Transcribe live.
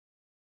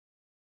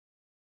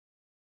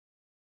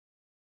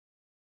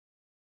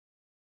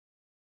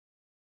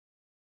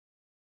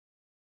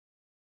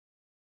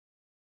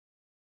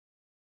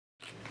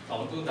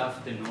Well, good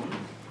afternoon.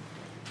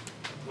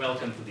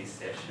 Welcome to this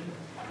session.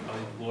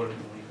 I warmly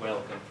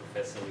welcome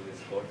Professor Lewis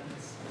Gordon.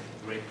 It's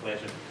a great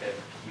pleasure to have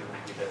you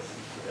with us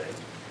today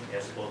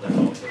as holder of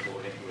the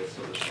Boaventura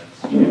Sousa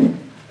Santos Chair.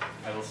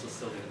 I also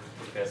salute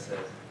Professor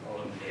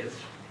Paulo Menezes,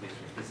 who is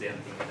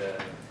representing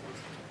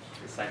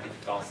the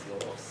Scientific Council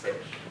of SES.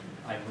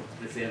 I'm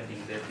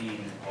representing the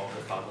Dean of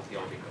the Faculty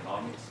of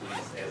Economics, who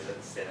is as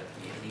a Senate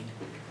meeting.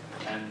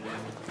 And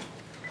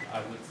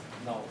I would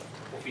now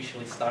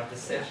officially start the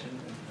session.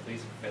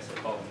 Please, Professor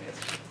Paulo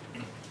Menezes.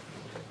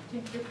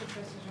 Thank you,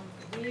 Professor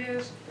João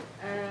Dias.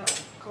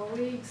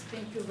 Colleagues,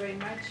 thank you very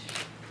much.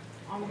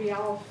 On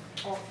behalf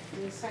of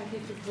the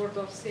Scientific Board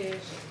of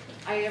SES,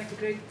 I have the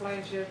great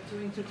pleasure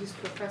to introduce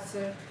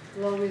Professor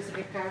Luis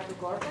Ricardo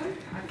Gordon.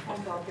 I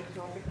found out that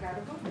you are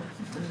Ricardo.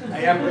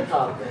 I am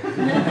Ricardo.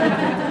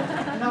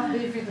 Not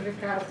David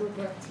Ricardo,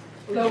 but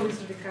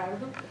Luis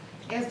Ricardo,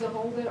 as the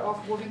holder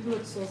of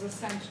Boaventura Sousa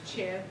Santos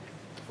Chair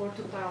for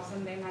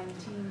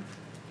 2019.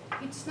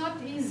 It's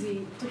not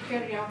easy to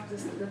carry out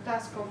the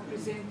task of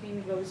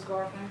presenting Luis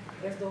Gordon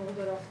as the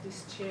holder of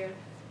this chair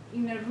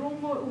in a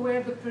room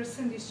where the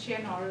person this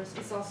chair honors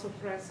is also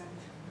present.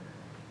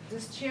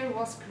 This chair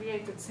was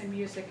created some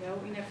years ago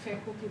in a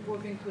faculty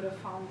Boaventura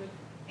founded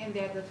and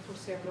added for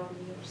several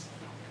years.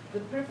 The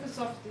purpose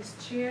of this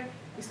chair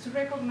is to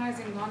recognize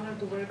and honor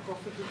the work of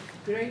a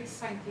great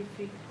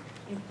scientific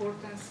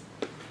importance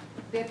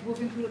that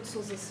Boaventura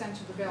Sousa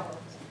Santos developed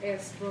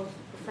as both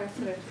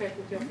professor at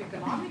Faculty of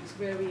Economics,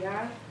 where we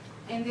are,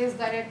 and as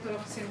director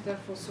of Centro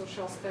for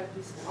Social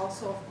Studies,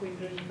 also of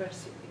Coimbra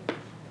University.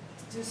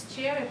 This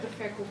chair at the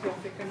Faculty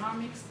of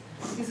Economics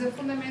is a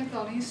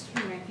fundamental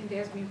instrument and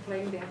has been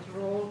playing that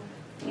role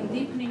in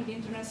deepening the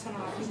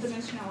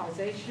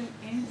internationalization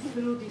and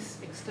through these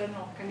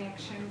external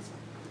connections,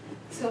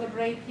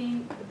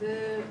 celebrating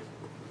the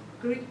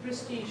great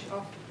prestige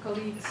of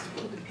colleagues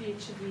to the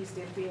PhDs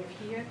that we have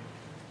here,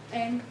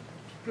 and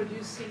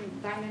producing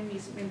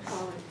dynamism and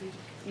quality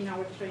in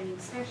our training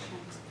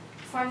sessions.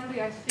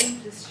 Finally, I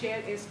think this chair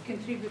has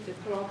contributed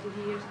throughout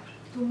the years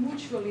to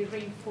mutually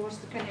reinforce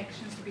the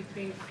connections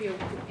between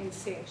field and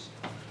SES.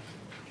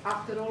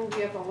 After all,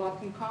 we have a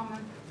lot in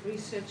common: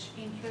 research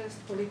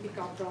interest,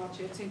 political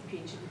projects, and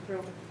PhD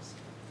programs.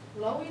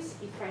 Luis,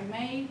 if I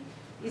may,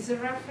 is a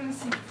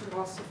reference in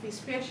philosophy,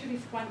 especially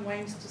if one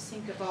aims to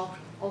think about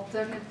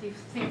alternative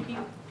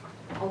thinking,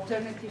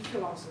 alternative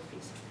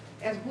philosophies.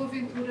 As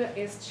Boaventura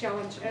has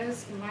challenged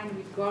us in line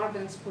with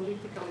Gordon's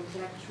political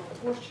intellectual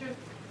posture,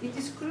 it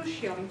is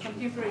crucial in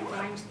contemporary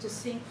times to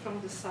think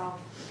from the South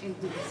and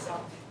do the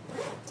South.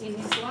 In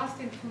his last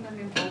and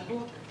fundamental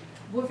book,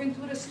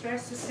 Boaventura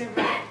stresses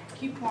several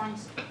key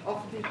points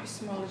of the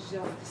epistemology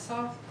of the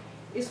South,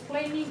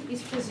 explaining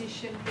his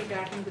position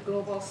regarding the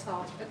global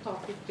South, a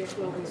topic that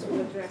Luis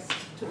will address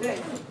today.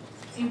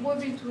 In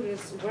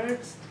Boaventura's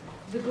words,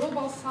 the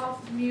global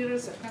South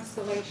mirrors a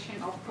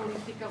constellation of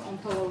political,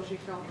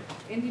 ontological,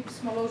 and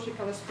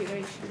epistemological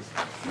aspirations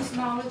whose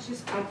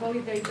knowledges are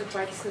validated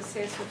by the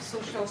success of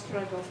social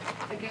struggles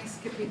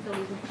against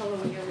capitalism,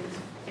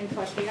 colonialism, and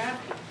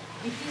patriarchy.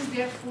 It is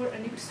therefore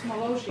an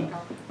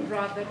epistemological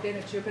rather than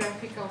a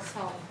geographical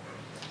South,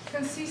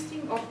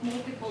 consisting of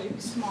multiple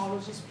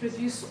epistemologies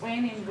produced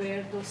when and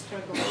where those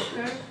struggles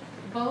occur,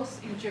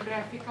 both in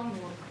geographical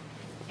North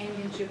and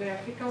in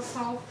geographical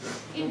South,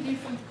 in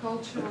different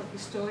cultural,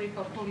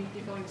 historical,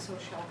 political, and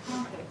social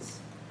contexts.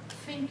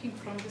 Thinking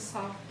from the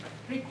South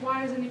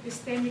requires an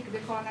epistemic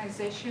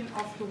decolonization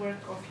of the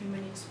work of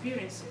human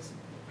experiences,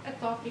 a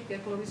topic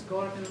that Luis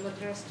Gordon will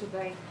address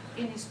today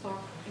in his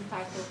talk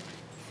entitled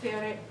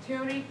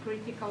Theory,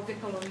 Critical,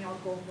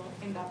 Decolonial, Global,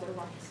 and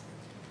Otherwise.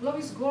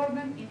 Luis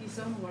Gordon, in his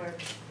own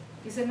words,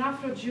 is an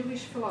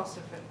Afro-Jewish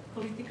philosopher,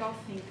 political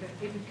thinker,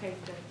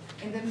 educator,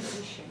 and a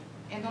musician.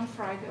 And on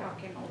Friday, I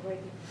can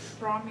already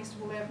promise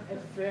we'll have a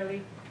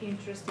very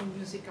interesting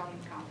musical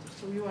encounter.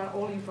 So you are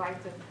all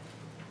invited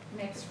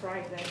next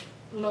Friday,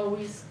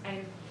 Luis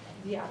and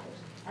the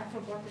others. I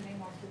forgot the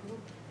name of the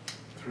group.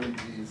 3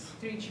 Gs.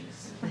 3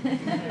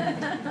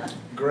 Gs.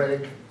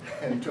 Greg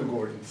and 2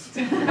 Gordons.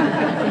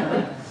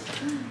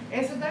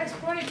 As a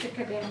diasporic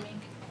academic,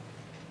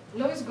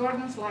 Luis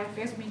Gordon's life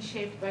has been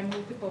shaped by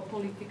multiple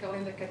political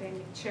and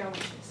academic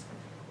challenges.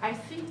 I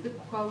think the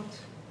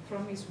quote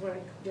from his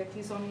work that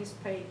is on his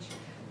page,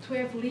 "To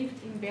have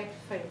lived in bad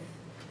faith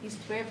is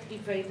to have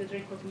evaded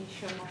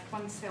recognition of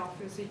oneself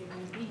as a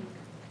human being.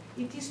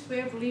 It is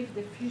to have lived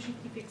a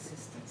fugitive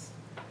existence.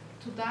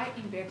 To die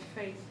in bad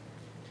faith,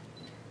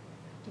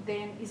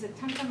 then, is a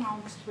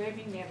tantamount to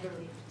having never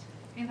lived."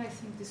 And I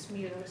think this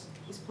mirrors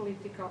his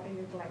political and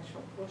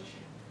intellectual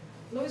posture.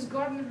 Luis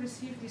Gordon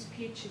received his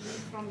PhD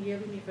from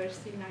Yale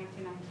University in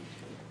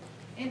 1993,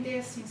 and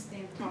has since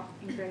then taught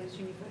in various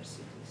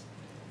universities.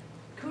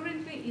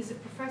 Currently, he is a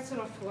professor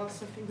of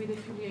philosophy with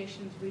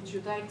affiliations with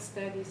Judaic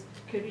Studies,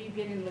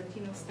 Caribbean and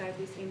Latino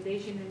Studies, and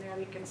Asian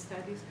American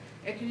Studies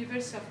at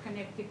University of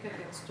Connecticut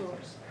at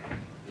Stores.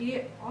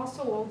 He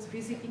also holds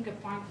visiting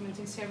appointments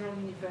in several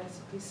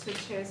universities,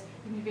 such as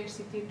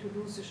Université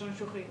Toulouse Jean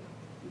Jaurès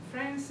in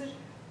France,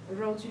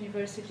 Rhodes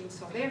University in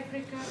South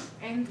Africa,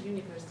 and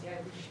University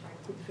I wish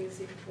I could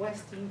visit,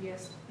 West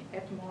Indies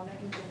at Mona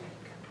in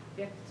Jamaica.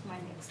 That's my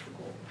next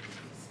goal to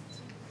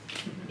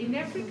visit. In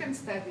African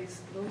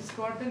studies, Lewis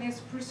Gordon has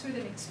pursued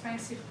an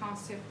expansive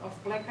concept of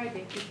black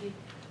identity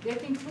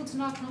that includes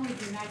not only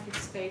the United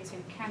States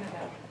and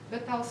Canada,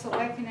 but also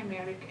Latin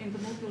America and the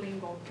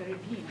multilingual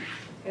Caribbean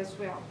as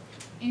well.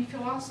 In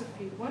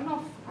philosophy, one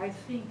of, I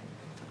think,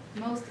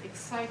 most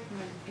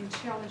excitement and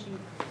challenging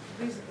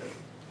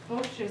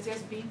postures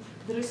has been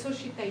the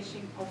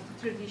resuscitation of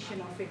the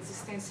tradition of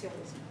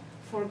existentialism.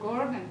 For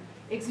Gordon,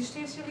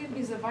 existentialism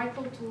is a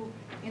vital tool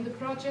in the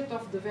project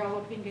of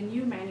developing a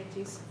new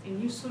humanities, a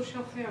new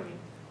social theory,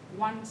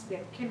 ones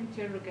that can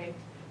interrogate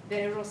the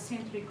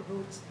Eurocentric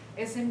roots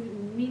as a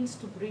means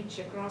to bridge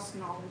across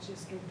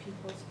knowledges and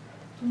peoples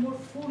to more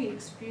fully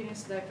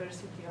experience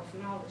diversity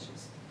of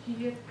knowledges.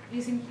 Here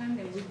is in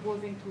tandem with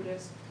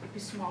Boaventura's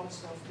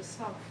epistemology of the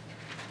self.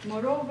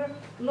 Moreover,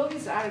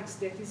 Lewis argues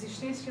that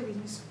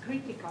existentialism is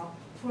critical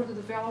for the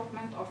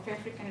development of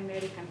African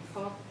American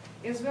thought,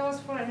 as well as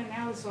for an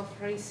analysis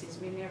of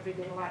racism in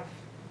everyday life.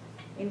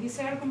 And these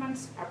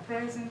arguments are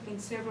present in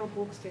several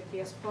books that he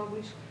has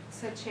published,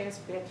 such as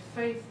Bad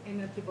Faith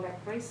and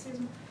Anti-Black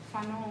Racism,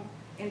 Fanon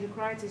and the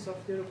Crisis of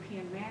the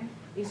European Man,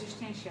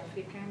 Existência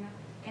Africana,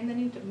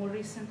 and more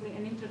recently,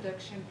 an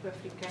introduction to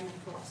Africana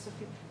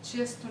philosophy,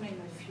 just to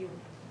name a few.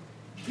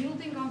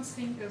 Building on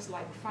thinkers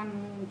like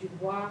Fanon,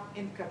 Dubois,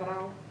 and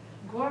Cabral,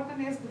 Gordon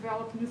has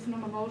developed new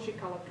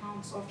phenomenological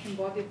accounts of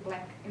embodied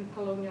black and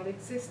colonial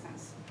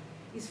existence.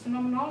 His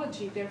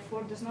phenomenology,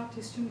 therefore, does not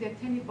assume that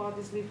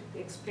anybody's lived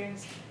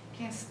experience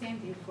can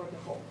stand in for the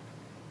whole.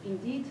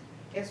 Indeed,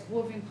 as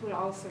Boaventura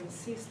also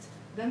insists,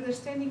 the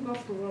understanding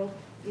of the world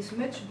is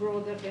much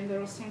broader than the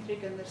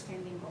Eurocentric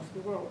understanding of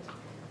the world.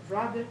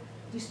 Rather,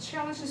 these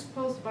challenges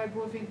posed by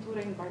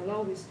Boaventura and by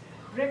Lewis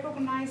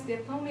recognize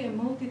that only a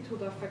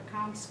multitude of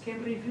accounts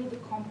can reveal the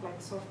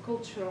complex of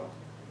cultural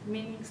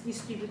meanings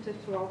distributed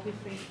throughout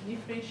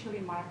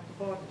differentially marked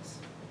bodies.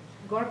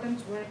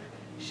 Gordon's work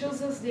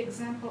shows us the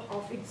example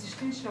of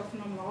existential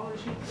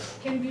phenomenology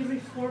can be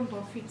reformed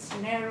of its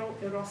narrow,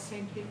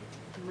 Eurocentric,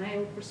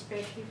 male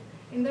perspective,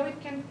 and though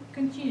it can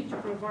continue to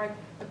provide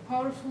a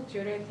powerful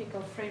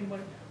theoretical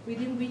framework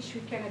within which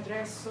we can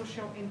address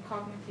social and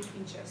cognitive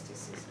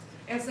injustices.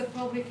 As a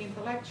public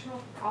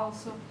intellectual,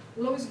 also,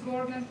 Lewis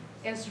Gordon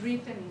has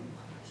written in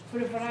for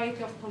a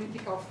variety of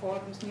political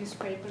forums,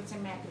 newspapers,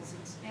 and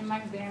magazines,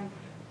 among them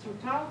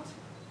Throughout,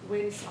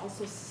 where he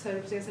also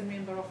serves as a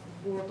member of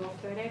the board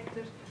of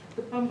directors,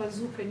 the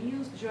Pambazuca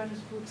News,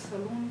 Johannesburg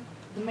Saloon,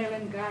 the Mail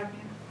and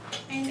Guardian,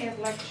 and has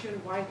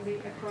lectured widely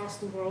across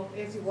the world,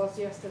 as he was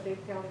yesterday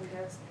telling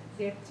us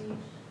that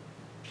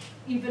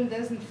he even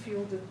doesn't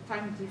feel the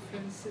time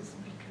differences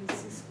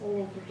because he's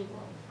all over the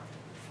world.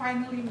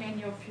 Finally,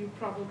 many of you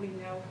probably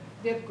know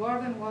that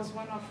Gordon was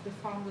one of the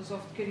founders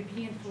of the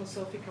Caribbean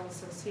Philosophical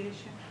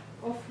Association,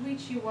 of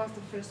which he was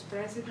the first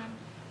president,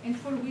 and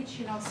for which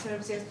he now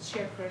serves as the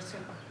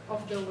chairperson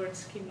of the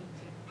Words Committee.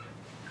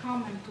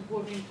 Common to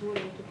Boaventura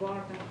and to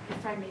Gordon,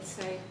 if I may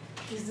say,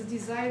 is the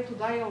desire to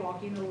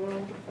dialogue in a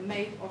world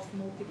made of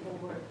multiple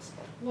words.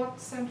 What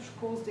Centro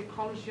calls the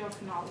ecology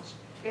of knowledge.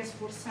 As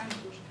for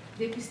Centro,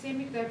 the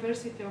epistemic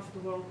diversity of the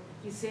world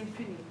is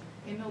infinite,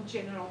 and no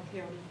general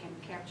theory can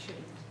capture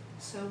it.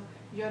 So,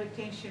 your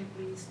attention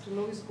please to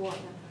Lewis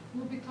Gordon, who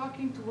will be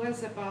talking to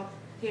us about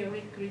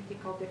theory,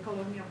 critical,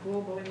 decolonial,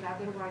 global, and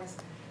otherwise,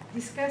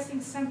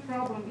 discussing some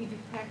problem he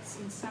detects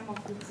in some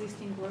of the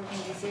existing work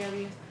in these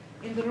areas,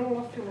 and the role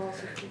of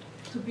philosophy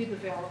to be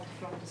developed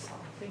from the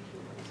South. Thank you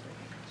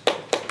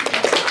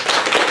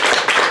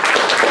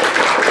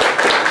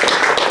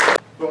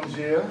Bom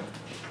dia.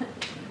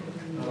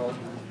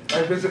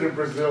 I visited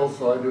Brazil,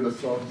 so I do the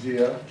soft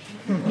dia.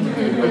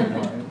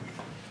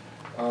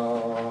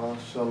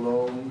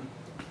 Shalom.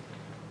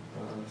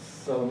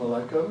 Salam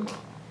alaikum.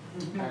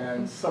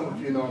 And some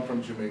of you know I'm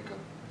from Jamaica.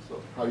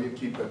 So how you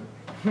keeping?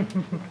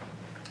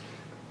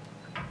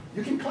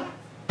 You can clap.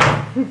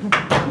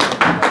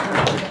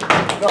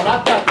 No,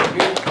 not that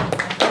beat.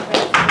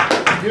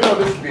 You know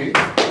this beat.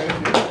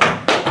 Thank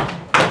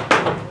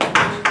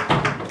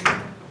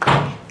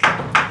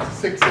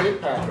you.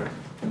 6/8 pattern.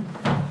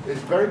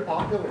 It's very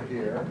popular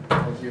here,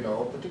 as you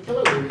know,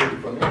 particularly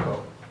in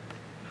flamenco.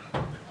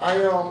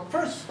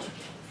 First,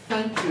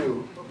 thank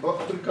you,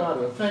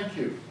 Ricardo, thank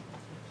you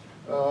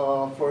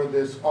for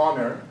this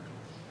honor.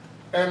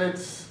 And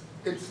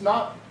it's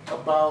not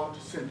about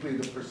simply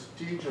the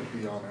prestige of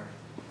the honor.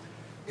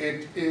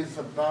 It is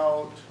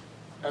about,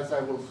 as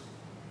I will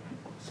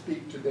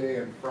speak today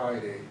and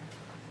Friday,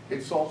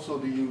 it's also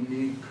the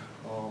unique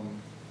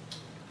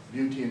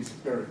beauty and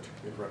spirit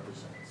it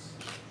represents.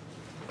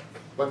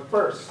 But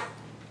first,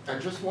 I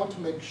just want to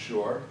make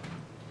sure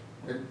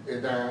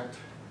that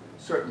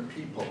certain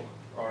people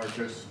are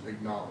just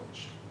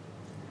acknowledged.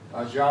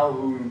 Zhao,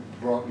 who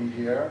brought me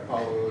here,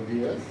 Paulo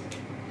Diaz,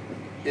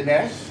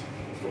 Ines,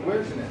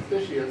 where's Ines?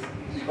 There she is.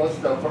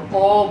 Costa, for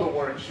all the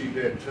work she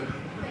did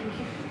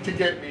to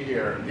get me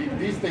here.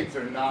 These things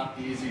are not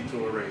easy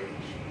to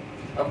arrange.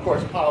 Of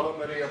course, Paulo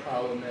Maria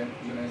Paulo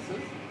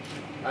Meneses,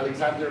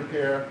 Alexander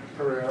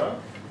Pereira,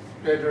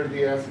 Pedro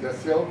Diaz da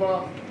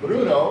Silva,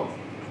 Bruno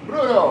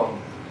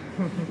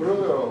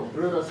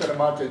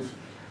Senemates.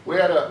 We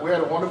had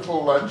a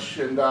wonderful lunch,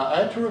 and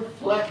I had to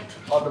reflect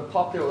on the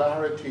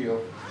popularity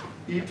of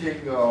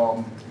eating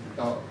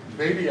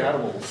baby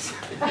animals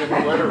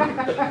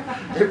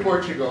in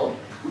Portugal.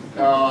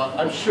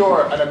 I'm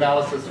sure an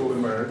analysis will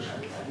emerge.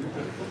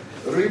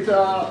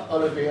 Rita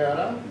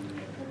Oliveira,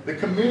 the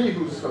committee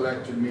who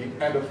selected me,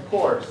 and of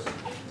course,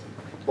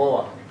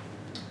 Boa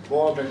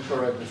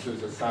Ventura de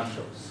Souza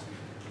Santos.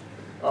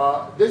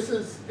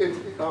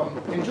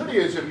 In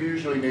Judaism, you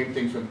usually name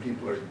things when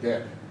people are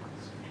dead.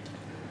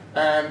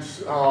 And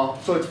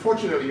so it's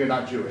fortunately you're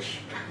not Jewish.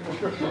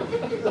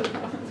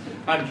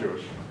 I'm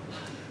Jewish.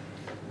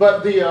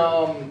 But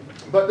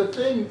the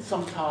thing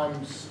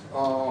sometimes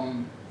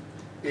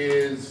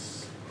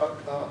is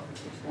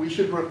we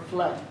should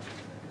reflect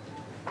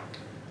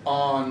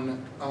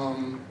on,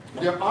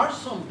 there are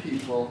some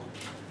people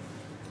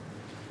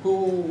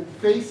who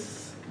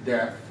face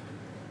death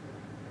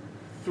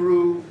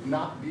through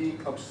not being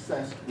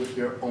obsessed with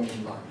their own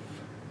life.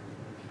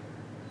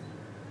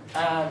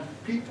 And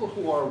people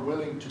who are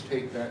willing to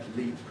take that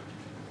leap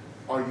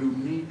are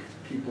unique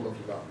people of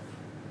love.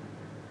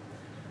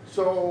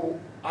 So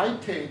I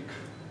take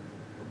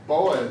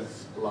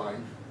Boaz's life,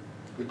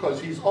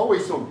 because he's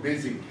always so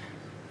busy,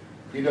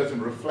 he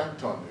doesn't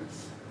reflect on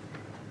this,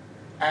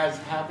 as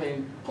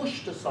having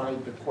pushed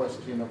aside the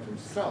question of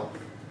himself,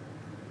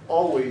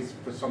 always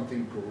for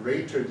something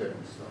greater than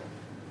himself.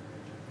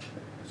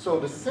 So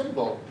the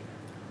symbol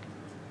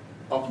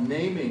of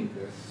naming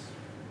this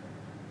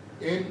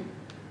in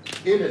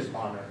his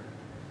honor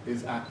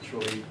is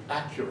actually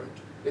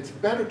accurate. It's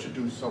better to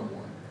do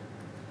someone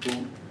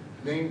who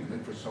named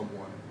it for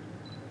someone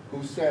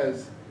who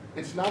says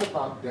it's not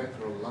about death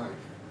or life,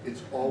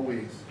 it's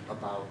always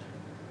about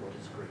what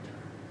is greater.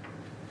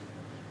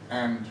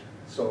 And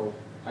so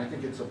I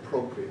think it's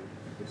appropriate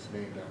it's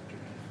named after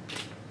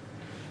him.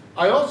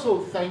 I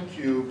also thank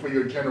you for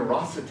your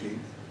generosity,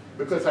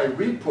 because I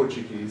read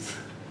Portuguese,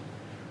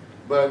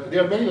 but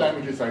there are many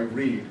languages I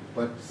read,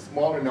 but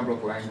smaller number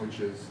of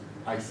languages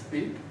I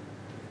speak.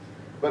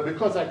 But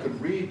because I could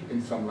read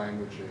in some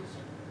languages,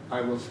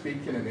 I will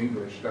speak in an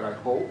English that I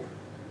hope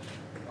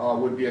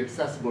would be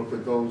accessible for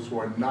those who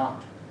are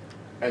not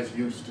as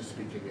used to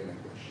speaking in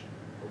English,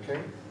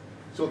 okay?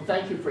 So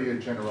thank you for your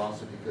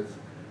generosity, because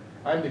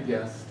I'm the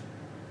guest,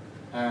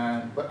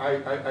 but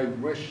I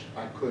wish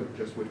I could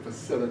just with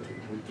facility,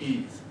 with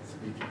ease,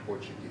 speak in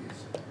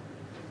Portuguese.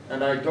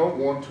 And I don't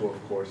want to,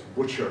 of course,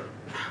 butcher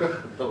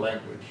the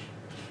language.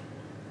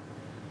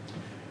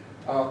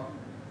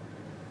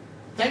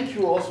 Thank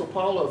you also,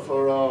 Paula,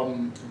 for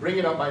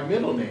bringing up my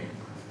middle name.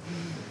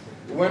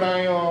 When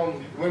I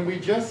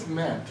just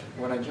met,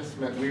 there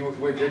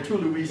are two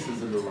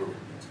Luises in the room.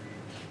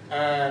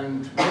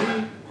 And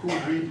many who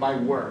read my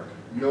work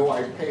know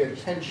I pay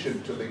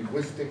attention to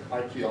linguistic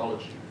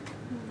archaeology.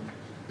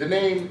 The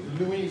name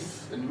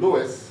Luis and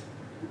Louis,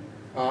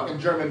 in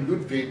German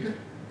Ludwig,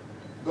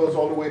 goes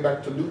all the way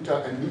back to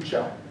Luta and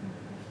Lucha.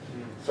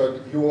 So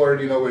you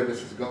already know where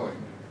this is going.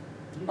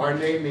 Our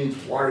name means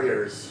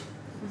warriors,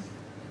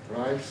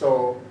 right?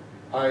 So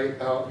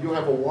you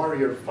have a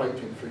warrior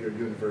fighting for your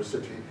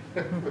university,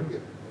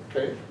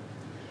 okay?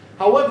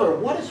 However,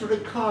 what is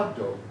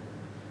Ricardo?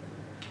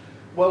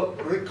 Well,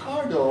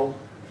 Ricardo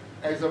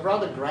is a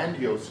rather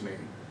grandiose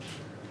name.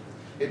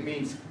 It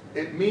means,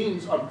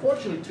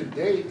 unfortunately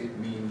today, it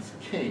means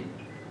king.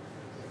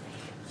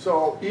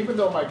 So even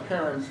though my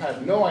parents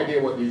had no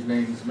idea what these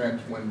names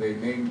meant when they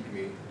named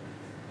me,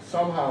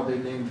 somehow they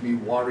named me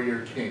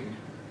Warrior King.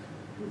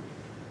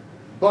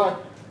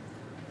 But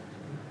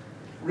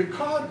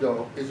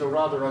Ricardo is a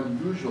rather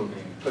unusual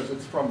name because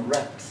it's from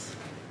Rex,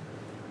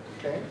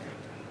 okay?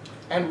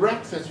 And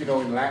Rex, as you know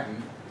in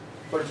Latin,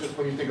 for instance,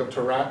 when you think of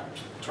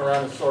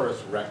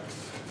Tyrannosaurus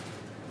Rex,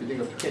 you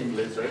think of king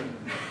lizard.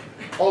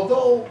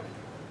 Although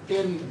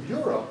in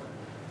Europe,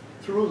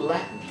 through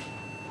Latin,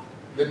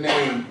 the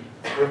name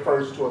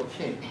refers to a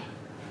king.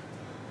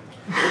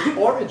 Its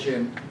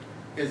origin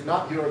is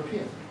not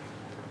European.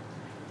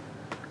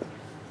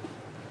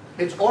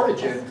 Its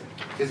origin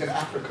is in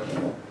Africa.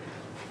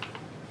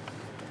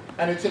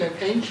 And it's in an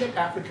ancient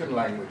African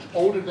language,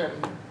 older than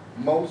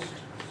most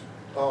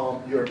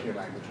European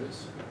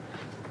languages,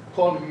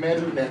 called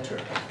Medu Neter.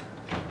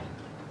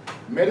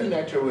 Medu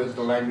Neter was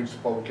the language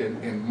spoken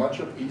in much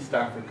of East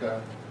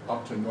Africa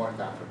up to North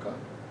Africa.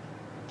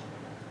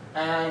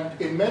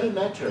 And in Medu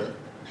Neter,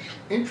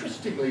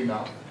 interestingly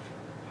enough,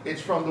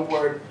 it's from the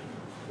word,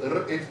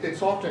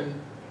 it's often,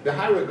 the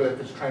hieroglyph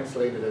is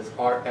translated as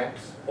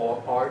RX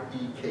or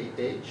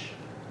R-E-K-H.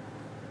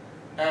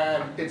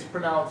 And it's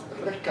pronounced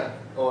Reka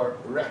or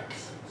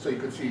Rex, so you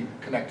could see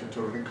connected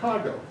to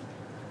Ricardo.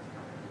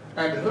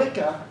 And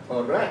Reka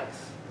or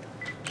Rex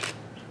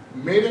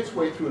made its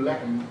way through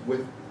Latin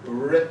with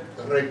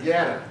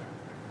regere,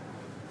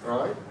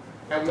 right?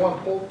 And one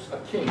hopes a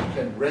king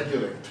can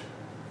regulate,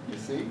 you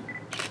see?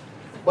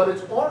 But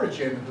its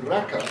origin,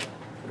 Reka,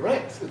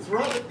 Right, it's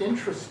rather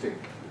interesting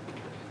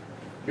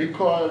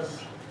because,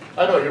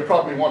 I know you're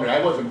probably wondering,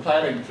 I wasn't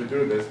planning to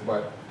do this,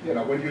 but you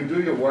know, when you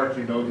do your work,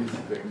 you know these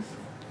things.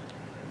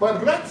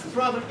 But Rex is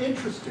rather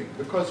interesting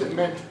because it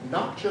meant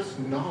not just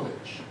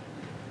knowledge.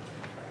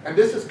 And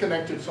this is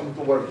connected to some of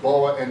the work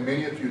Boa and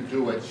many of you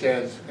do at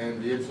Ches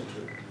and the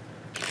Institute.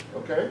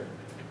 Okay?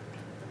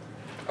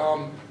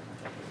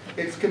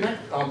 It's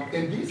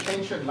in these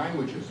ancient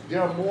languages,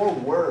 there are more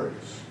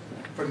words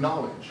for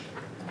knowledge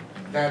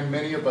than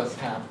many of us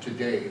have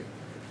today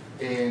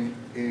in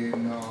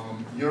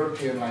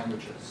European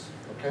languages.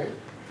 Okay?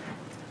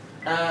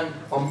 And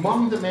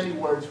among the many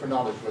words for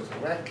knowledge was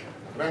rek,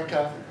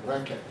 reka,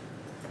 reket.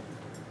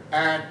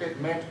 And it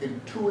meant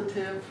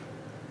intuitive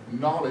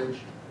knowledge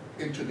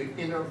into the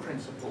inner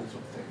principles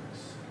of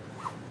things.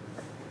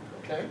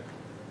 Okay?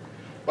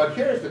 But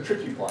here's the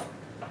tricky part.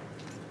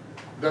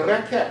 The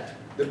reket,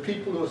 the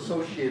people who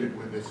associated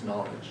with this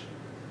knowledge,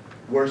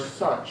 were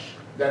such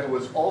that it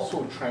was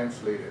also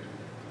translated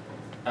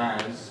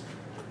as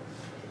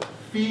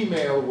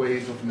female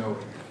ways of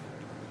knowing.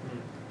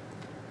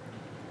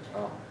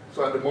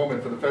 So at the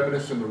moment, for the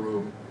feminists in the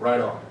room, right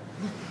on.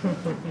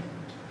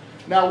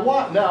 Now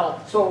what?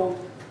 Now, so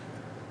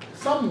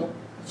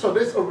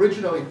this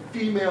originally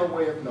female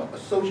way of knowing,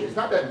 associate. It's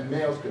not that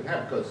males could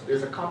have, because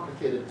there's a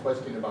complicated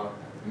question about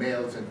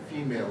males and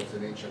females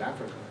in ancient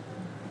Africa.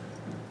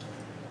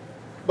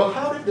 But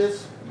how did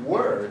this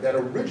word that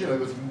originally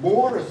was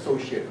more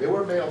associated, there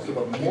were males who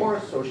were more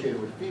associated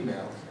with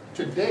females,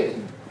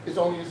 today is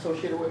only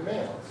associated with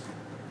males?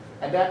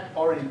 And that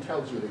already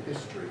tells you the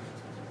history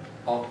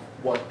of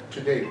what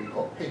today we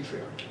call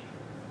patriarchy.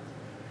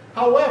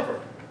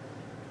 However,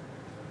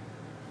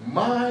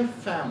 my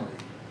family,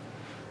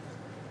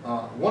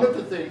 one of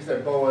the things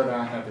that Boa and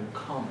I have in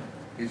common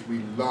is we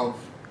love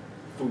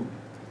food.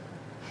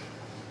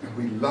 And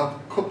we love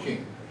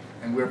cooking.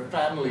 And we're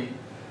family.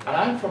 And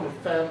I'm from a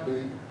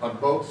family on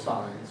both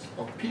sides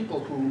of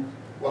people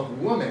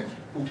of women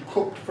who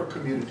cooked for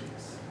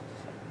communities.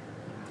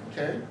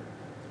 Okay?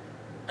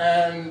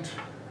 And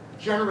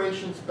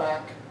generations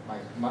back,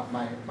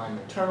 my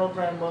maternal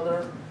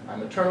grandmother, my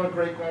maternal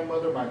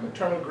great-grandmother, my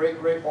maternal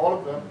great-great, all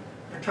of them,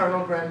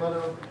 paternal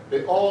grandmother,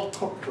 they all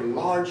cooked for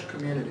large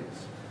communities.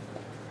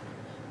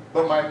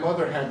 But my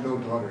mother had no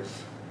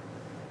daughters.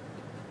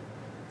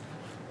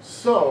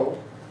 So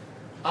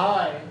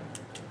I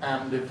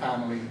am the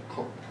family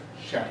cook,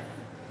 chef.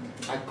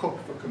 I cook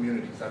for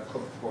communities. I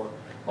cook for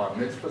bar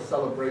mitzvah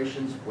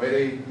celebrations,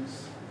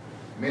 weddings,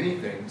 many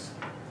things.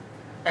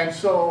 And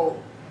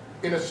so,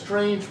 in a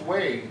strange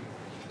way,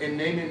 in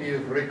naming me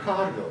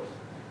Ricardo,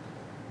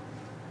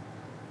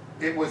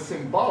 it was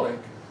symbolic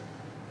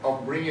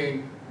of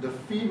bringing the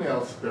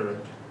female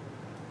spirit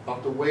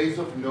of the ways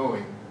of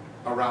knowing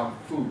around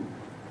food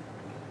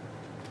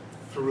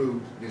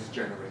through this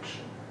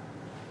generation.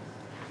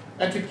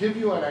 And to give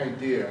you an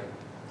idea,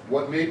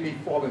 what made me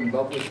fall in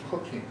love with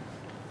cooking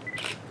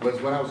was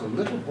when I was a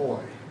little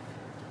boy,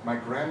 my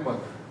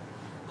grandmother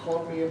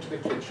called me into the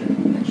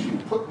kitchen and she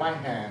put my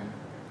hand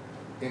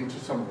into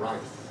some rice.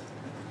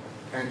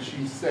 And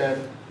she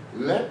said,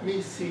 "Let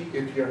me see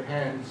if your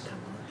hands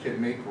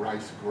can make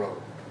rice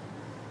grow."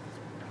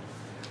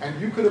 And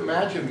you could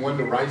imagine when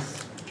the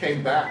rice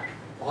came back,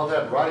 all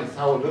that rice,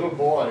 how a little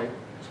boy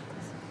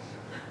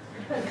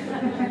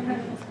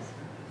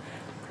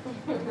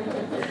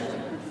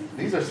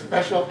these are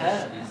special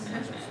hands.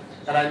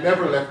 And I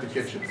never left the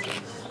kitchen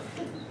since.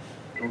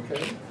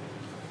 Okay?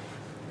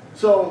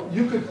 So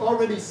you could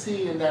already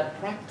see in that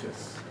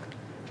practice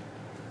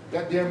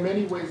that there are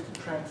many ways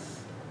to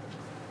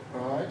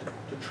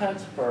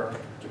transfer,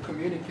 to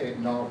communicate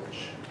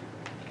knowledge.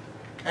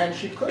 And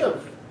she could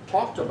have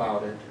talked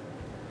about it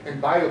in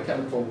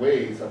biochemical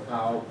ways of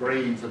how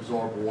grains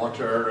absorb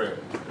water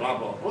and blah,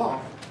 blah, blah.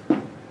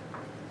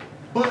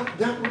 But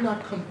that would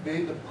not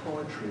convey the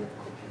poetry of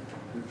cooking,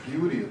 the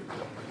beauty of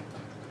cooking,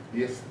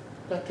 the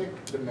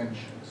aesthetic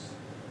dimensions.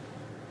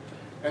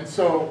 And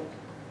so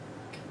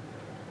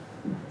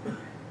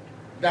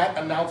that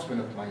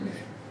announcement of my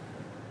name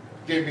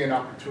gave me an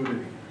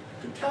opportunity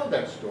to tell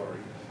that story,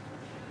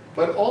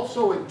 but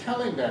also in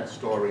telling that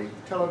story,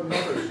 tell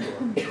another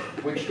story,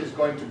 which is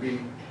going to be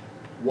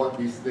what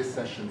this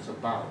session's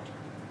about.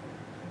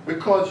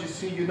 Because you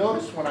see, you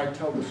notice when I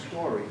tell the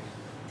story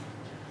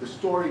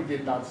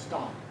did not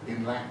stop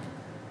in Latin.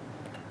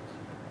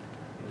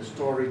 The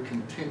story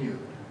continued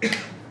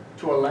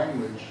to a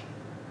language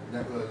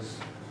that was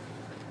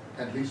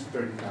at least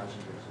 30,000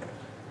 years old.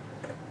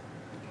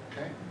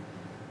 Okay?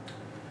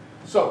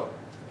 So,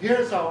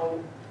 here's how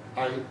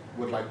I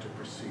would like to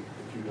proceed,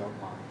 if you don't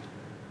mind.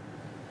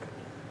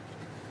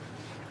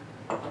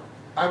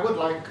 I would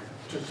like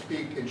to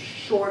speak in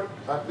short,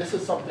 this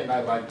is something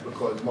I like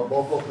because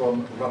Maboko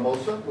from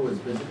Ramosa, who is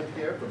visited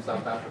here from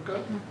South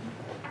Africa,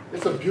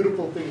 it's a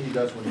beautiful thing he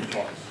does when he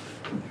talks.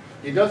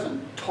 He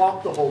doesn't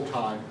talk the whole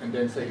time and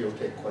then say he'll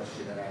take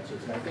questions and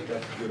answers, and I think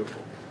that's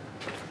beautiful.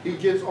 He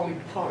gives only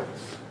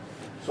parts,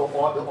 so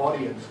all the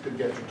audience could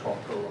get to talk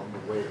along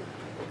the way,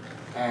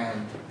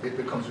 and it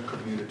becomes a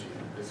community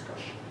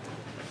discussion.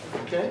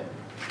 Okay?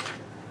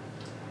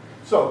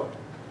 So,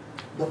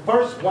 the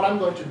first, what I'm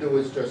going to do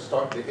is just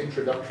start the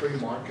introductory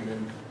remark, and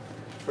then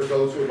for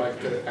those who would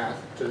like to ask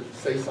to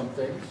say some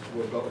things,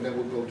 we'll go, and then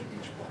we'll go to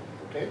each one.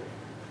 Okay?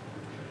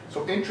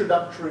 So,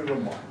 introductory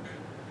remark.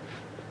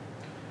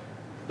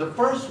 The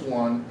first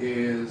one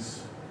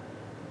is,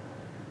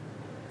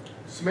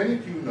 so many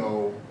of you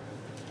know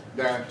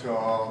that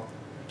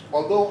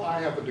although I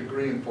have a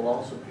degree in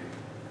philosophy,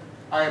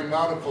 I am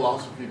not a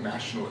philosophy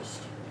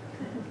nationalist.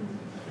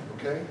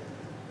 Okay?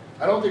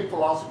 I don't think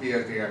philosophy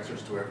has the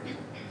answers to everything.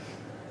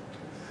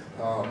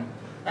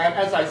 And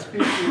as I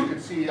speak to you, can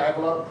see I have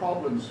a lot of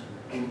problems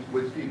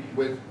with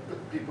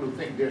people who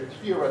think their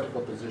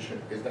theoretical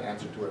position is the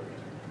answer to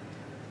everything.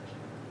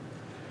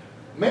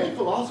 Many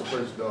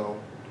philosophers, though,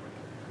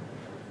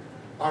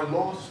 are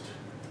lost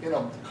in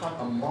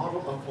a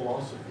model of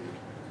philosophy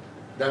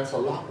that's a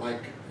lot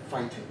like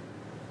fighting,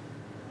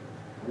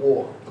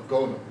 war,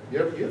 agono.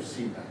 You've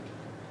seen that.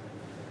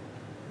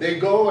 They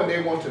go and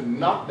they want to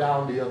knock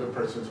down the other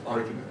person's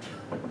argument.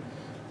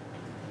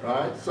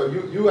 Right? So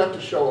you have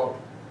to show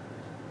up.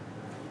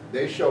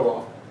 They show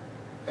up,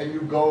 and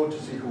you go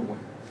to see who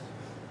wins.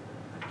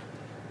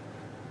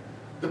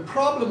 The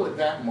problem with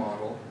that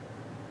model,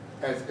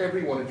 as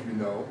every one of you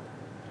know,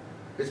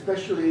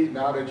 especially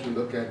now that you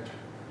look at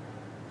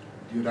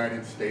the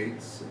United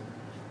States,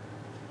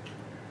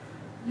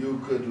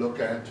 you could look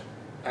at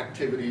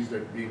activities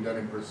that are being done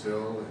in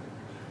Brazil,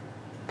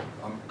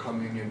 and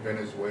coming in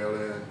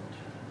Venezuela, and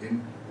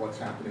in what's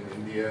happening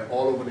in India,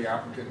 all over the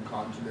African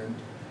continent,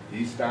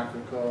 East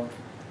Africa,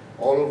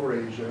 all over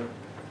Asia.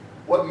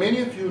 What many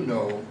of you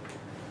know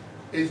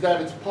is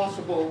that it's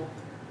possible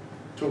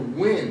to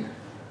win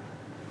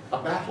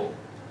a battle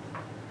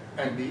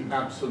and be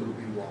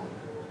absolutely wrong.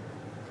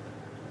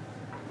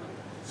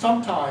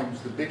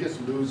 Sometimes the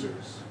biggest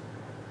losers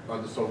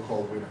are the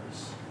so-called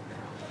winners,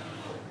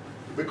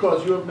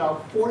 because you have now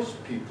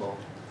forced people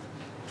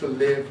to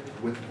live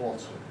with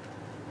falsehood.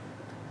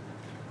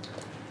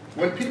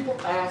 When people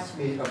ask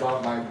me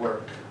about my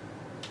work,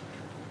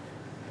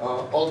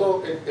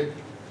 although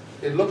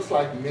it looks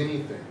like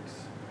many things,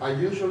 I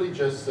usually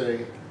just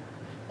say,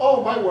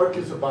 oh, my work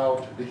is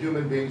about the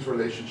human being's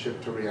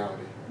relationship to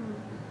reality,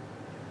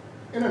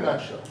 in a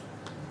nutshell.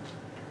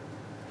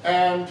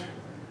 And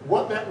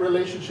what that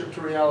relationship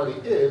to reality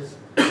is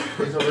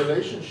a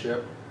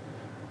relationship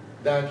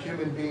that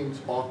human beings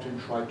often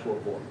try to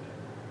avoid.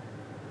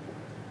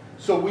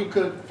 So we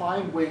could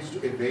find ways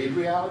to evade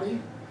reality,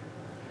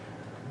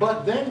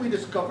 but then we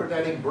discover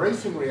that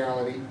embracing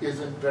reality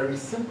isn't very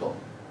simple,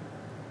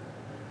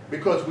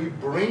 because we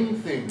bring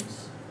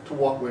things to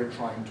what we're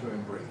trying to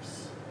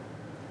embrace.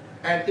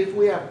 And if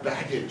we have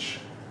baggage,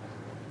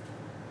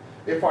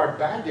 if our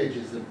baggage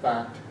is in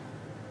fact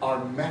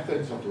our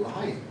methods of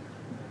lying,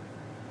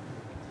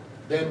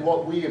 then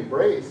what we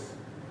embrace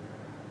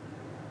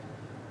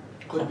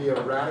could be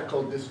a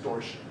radical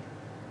distortion.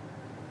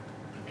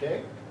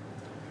 Okay?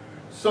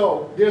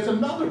 So there's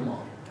another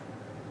model.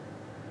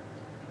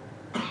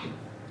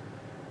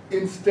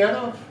 Instead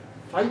of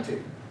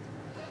fighting,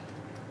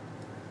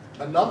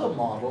 another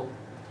model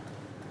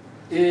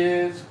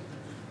is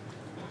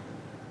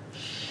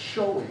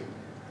showing,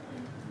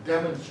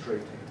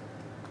 demonstrating.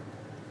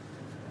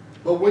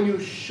 But when you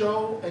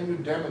show and you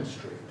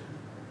demonstrate,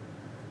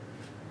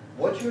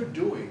 what you're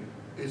doing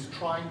is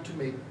trying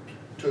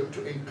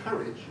to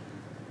encourage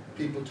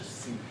people to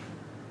see.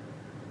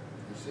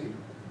 You see?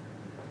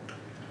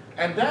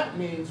 And that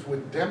means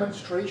with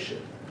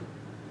demonstration,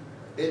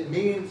 it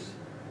means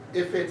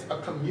if it's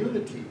a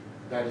community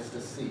that is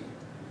to see,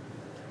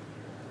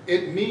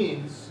 it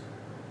means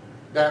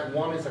that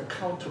one is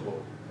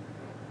accountable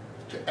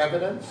to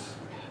evidence,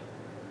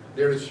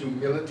 there is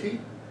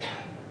humility,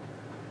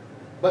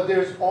 but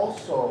there's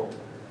also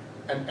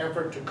an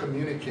effort to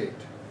communicate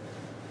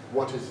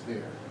what is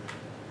there.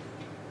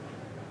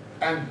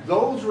 And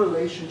those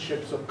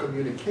relationships of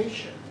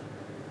communication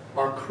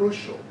are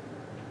crucial,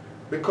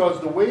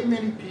 because the way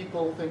many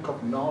people think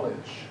of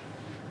knowledge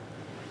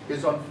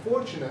is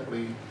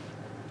unfortunately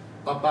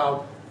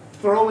about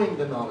throwing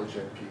the knowledge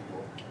at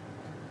people,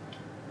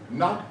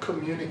 not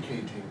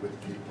communicating with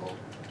people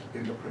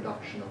in the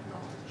production of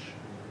knowledge.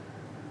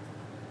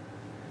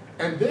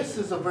 And this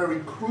is a very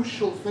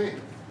crucial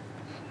thing,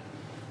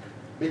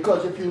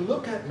 because if you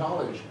look at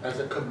knowledge as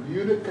a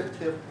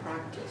communicative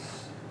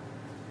practice,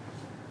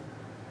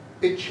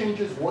 it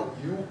changes what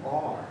you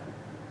are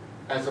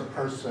as a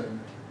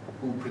person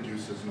who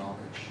produces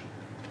knowledge.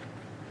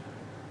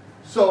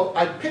 So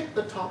I picked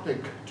the topic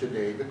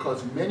today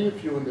because many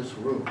of you in this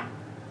room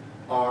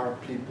are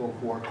people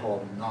who are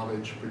called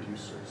knowledge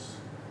producers.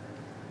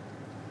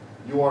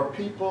 You are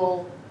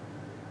people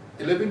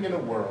living in a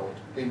world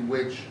in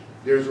which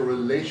there's a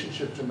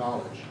relationship to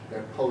knowledge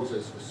that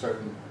poses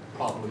certain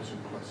problems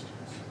and questions.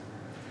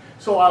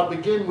 So I'll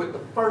begin with the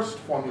first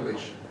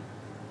formulation.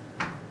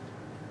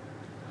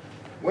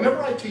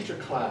 Whenever I teach a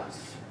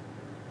class,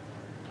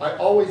 I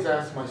always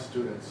ask my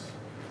students,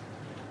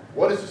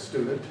 what is a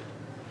student?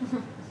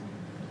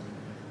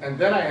 And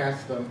then I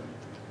ask them,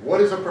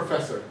 what is a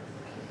professor?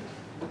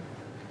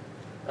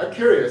 I'm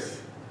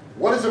curious,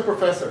 what is a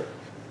professor?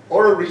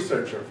 Or a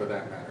researcher, for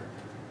that matter?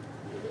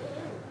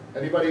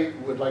 Anybody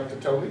would like to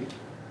tell me?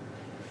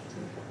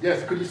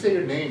 Yes, could you say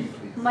your name,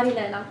 please?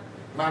 Marilena.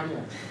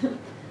 Maria.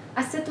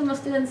 I said to my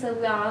students that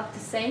we are the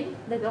same,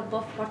 that we are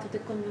both part of the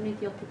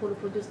community of people who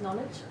produce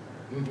knowledge.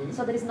 Mm-hmm.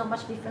 So there is not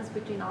much difference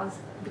between us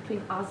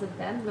and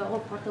them. We are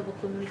all part of a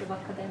community of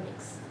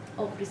academics,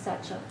 of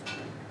researchers.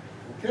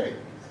 Okay.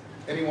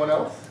 Anyone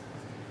else?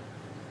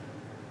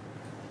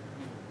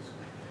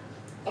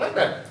 I like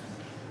that.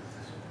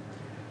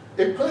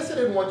 Implicit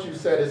in what you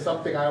said is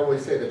something I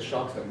always say that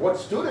shocks them. What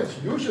students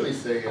usually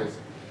say is,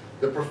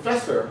 the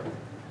professor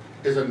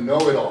is a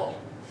know-it-all.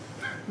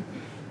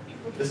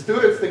 The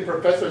students think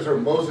professors are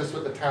Moses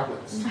with the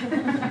tablets.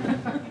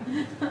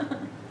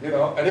 You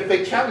know, and if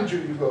they challenge you,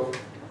 you go.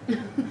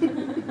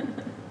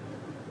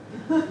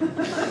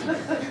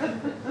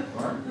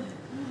 Right?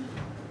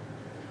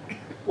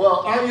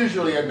 Well, I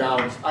usually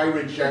announce I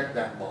reject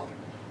that model.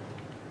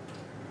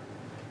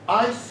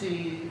 I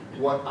see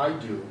what I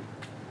do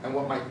and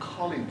what my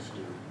colleagues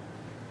do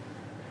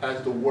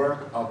as the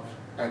work of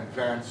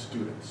advanced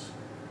students.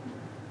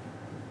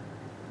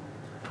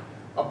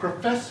 A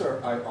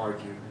professor, I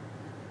argue,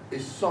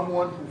 is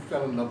someone who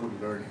fell in love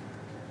with learning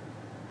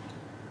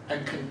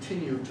and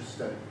continued to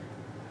study.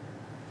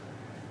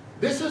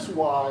 This is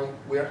why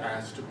we're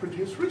asked to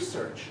produce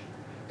research.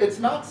 It's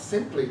not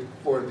simply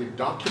for the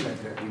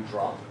document that we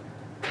drop,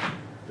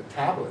 the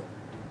tablet.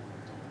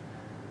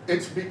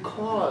 It's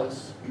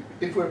because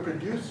if we're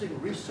producing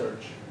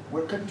research,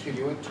 we're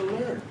continuing to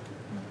learn.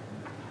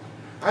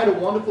 I had a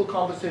wonderful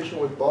conversation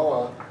with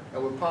Boa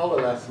and with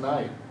Paula last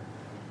night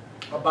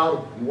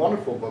about a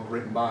wonderful book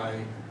written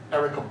by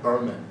Erica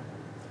Berman.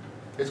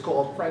 It's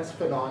called Franz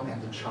Fanon and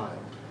the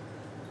Child.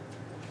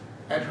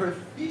 And her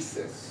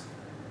thesis,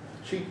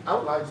 she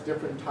outlines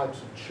different types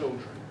of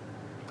children,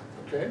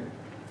 okay?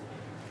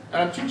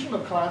 And I'm teaching a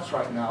class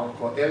right now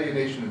called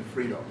Alienation and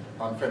Freedom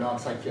on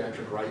Fanon's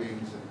psychiatric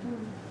writings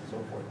and so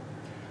forth.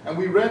 And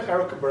we read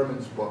Erica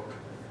Berman's book.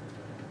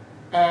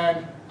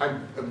 And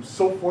I'm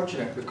so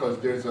fortunate because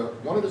there's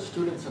one of the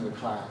students in the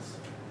class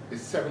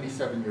is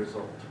 77 years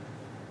old.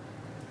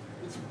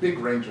 It's a big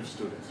range of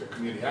students. They're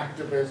community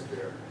activists,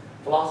 they're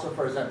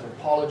philosophers,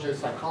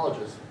 anthropologists,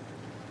 psychologists.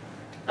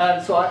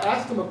 And so I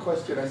asked him a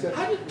question. I said,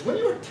 when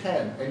you were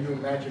 10 and you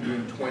imagined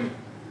being 20,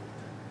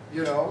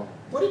 you know,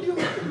 what did you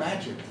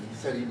imagine? He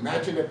said,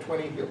 imagine at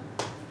 20, he'll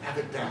have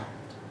it down.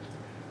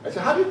 I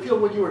said, how do you feel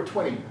when you were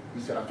 20?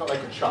 He said, I felt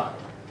like a child.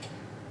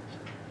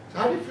 So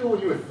how do you feel when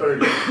you were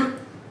 30?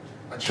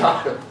 A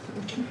child.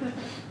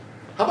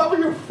 How about when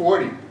you were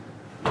 40?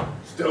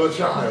 Still a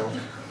child.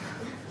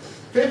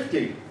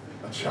 50?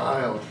 A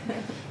child.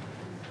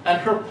 And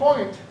her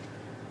point,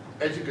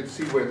 as you can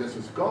see where this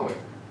is going,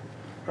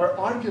 her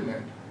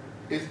argument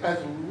is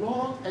as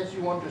long as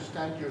you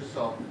understand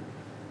yourself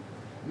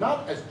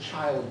not as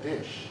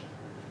childish,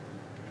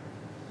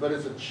 but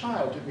as a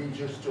child, it means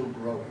you're still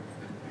growing.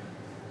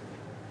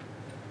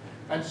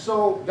 And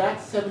so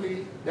that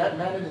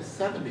man in his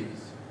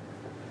 70s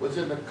was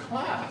in the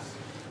class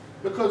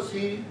because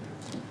he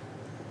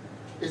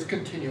is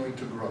continuing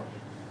to grow.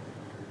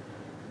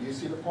 Do you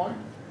see the point?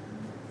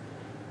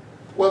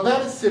 Well,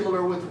 that is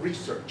similar with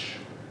research.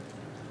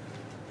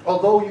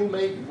 Although you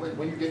may,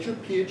 when you get your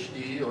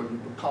PhD or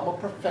you become a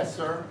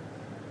professor,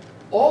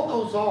 all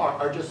those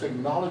are just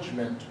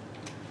acknowledgement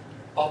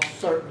of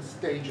certain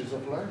stages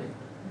of learning.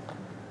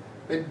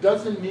 It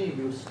doesn't mean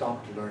you've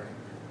stopped learning.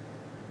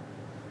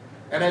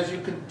 And as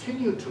you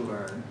continue to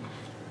learn,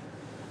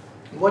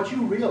 what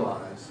you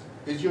realize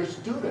is your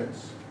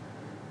students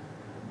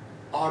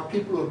are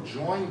people who have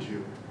joined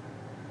you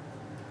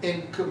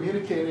in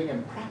communicating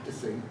and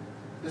practicing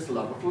this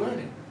love of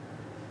learning.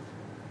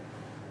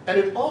 And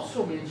it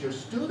also means your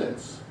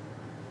students,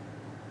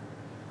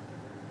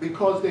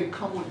 because they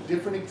come with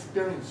different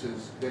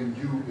experiences than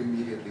you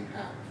immediately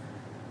have.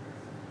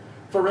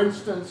 For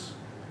instance,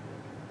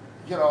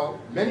 you know,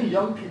 many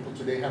young people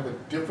today have a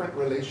different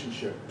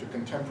relationship to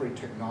contemporary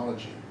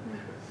technology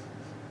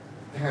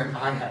than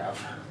I have.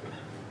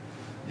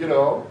 You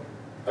know,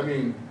 I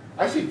mean,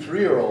 I see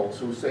 3-year-olds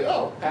who say,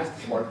 oh, pass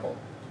the smartphone.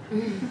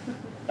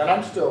 And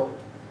I'm still,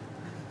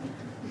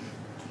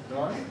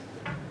 right?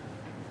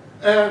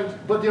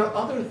 But there are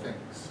other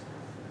things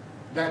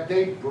that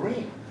they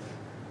bring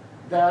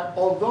that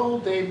although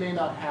they may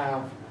not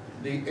have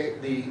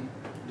the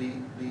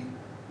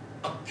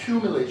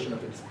accumulation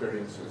of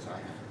experiences I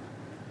have,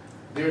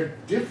 their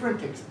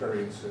different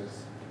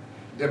experiences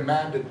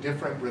demand a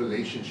different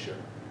relationship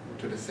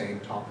to the same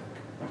topic.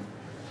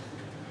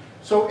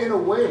 So in a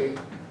way,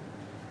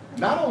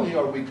 not only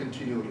are we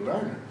continued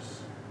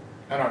learners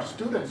and our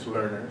students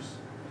learners,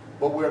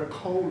 but we're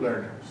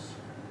co-learners.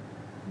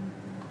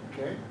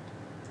 Okay?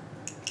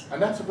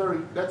 And that's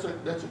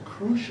a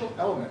crucial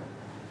element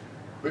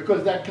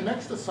because that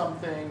connects to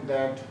something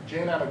that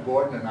Jane Anna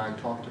Gordon and I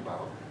talked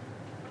about.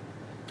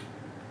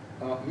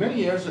 Many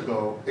years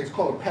ago, it's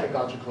called a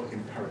pedagogical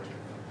imperative.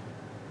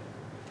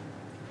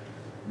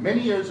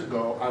 Many years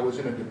ago, I was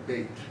in a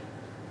debate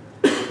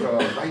with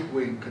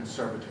right-wing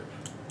conservative.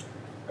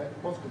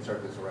 Most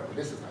conservatives are right, but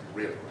this is like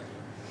really right.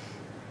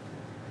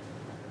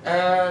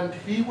 And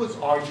he was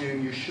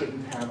arguing you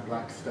shouldn't have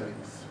black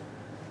studies.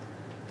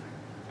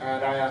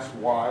 And I asked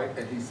why,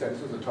 and he said,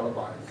 this was a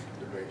televised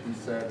debate, he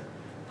said,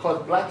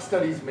 because black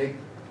studies make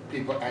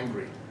people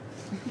angry.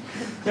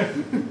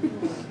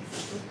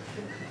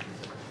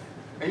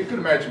 And you can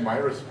imagine my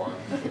response.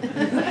 I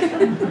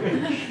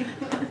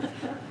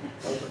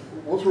was like,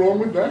 what's wrong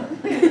with that?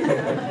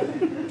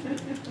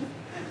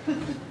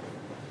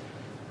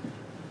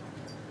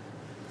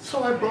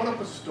 So I brought up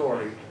a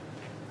story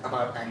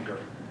about anger.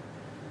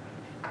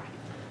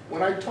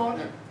 When I taught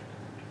it,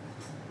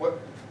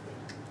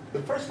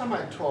 the first time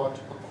I taught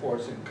a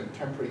course in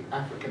contemporary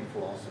African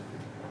philosophy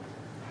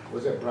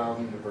was at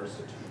Brown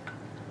University.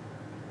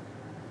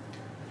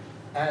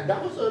 And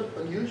that was an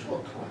unusual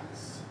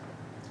class.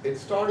 It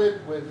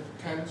started with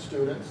 10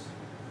 students,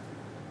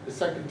 the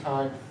second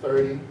time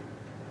 30,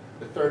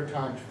 the third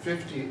time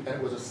 50, and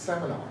it was a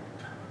seminar.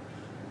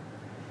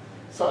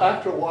 So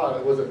after a while,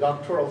 it was a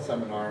doctoral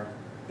seminar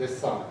this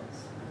size.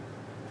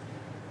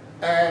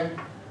 And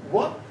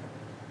what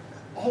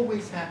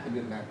always happened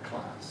in that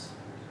class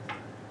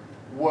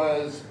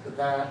was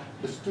that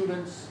the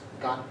students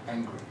got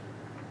angry.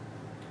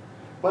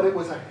 But it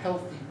was a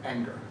healthy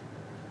anger.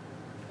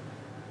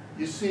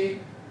 You see,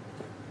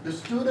 the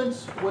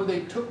students, when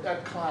they took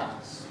that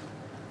class,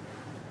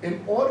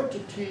 in order to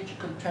teach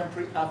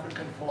contemporary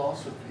African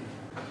philosophy,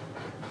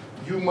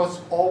 you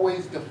must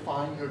always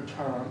define your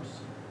terms,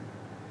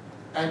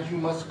 and you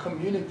must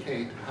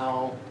communicate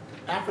how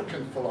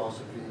African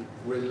philosophy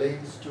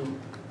relates to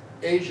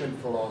Asian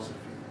philosophy,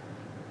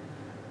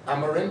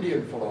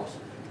 Amerindian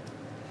philosophy,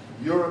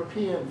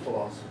 European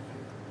philosophy.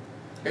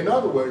 In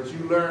other words, you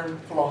learn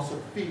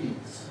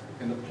philosophies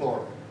in the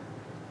plural.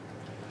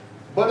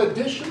 But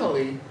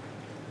additionally,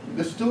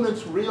 the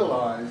students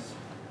realized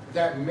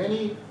that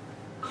many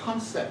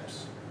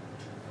concepts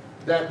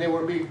that they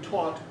were being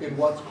taught in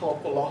what's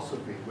called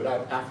philosophy,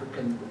 without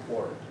African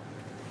before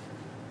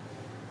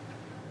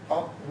it,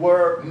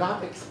 were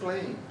not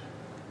explained.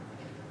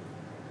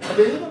 And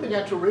they even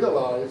began to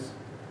realize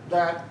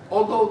that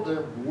although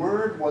the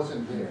word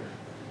wasn't there,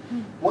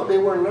 what they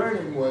were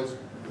learning was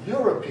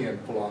European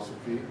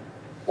philosophy,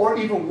 or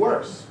even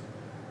worse,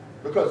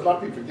 because a lot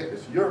of people forget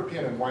this,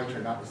 European and white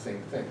are not the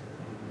same thing.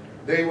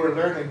 They were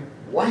learning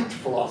white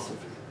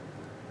philosophy.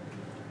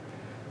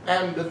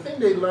 And the thing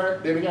they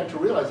learned, they began to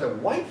realize that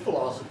white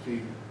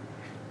philosophy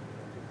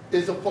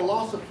is a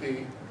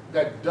philosophy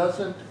that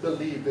doesn't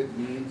believe it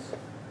needs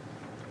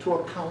to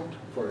account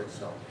for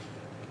itself.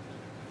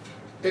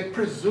 It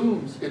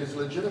presumes it is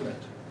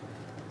legitimate.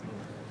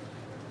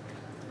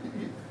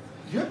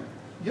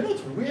 You know,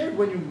 it's weird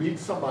when you meet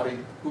somebody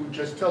who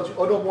just tells you,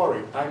 oh, don't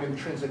worry, I'm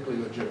intrinsically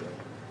legitimate.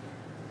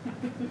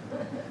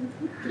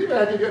 Can you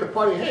imagine you're at a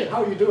party, hey,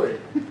 how are you doing?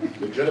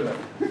 Legitimate.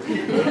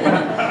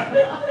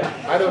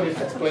 I don't need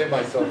to explain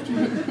myself to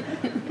you.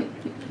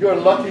 You're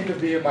lucky to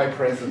be in my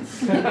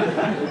presence.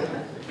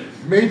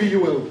 Maybe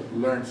you will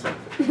learn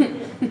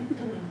something.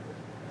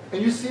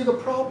 And you see the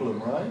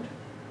problem, right?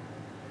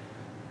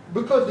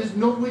 Because there's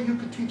no way you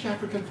could teach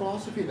African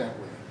philosophy that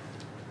way.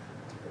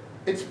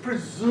 It's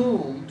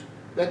presumed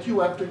that you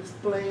have to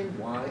explain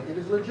why it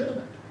is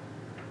legitimate.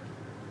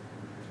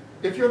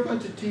 If you're going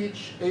to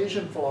teach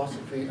Asian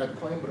philosophy at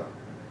Coimbra,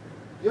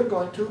 you're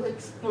going to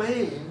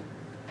explain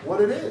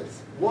what it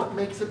is, what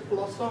makes it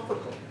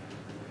philosophical,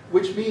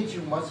 which means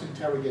you must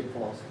interrogate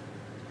philosophy.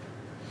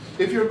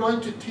 If you're going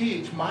to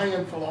teach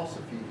Mayan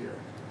philosophy here,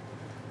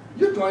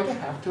 you're going to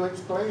have to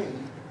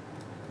explain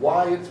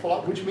why it's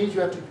philosophy, which means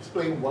you have to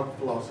explain what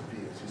philosophy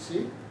is, you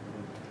see?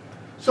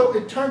 So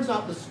it turns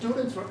out the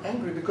students were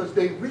angry because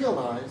they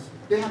realized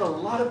they had a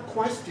lot of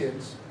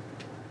questions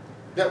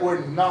that were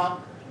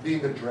not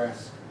being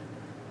addressed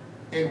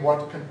in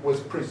what was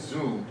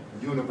presumed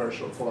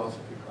universal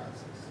philosophy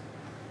classes.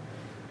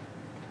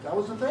 That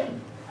was the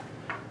thing.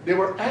 They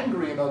were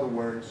angry, in other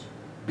words,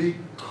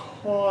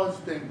 because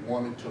they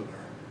wanted to learn.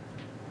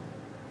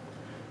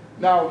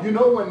 Now, you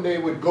know when they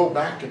would go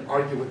back and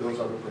argue with those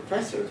other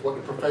professors, what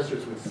the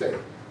professors would say?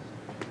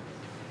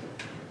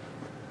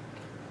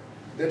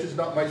 That is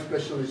not my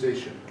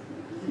specialization.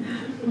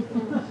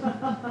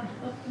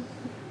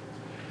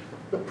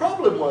 The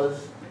problem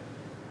was,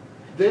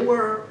 they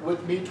were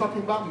with me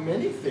talking about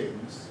many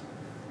things.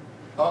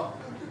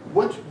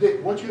 What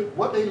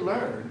they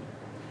learned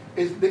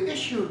is the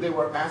issue they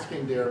were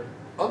asking their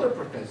other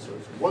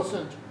professors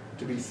wasn't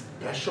to be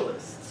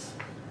specialists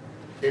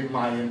in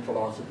Mayan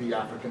philosophy,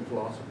 African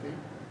philosophy.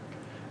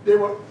 They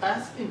were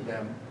asking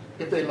them,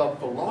 if they love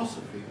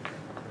philosophy,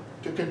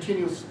 to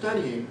continue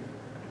studying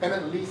and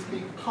at least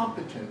be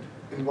competent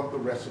in what the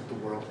rest of the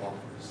world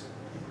offers.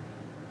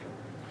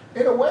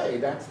 In a way,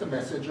 that's the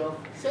message of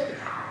SAFE.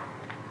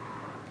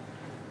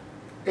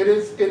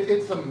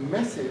 It's a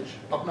message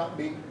of not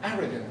being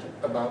arrogant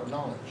about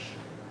knowledge.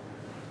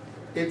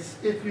 It's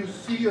if you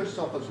see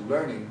yourself as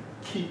learning,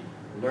 keep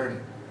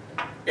learning.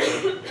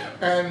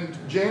 And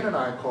Jane and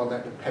I call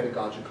that the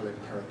pedagogical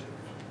imperative.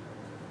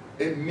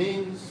 It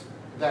means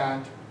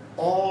that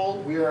our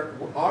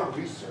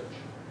research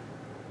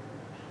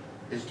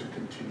is to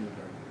continue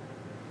learning.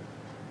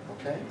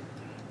 Okay?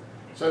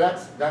 So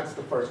that's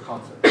the first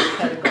concept.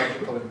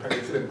 Pedagogical imperative.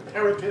 It's an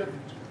imperative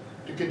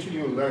to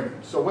continue learning.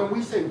 So when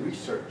we say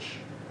research,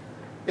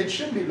 it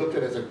shouldn't be looked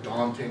at as a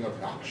daunting,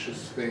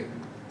 obnoxious thing.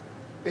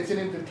 It's an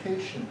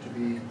invitation to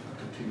be a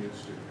continued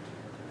student.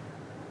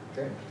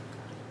 Okay?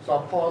 So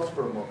I'll pause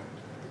for a moment.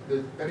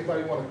 Does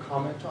anybody want to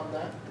comment on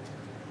that?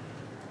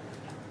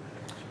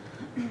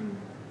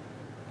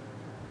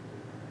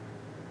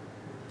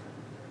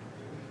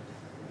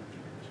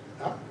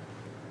 Huh?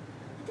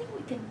 I think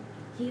we can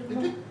hear You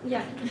more. think?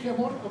 Yeah. You hear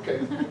more? Okay.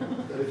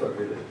 Very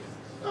familiar.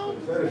 Oh,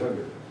 Very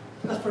familiar.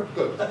 that's very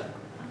good.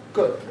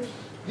 Good.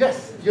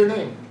 Yes, your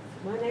name.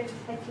 My name is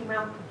Hetty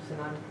Malcolmson.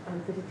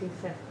 I'm visiting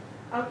Seth.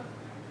 I've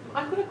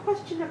got a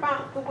question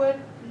about the word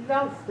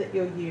love that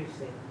you're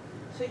using.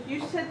 So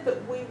you said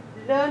that we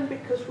learn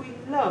because we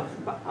love,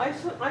 but I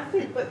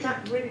think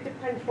that really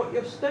depends what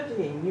you're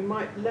studying. You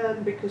might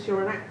learn because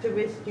you're an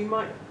activist. You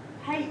might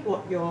hate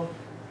what you're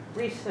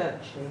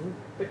researching,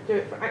 but do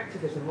it for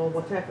activism or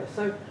whatever.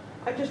 So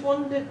I just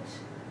wondered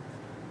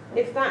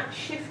if that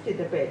shifted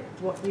a bit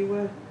what you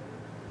were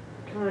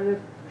kind of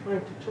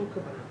trying to talk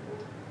about.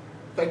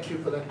 Thank you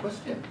for that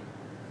question.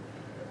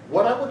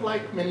 What I would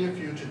like many of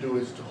you to do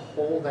is to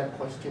hold that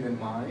question in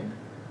mind,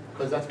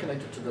 because that's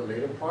connected to the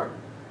later part.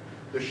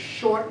 The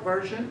short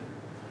version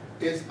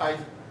is,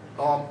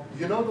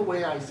 you know the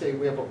way I say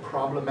we have a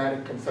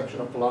problematic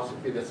conception of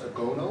philosophy that's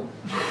agonal,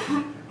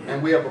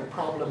 and we have a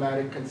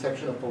problematic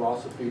conception of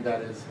philosophy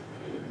that is,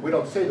 we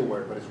don't say the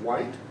word, but it's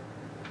white.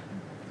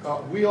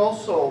 We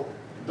also,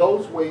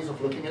 those ways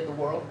of looking at the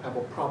world have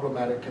a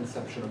problematic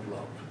conception of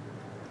love.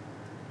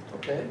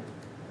 Okay?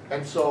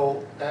 And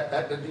so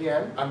at the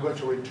end, I'm going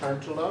to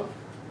return to love.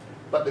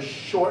 But the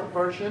short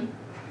version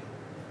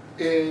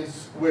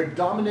is we're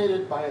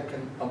dominated by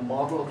a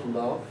model of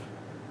love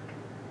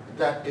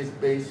that is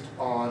based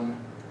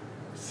on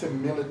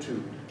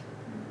similitude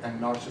and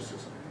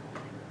narcissism.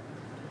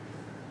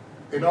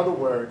 In other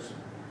words,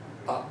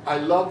 I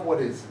love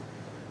what is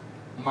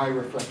my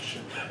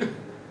reflection,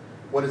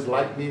 what is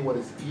like me, what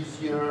is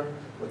easier,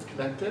 what's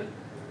connected.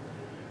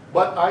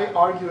 But I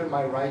argue in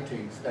my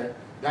writings that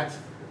that's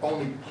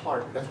only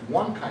part, that's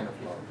one kind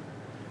of love.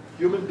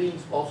 Human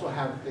beings also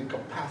have the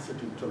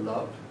capacity to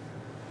love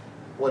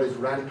what is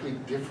radically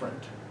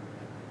different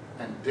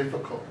and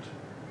difficult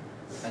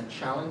and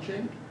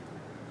challenging.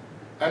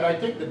 And I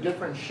think the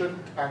difference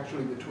shouldn't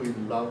actually be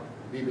between love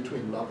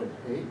and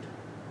hate,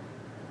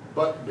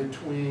 but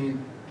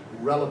between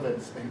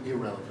relevance and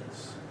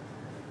irrelevance.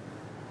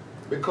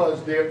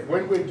 Because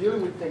when we're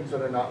dealing with things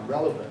that are not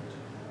relevant,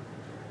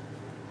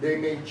 they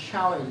may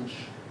challenge,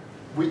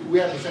 we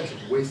have the sense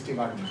of wasting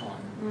our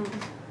time.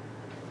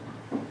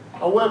 Mm-hmm.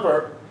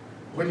 However,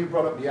 when you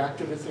brought up the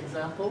activist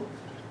example,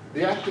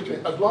 the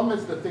activist, as long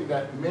as the thing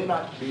that may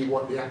not be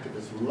what the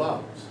activist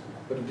loves,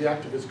 but if the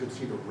activist could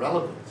see the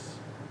relevance,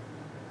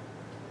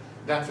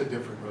 that's a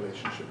different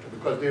relationship.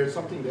 Because there's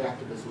something the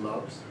activist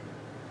loves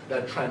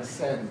that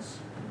transcends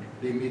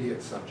the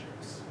immediate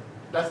subjects.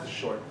 That's the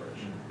short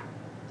version.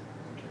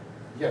 Okay.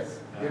 Yes,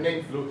 your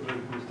name?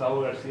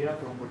 Gustavo Garcia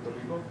from Puerto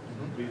Rico,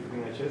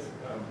 visiting HS.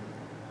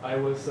 I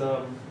was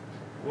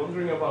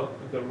wondering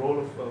about the role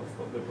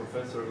of the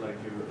professor, like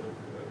you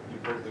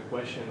posed the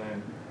question,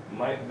 and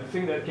the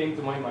thing that came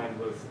to my mind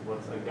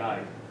was a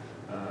guide,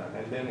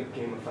 and then it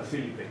came a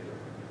facilitator.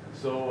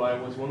 So I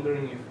was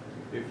wondering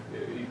if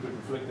you could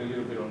reflect a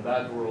little bit on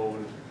that role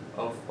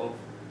of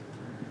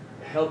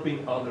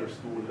helping others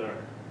to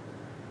learn,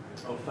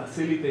 of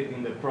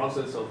facilitating the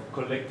process of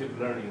collective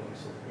learning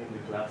also in the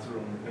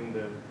classroom,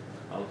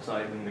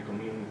 outside in the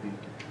community.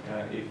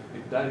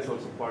 If that is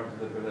also part of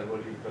the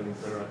pedagogical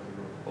imperative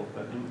of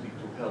a duty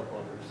to help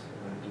others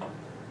and to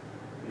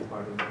be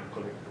part of the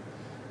collective.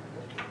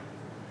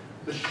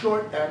 The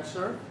short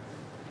answer,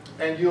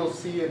 and you'll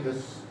see in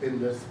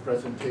this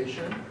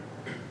presentation,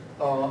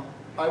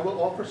 I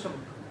will offer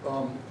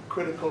some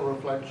critical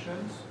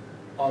reflections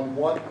on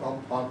what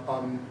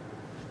on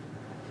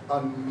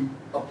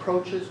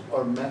approaches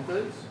or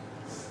methods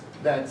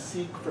that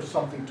seek for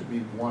something to be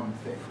one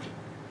thing.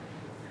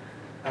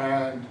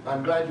 And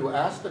I'm glad you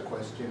asked the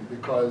question,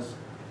 because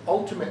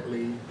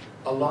ultimately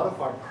a lot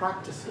of our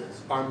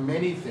practices are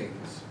many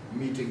things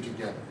meeting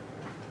together.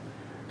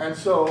 And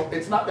so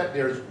it's not that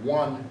there's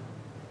one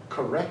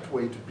correct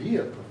way to be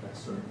a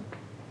professor.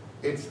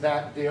 It's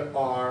that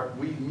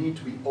we need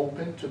to be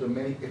open to the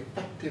many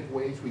effective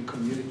ways we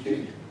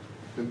communicate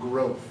the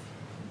growth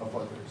of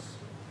others.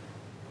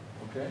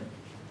 Okay?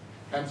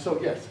 And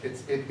so yes,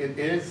 it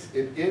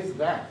is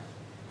that.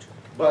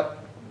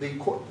 But the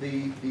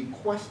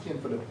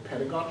question for the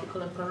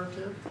pedagogical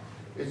imperative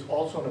is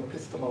also an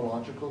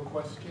epistemological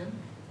question,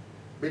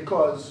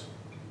 because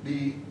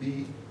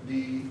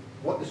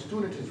what the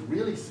student is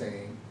really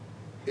saying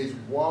is,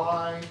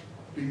 why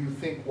do you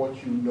think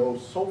what you know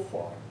so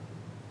far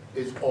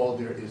is all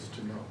there is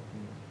to know?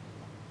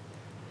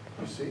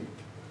 You see?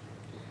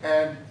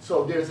 And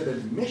so there's an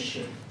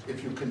admission,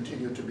 if you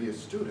continue to be a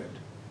student,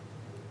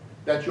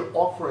 that you're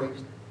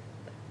offering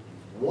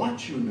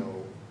what you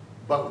know,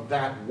 but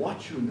that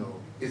what you know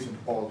isn't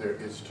all there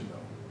is to know.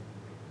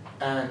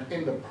 And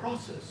in the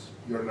process,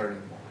 you're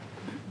learning more.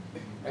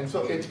 And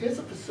so it is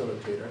a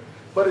facilitator,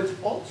 but it's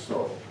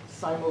also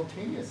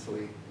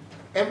simultaneously,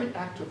 every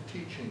act of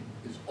teaching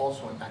is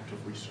also an act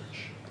of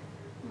research.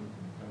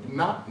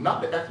 Not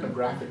the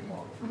ethnographic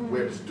model,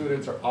 where the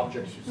students are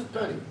objects you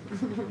study.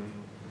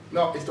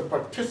 No, it's the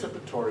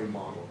participatory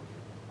model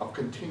of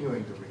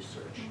continuing the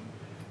research.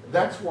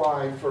 That's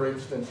why, for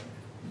instance,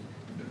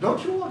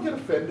 don't you all get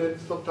offended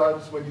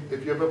sometimes when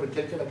if you've ever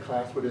taken a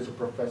class where there's a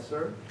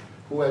professor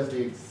who has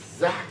the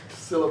exact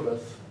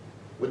syllabus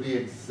with the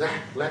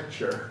exact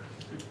lecture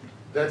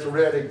that's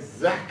read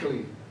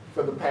exactly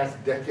for the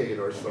past decade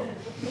or so?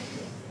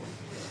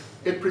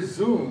 It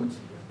presumes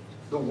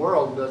the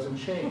world doesn't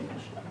change,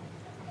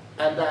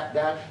 and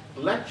that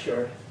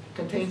lecture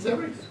contains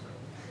everything.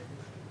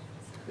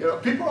 You know,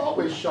 people are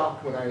always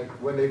shocked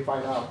when they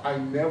find out I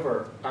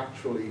never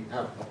actually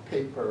have a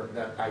paper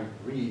that I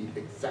read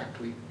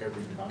exactly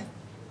every time.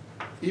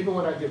 Even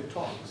when I give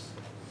talks.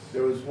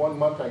 There was one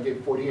month I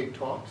gave 48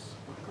 talks.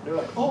 They're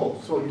like,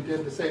 oh, so you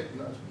did the same?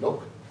 No,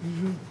 nope.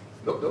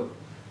 Nope, nope.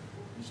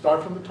 You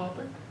start from the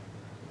topic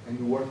and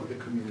you work with the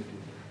community.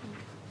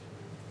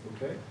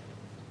 Okay?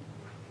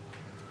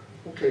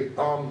 Okay,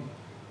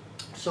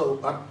 so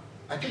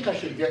I think I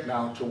should get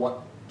now to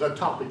what the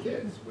topic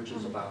is, which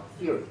is about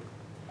theory.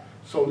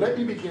 So let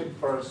me begin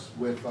first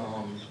with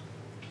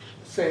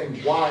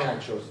saying why I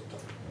chose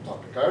the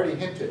topic. I already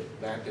hinted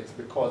that it's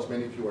because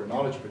many of you are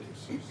knowledge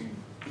producers.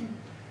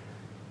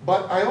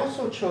 But I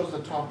also chose the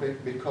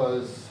topic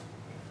because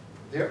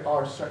there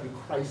are certain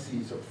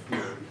crises of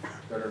theory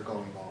that are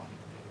going on.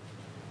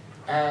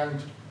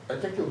 And I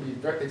think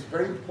it's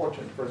very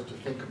important for us to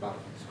think about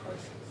these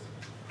crises.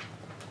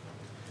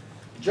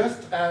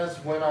 Just as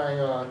when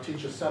I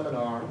teach a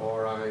seminar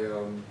or I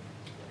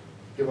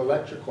give a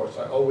lecture course,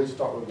 I always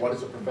start with what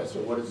is a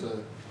professor, what is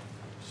a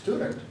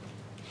student.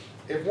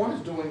 If one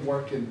is doing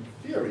work in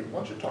theory, why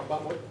don't you talk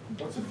about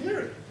what's a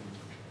theory?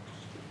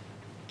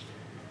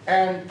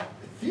 And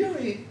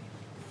theory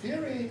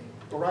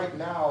right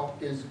now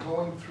is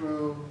going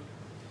through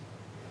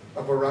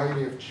a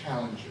variety of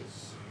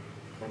challenges,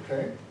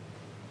 okay?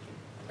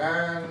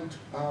 And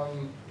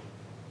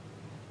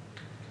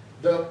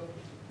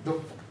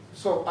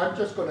so I'm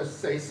just going to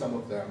say some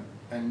of them,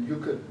 and you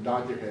could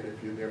nod your head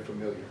if they're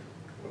familiar,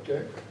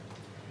 okay?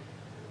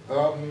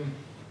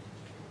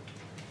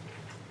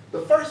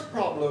 The first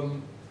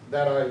problem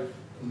that I've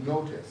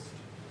noticed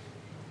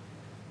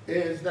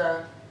is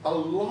that a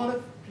lot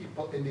of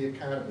people in the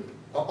academy,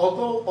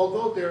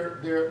 although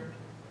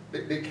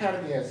the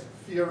academy has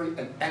theory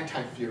and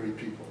anti-theory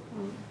people,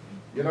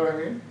 you know what I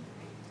mean?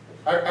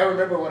 I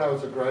remember when I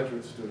was a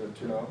graduate student,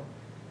 you know,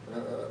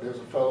 there was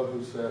a fellow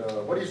who said,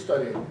 what are you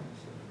studying?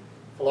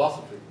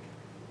 Philosophy.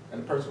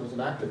 And the person was an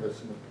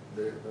activist, and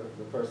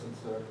the person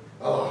said,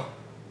 oh,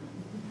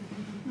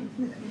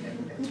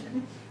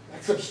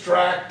 that's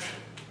abstract.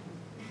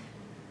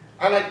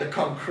 I like the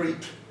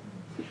concrete.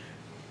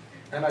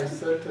 And I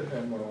said to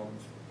him,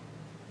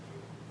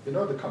 you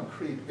know, the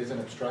concrete is an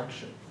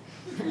abstraction.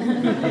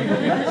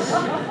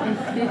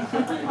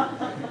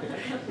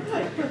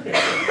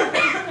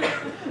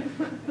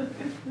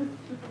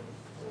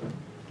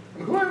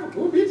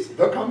 Who needs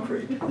the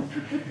concrete?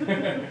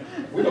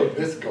 We know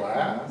this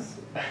glass,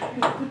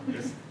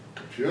 this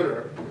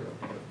computer, you know,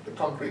 the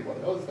concrete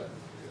one knows that.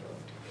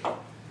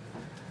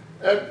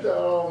 You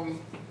know.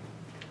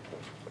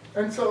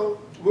 And so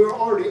we're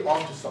already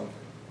onto something.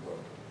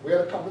 We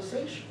had a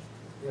conversation,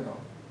 you know,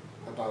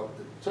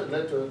 so it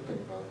led to a thing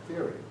about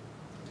theory.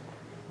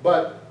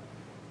 But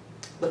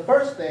the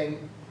first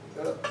thing,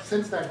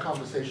 since that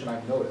conversation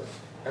I've noticed,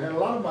 and in a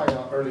lot of my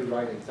early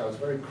writings, I was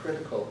very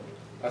critical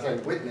as I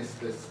witnessed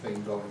this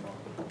thing going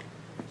on.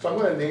 So I'm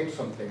going to name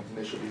some things, and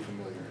they should be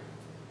familiar.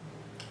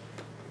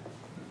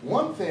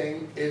 One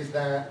thing is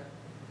that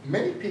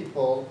many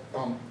people,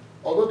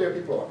 although there are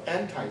people who are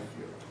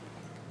anti-theory,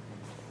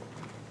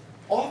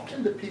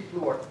 often the people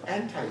who are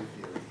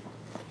anti-theory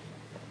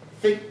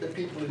think the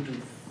people who do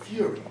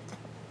theory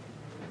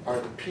are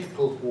the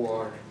people who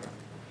are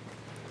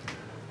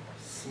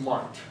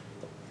smart.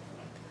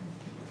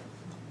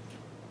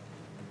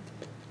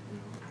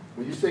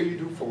 When you say you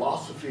do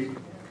philosophy,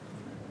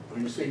 or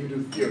you say you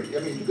do theory, I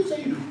mean, you could say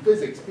you do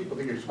physics, people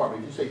think you're smart,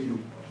 but you say you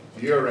do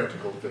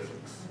theoretical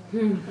physics.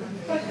 You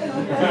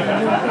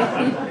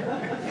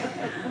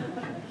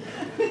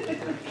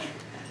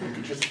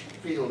could just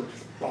feel it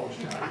just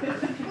bulging out.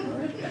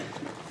 Right?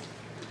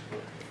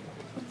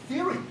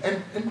 Theory,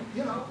 and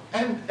you know,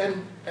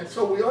 and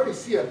so we already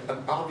see an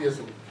obvious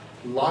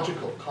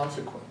logical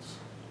consequence.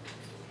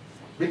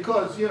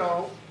 Because, you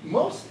know,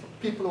 most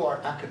people who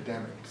are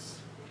academics,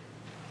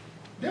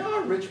 there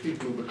are rich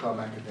people who become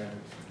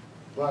academics,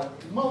 but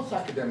most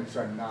academics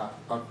are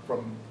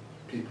from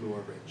people who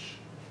are rich.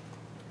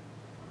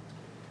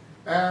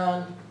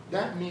 And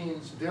that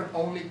means their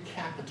only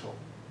capital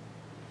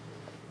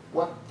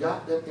what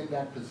got them in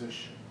that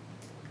position,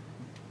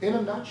 in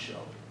a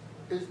nutshell,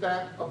 is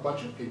that a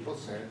bunch of people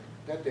said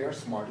that they are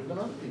smarter than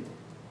other people.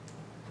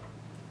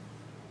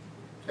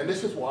 And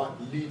this is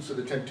what leads to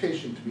the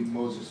temptation to be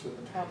Moses with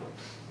the tablet.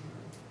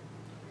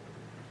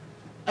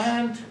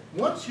 And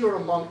once you're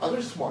among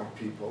other smart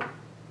people,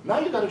 now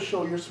you got to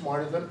show you're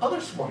smarter than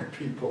other smart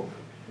people,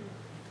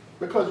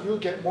 because you'll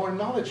get more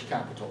knowledge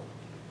capital.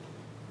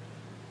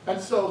 And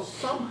so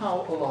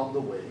somehow along the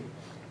way,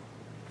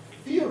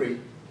 theory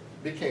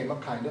became a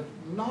kind of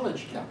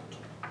knowledge capital.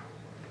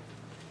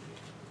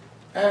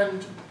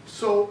 And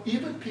so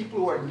even people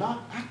who are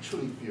not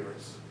actually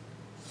theorists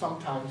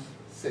sometimes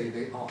say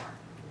they are.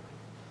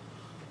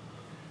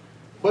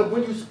 But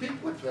when you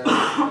speak with them,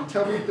 and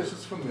tell me if this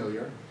is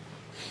familiar,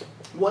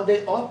 what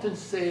they often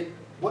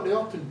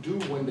do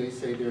when they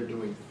say they're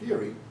doing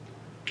theory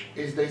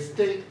is they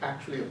state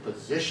actually a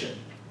position,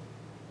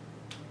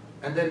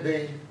 and then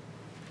they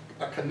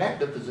connect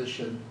the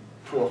position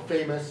to a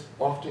famous,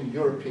 often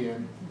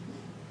European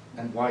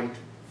and white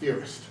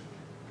theorist.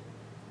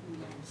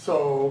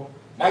 So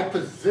my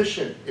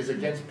position is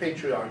against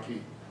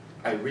patriarchy.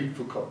 I read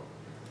Foucault.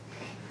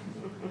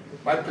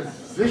 My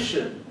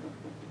position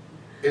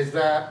is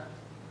that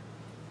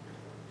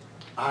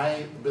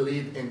I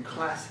believe in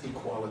class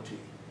equality.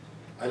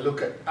 I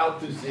look at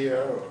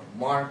Althusser or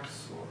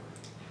Marx or,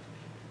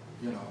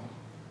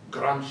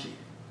 Gramsci.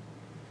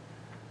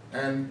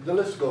 And the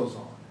list goes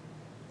on,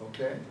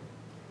 okay?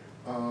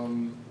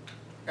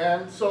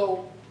 And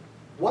so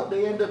what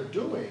they end up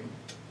doing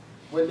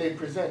when they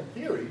present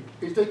theory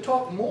is they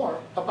talk more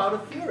about a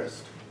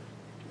theorist.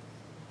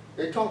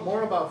 They talk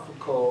more about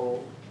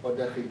Foucault or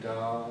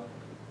Derrida.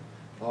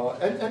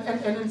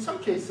 And in some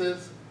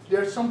cases,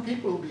 there are some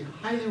people who will be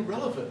highly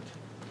relevant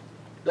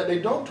that they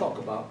don't talk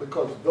about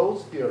because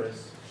those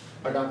theorists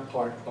are not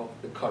part of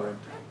the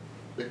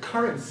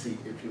currency,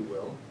 if you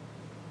will,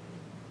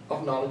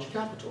 of knowledge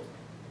capital.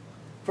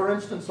 For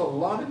instance, a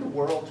lot in the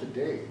world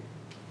today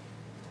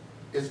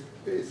is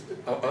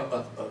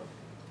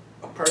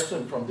a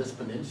person from this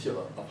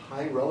peninsula of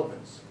high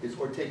relevance is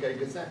Ortega y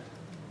Gasset.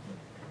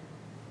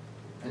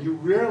 And you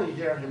rarely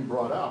hear him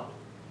brought up,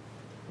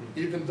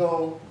 even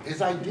though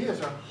his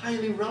ideas are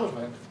highly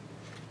relevant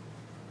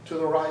to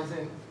the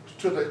rising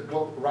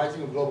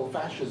of global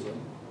fascism,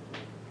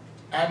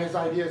 and his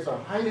ideas are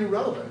highly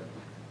relevant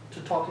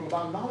to talking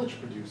about knowledge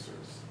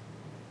producers.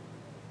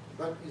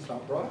 But he's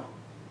not brought up.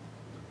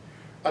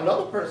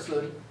 Another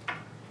person,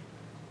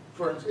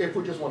 for instance, if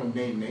we just want to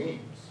name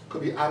names,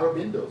 could be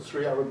Aurobindo,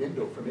 Sri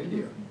Aurobindo from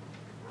India.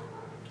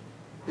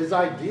 His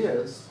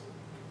ideas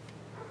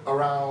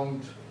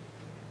around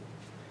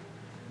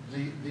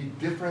the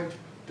different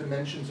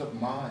dimensions of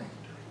mind.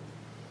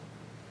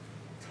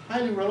 It's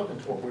highly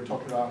relevant to what we're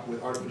talking about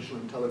with artificial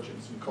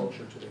intelligence and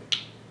culture today.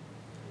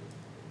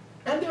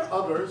 And there are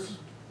others.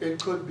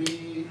 It could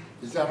be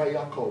Zara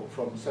Yacob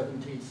from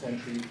 17th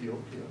century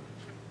Ethiopia.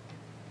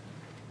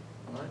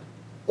 All right?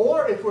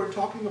 Or if we're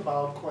talking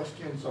about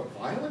questions of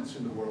violence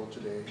in the world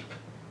today,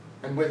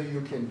 and whether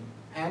you can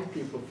hand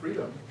people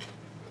freedom,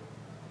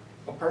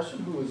 a person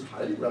who is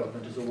highly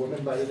relevant is a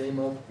woman by the name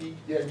of Yi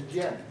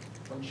Dian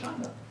from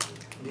China,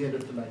 the end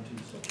of the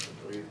 19th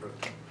century.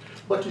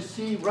 But you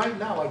see, right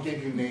now I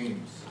gave you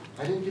names.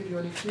 I didn't give you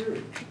any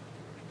theory.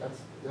 That's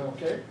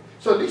okay?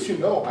 So at least you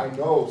know I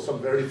know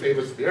some very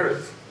famous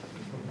theorists.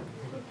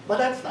 But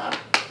that's not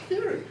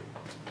theory.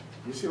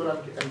 You see what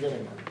I'm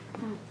getting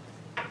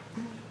at?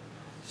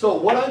 So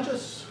what I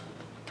just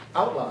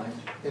outlined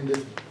in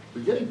this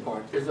beginning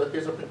part is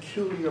a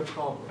peculiar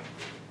problem.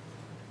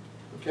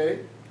 Okay?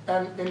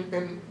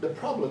 And the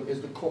problem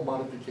is the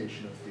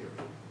commodification of theory.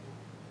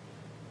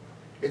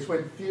 It's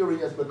when theory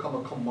has become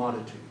a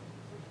commodity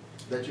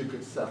that you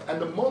could sell.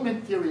 And the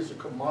moment theory is a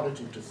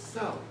commodity to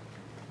sell,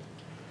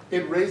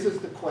 it raises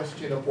the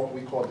question of what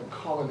we call the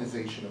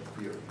colonization of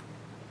theory.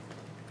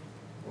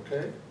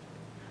 Okay?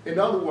 In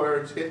other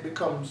words, it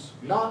becomes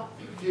not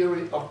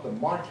theory of the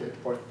market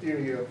or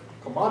theory of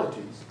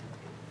commodities.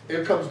 It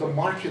becomes the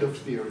market of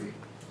theory,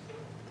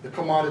 the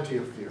commodity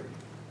of theory.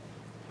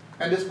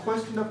 And this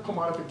question of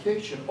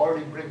commodification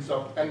already brings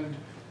up, and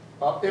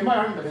in my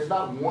argument, there's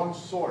not one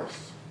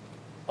source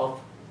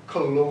of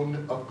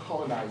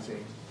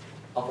colonizing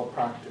of a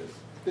practice.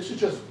 This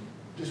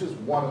is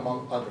one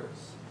among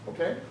others,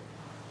 okay?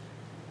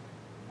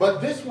 But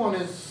this one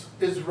is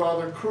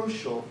rather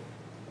crucial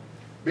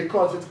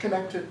because it's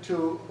connected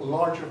to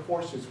larger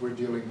forces we're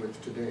dealing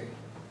with today.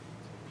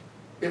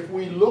 If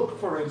we look,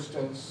 for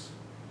instance,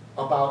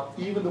 about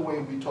even the way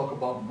we talk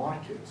about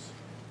markets,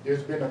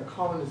 there's been a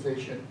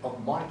colonization of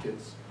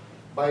markets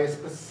by a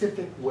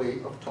specific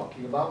way of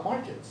talking about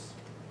markets.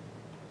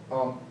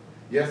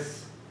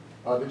 Yes,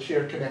 the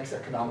chair connects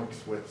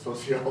economics with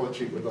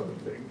sociology, with other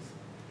things.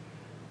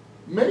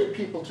 Many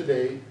people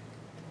today,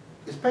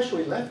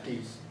 especially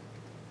lefties,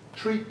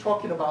 treat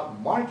talking about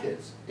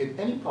markets in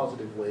any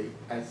positive way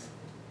as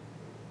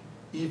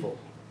evil.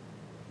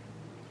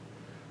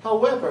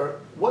 However,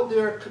 what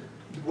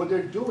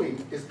they're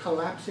doing is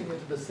collapsing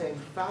into the same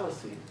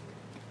fallacy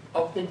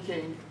of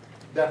thinking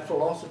that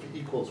philosophy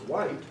equals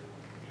white,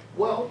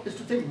 well, is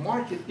to think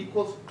market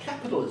equals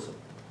capitalism.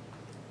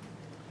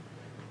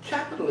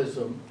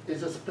 Capitalism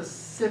is a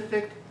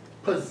specific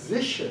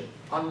position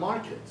on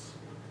markets,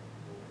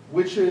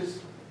 which is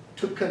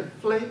to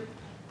conflate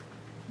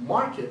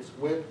markets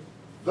with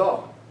the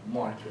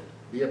market,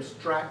 the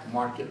abstract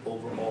market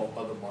over all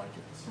other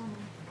markets.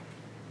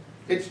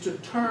 It's to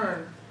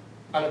turn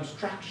an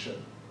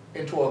abstraction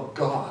into a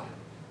god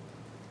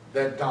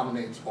that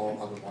dominates all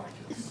other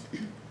markets.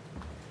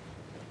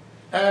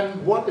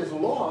 And what is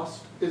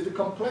lost is the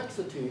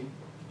complexity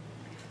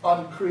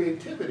on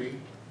creativity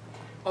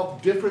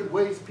of different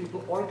ways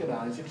people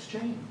organize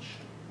exchange.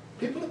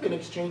 People have been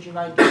exchanging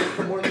ideas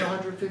for more than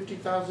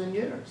 150,000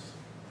 years.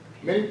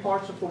 Many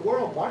parts of the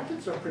world,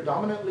 markets are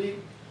predominantly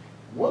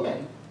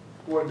women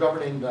who are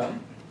governing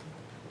them,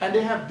 and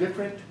they have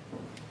different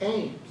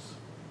aims.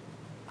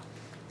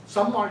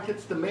 Some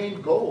markets, the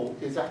main goal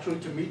is actually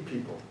to meet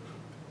people,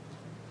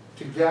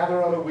 to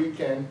gather on a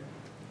weekend,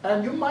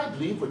 and you might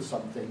leave with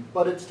something,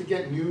 but it's to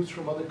get news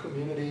from other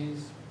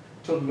communities,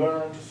 to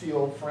learn, to see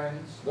old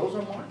friends. Those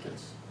are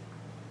markets.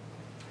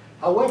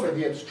 However,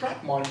 the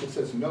abstract market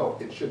says no,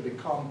 it should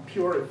become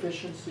pure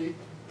efficiency,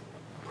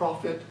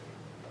 profit,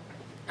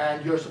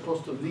 and you're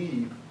supposed to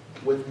leave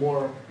with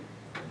more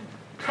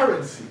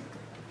currency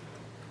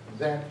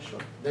than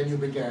you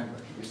began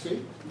with, you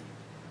see?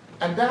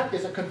 And that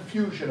is a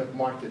confusion of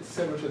markets,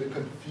 similar to the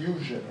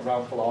confusion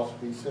around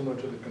philosophy, similar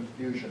to the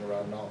confusion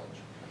around knowledge.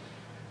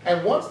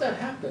 And once that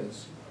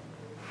happens,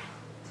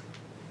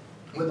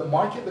 when the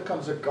market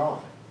becomes a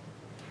god,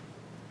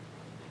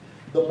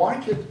 the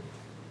market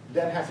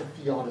then has a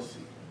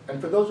theodicy.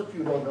 And for those of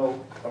you who don't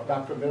know, or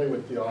not familiar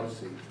with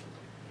theodicy,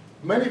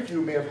 many of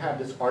you may have had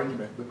this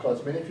argument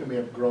because many of you may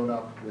have grown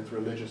up with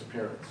religious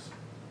parents,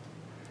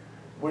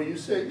 where you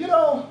say, you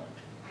know,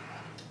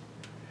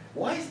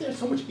 why is there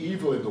so much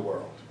evil in the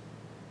world?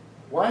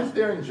 Why is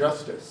there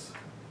injustice?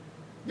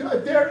 You know,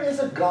 if there is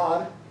a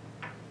God,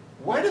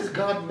 why does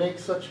God make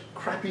such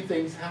crappy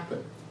things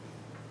happen?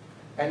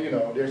 And you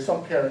know, there's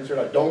some parents who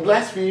are like, don't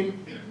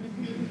blaspheme.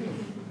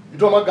 You're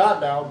talking about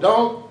God now,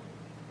 don't.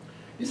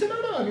 You say,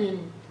 no, I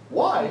mean,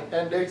 why?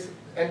 And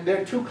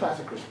there are two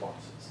classic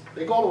responses.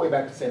 They go all the way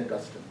back to St.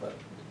 Augustine, but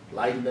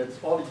Leibniz,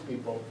 all these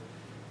people,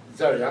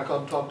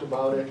 Zariakov talked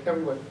about it,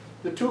 everyone.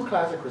 The two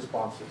classic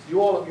responses, you've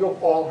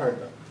all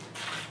heard them.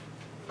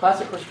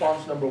 Classic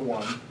response number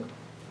one,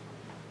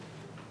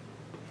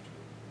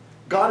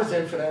 God is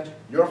infinite,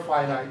 you're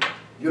finite,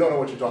 you don't know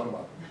what you're talking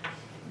about.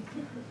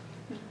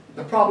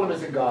 The problem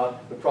isn't God,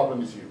 the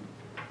problem is you.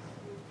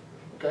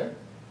 Okay?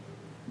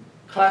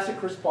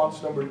 Classic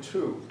response number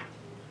two,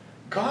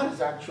 God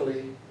is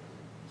actually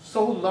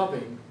so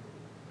loving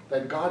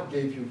that God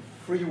gave you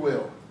free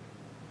will,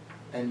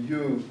 and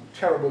you,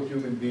 terrible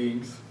human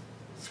beings,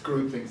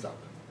 screwed things up.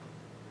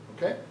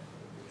 Okay?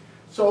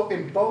 So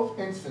in both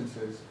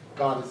instances,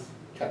 God is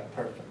kept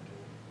perfect.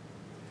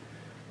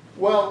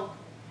 Well,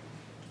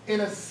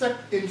 in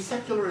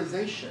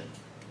secularization,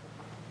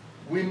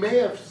 we may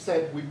have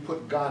said we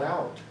put God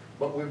out,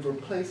 but we've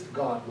replaced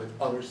God with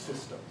other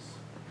systems.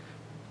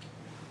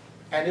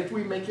 And if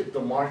we make it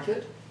the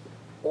market,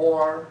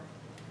 or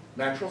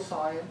natural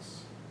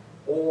science,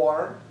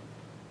 or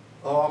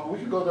we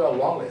could go there a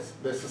long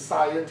list, the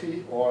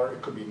society, or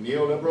it could be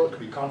neoliberal, it could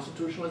be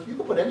constitutionalist, you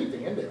could put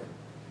anything in there.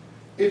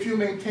 If you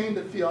maintain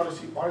the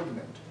theodicy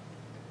argument,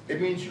 it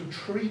means you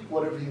treat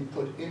whatever you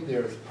put in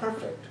there as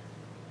perfect,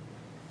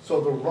 so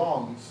the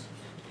wrongs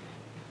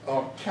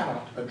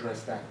cannot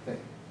address that thing.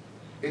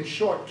 In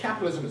short,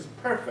 capitalism is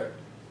perfect,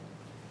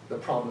 the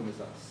problem is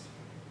us.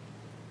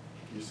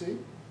 You see?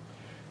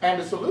 And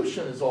the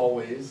solution is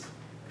always,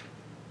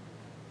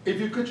 if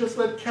you could just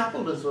let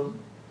capitalism,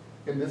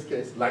 in this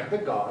case, like the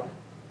God,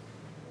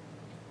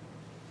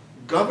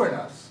 govern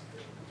us,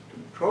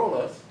 control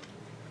us,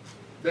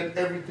 then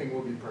everything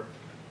will be perfect.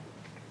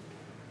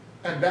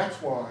 And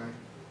that's why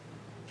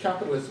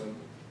capitalism,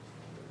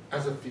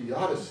 as a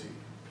theodicy,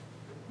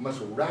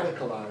 must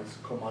radicalize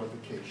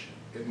commodification.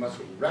 It must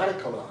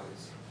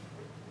radicalize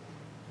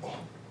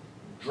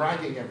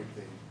dragging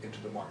everything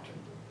into the market.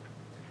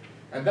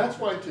 And that's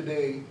why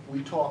today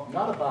we talk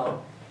not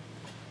about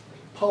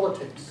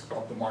politics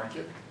of the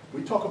market,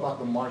 we talk about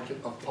the market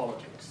of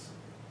politics.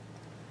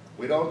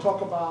 We don't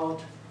talk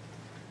about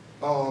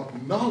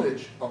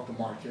knowledge of the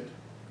market,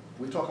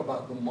 we talk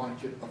about the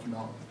market of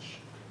knowledge.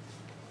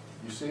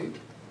 You see?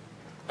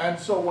 And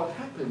so what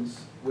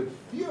happens with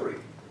theory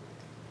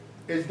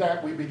is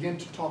that we begin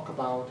to talk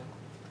about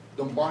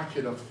the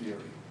market of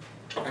theory.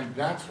 And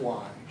that's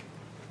why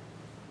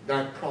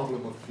that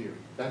problem of theory,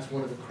 that's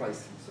one of the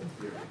crises of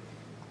theory.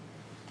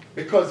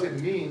 Because it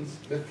means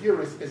the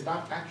theorist is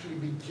not actually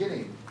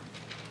beginning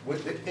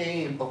with the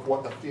aim of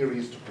what a theory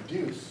is to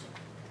produce.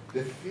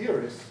 The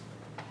theorist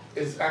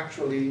is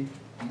actually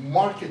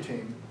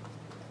marketing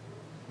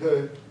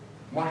the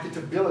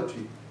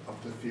marketability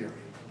of the theory.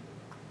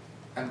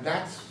 And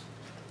that's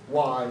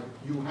why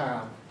you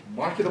have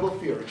marketable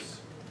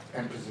theorists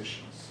and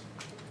positions.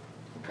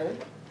 Okay?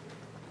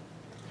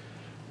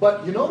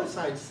 But you notice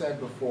I had said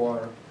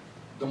before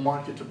the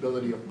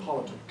marketability of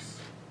politics.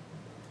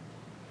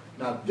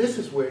 Now this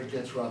is where it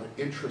gets rather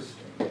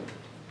interesting.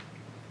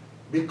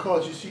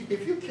 Because you see,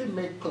 if you can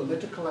make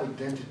political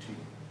identity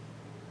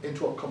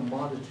into a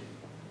commodity,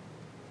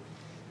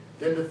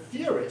 then the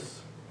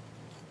theorists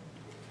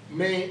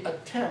may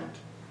attempt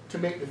to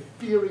make the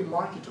theory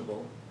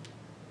marketable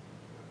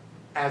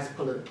as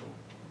political.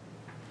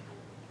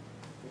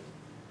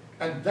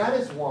 And that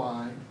is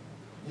why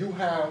you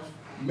have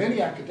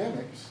many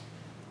academics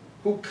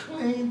who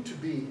claim to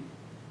be,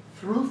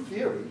 through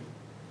theory,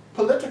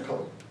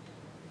 political,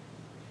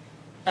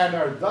 and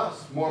are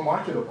thus more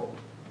marketable.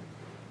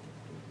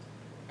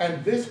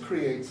 And this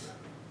creates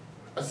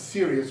a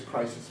serious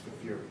crisis for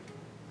theory.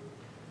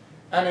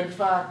 And in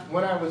fact,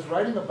 when I was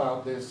writing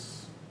about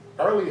this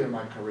early in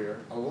my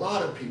career, a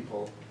lot of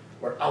people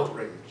were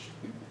outraged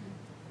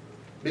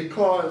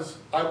because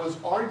I was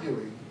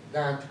arguing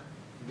that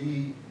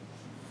the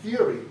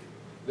theory,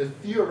 the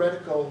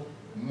theoretical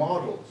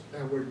models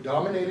that were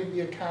dominating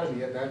the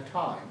academy at that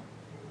time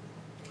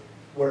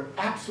were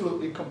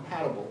absolutely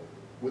compatible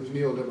with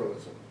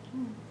neoliberalism.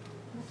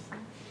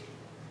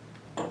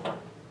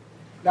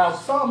 Now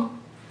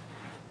some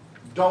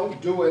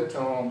don't do it,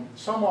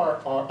 some are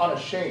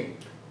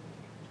unashamed.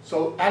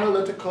 So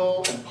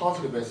analytical and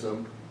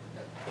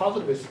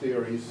positivist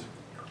theories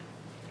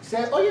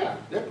say, oh yeah,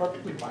 they're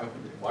perfectly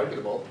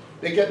marketable.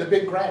 They get the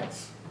big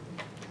grants.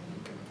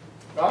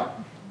 Right?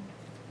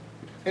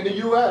 In the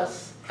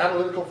US,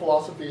 analytical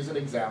philosophy is an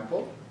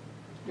example.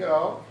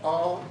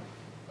 No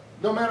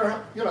matter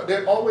how,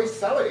 they're always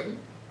selling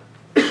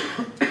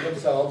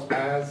themselves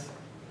as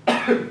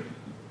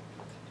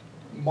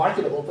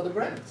marketable for the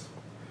grants.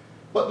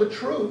 But the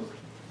truth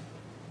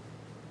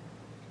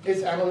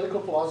is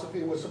analytical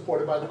philosophy was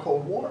supported by the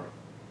Cold War.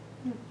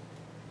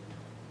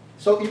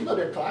 So even though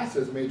their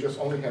classes may just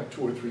only have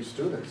 2 or 3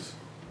 students,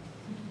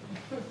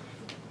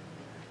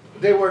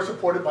 they were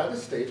supported by the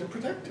state and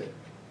protected.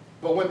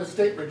 But when the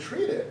state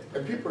retreated,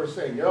 and people are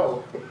saying,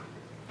 yo,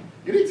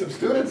 you need some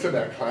students in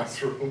that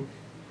classroom,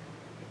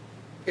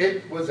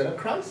 it was in a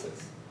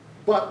crisis.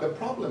 But the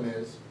problem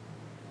is,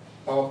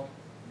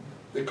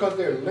 because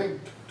they're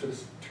linked to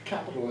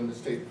capital and the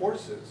state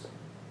forces,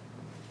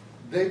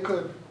 they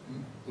could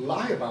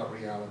lie about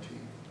reality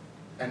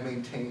and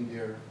maintain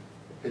their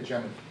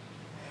hegemony.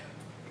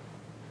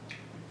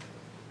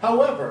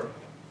 However,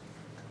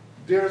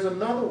 there's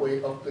another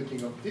way of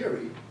thinking of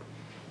theory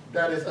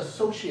that is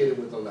associated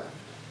with the left.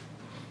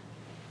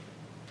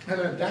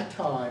 And at that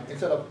time,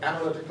 instead of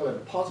analytical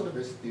and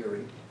positivist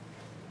theory,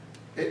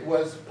 it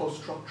was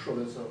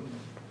post-structuralism.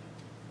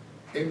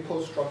 In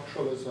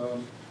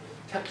post-structuralism,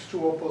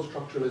 textual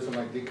post-structuralism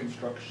like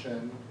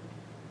deconstruction,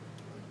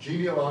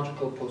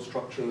 genealogical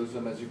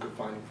post-structuralism as you could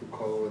find in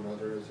Foucault and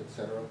others,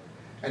 etc.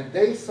 And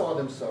they saw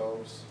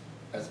themselves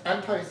as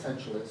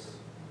anti-essentialists,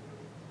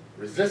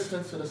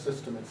 resistance to the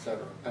system,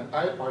 etc. And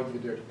I argue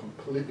they're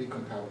completely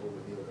compatible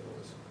with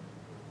neoliberalism.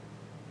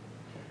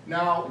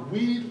 Now,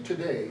 we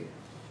today,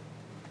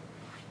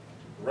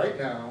 right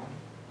now,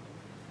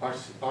 are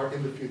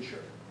in the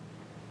future.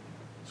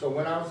 So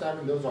when I was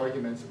having those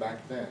arguments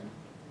back then,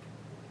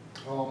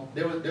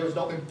 there was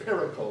no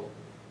empirical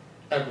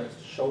evidence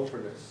to show for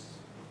this,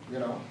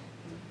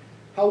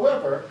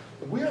 However,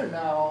 we are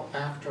now,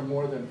 after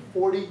more than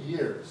 40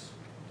 years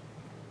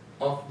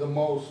of the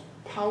most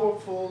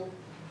powerful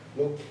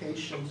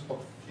locations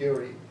of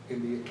theory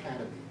in the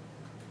academy,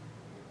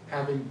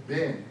 having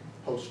been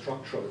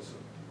post-structuralism.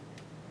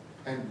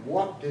 And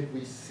what did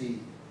we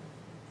see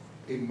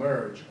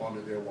emerge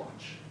under their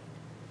watch?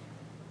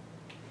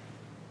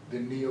 The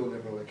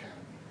neoliberal academy.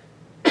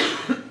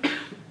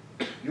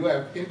 You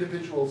have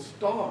individual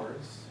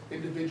stars,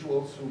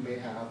 individuals who may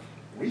have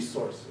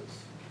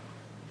resources,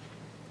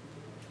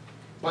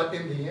 but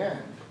in the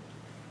end,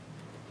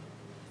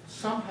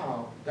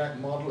 somehow that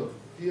model of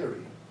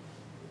theory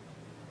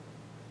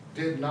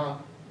did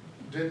not,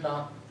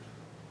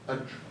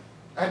 and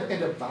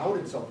it avowed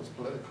itself as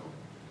political,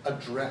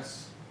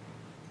 address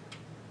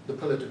the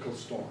political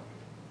storm.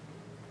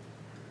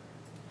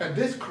 And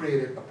this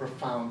created a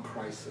profound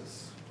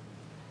crisis.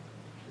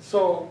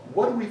 So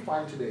what do we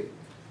find today?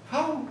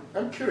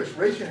 I'm curious,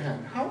 raise your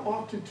hand, how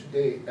often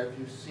today have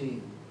you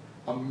seen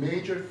a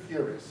major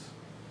theorist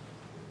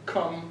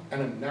come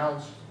and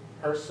announce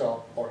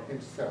herself or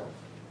himself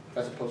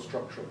as a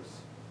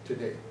post-structuralist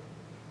today?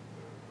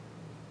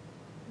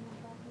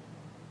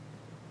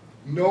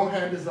 No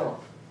hand is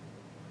up.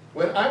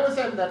 When I was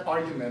having that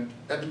argument,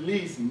 at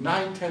least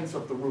 9/10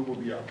 of the room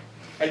would be up.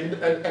 And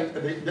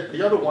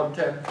the other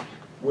 1/10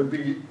 would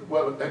be,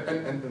 well,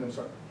 and I'm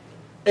sorry,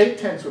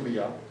 8/10 would be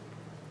up,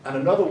 and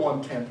another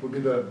 1/10 would be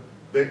the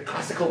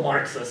classical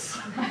Marxists.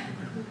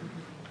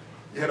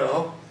 They're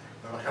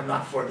like, I'm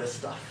not for this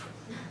stuff,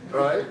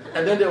 right?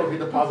 And then there would be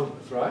the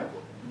positivists, right?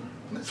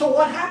 So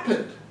what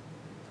happened?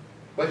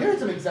 But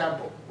here's an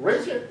example.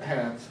 Raise your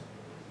hands.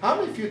 How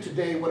many of you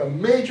today, when a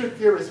major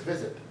theorist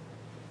visit,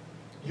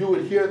 you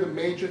would hear the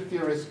major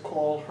theorist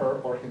call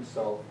her or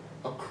himself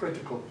a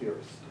critical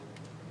theorist?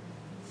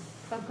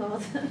 Oh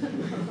God.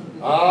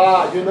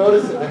 Ah, you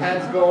notice it, the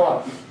hands go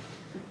up.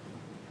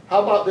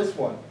 How about this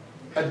one?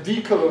 A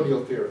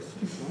decolonial theorist.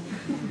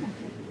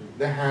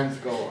 The hands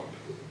go up.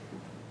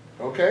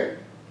 Okay?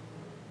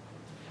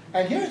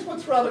 And here's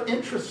what's rather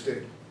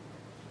interesting.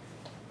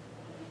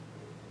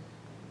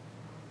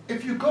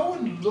 If you go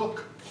and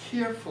look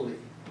carefully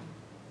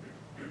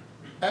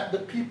at the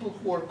people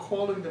who are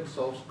calling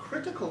themselves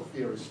critical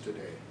theorists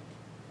today,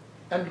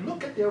 and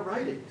look at their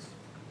writings,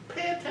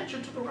 pay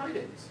attention to the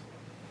writings.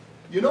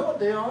 You know what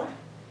they are?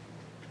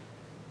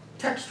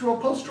 Textual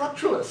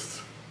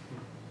post-structuralists.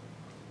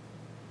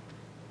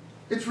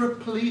 It's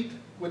replete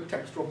with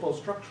textual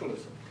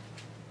post-structuralism.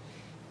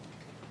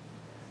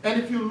 And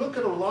if you look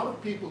at a lot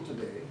of people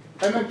today,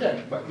 and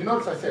again, but you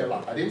notice I say a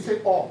lot, I didn't say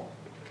all,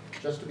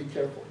 just to be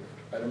careful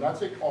here. I did not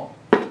say all.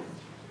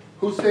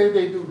 Who say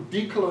they do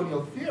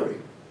decolonial theory,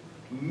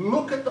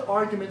 look at the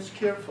arguments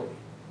carefully.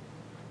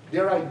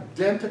 They're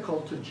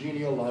identical to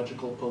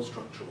genealogical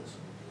post-structuralism.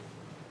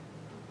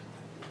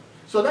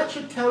 So that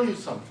should tell you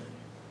something.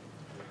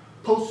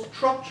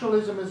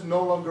 Post-structuralism is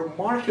no longer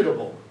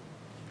marketable.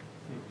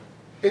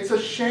 It's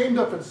ashamed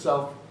of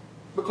itself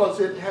because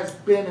it has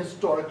been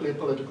historically a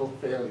political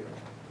failure.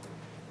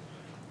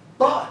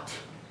 But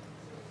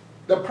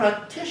the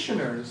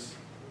practitioners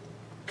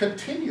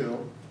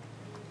continue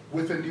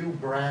with a new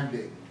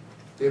branding.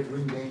 They've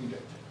renamed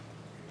it.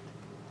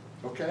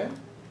 Okay?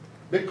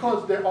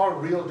 Because there are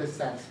real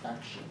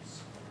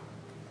dissatisfactions.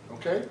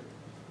 Okay?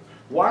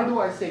 Why do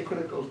I say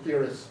critical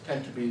theorists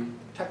tend to be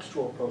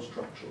textual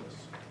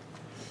post-structuralists?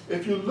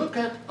 If you look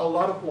at a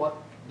lot of what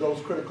those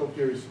critical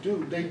theorists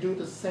do, they do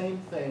the same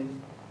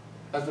thing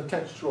as the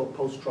textual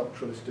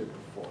post-structuralists did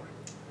before.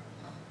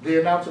 They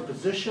announce a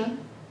position,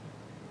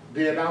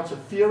 they announce a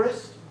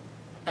theorist,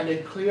 and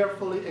they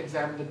carefully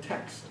examine the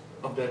text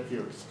of that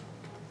theorist.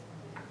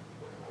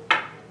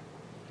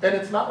 And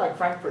it's not like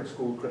Frankfurt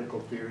School critical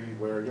theory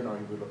where, you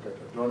look at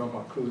Adorno,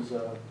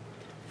 Marcuse,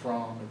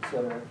 Fromm,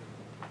 etc.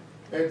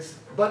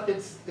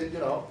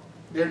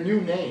 They're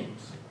new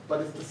names,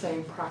 but it's the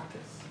same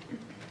practice.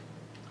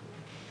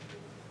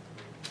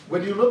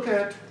 When you look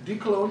at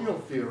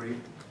decolonial theory,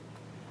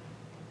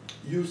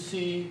 you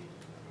see,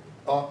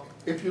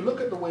 if you look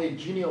at the way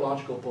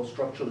genealogical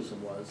post-structuralism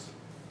was,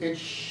 it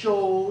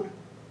showed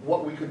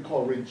what we could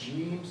call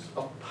regimes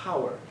of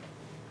power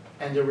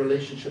and their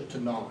relationship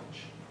to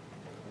knowledge.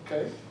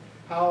 Okay?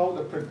 How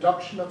the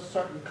production of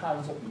certain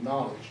kinds of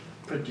knowledge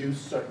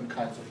produced certain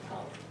kinds of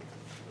power.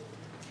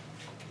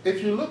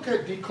 If you look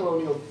at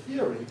decolonial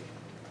theory,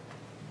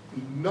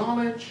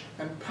 knowledge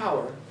and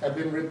power have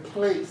been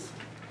replaced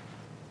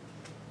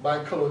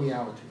by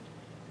coloniality.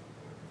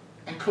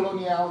 And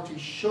coloniality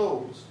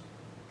shows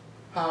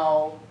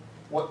how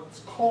what's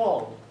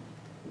called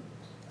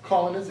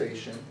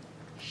colonization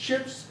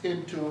shifts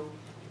into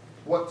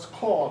what's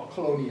called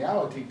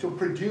coloniality to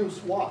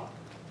produce what?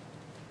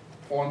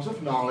 Forms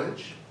of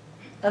knowledge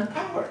and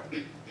power.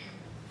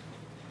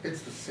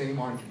 It's the same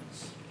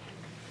arguments.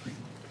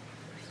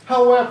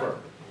 However,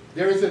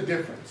 there is a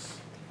difference.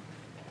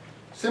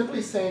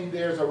 Simply saying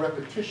there's a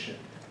repetition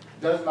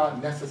does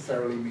not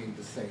necessarily mean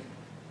the same.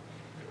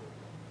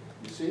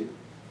 You see?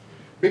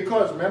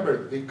 Because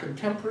remember, the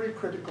contemporary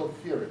critical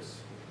theorist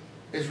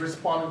is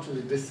responding to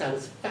the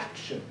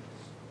dissatisfactions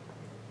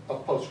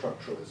of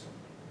post-structuralism.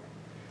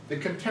 The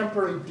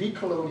contemporary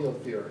decolonial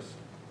theorist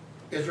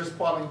is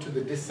responding to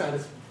the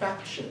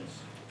dissatisfactions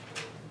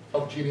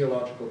of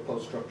genealogical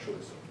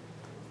post-structuralism.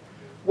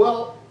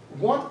 Well,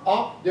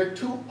 there are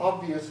two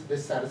obvious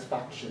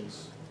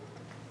dissatisfactions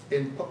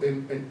in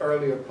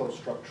earlier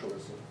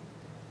post-structuralism.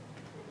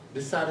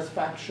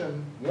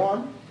 Dissatisfaction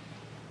one,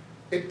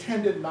 it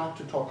tended not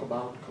to talk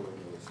about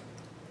colonialism,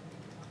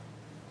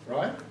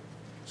 right?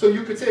 So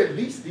you could say at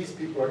least these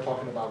people are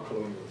talking about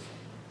colonialism,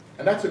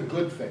 and that's a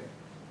good thing.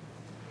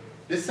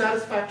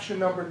 Dissatisfaction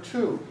number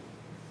two,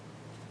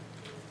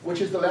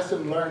 which is the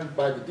lesson learned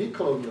by the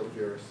decolonial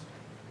theorists,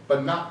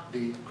 but not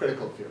the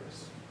critical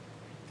theorists.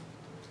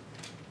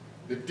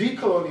 The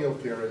decolonial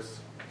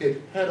theorists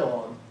hit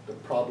head-on the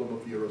problem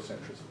of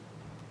Eurocentrism.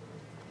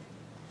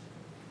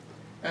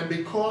 And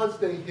because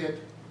they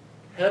hit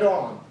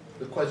head-on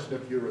the question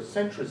of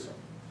Eurocentrism,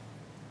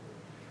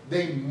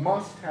 they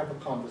must have a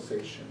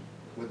conversation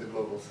with the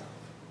Global South,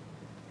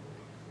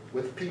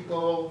 with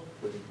people,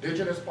 with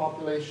indigenous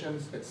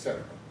populations,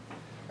 etc.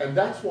 And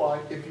that's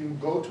why if you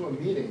go to a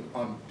meeting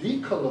on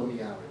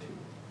decoloniality,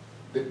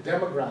 the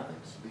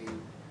demographics,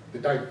 the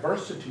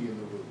diversity in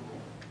the room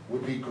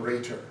would be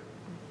greater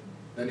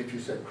than if you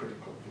said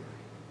critical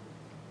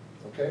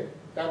theory. Okay?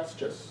 That's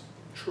just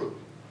true.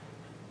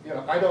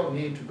 I don't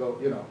need to go,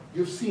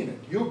 you've seen it.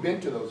 You've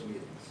been to those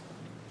meetings.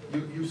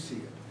 You see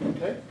it,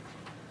 okay?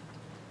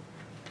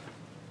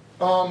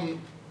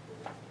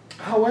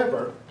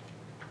 However,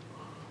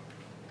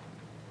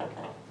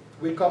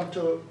 we come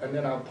to, and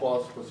then I'll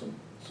pause for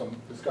some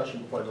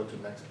discussion before I go to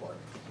the next part.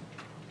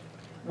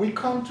 We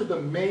come to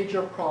the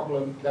major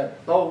problem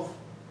that both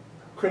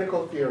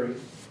critical theory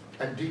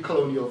and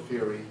decolonial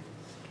theory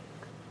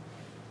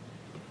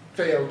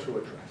fail to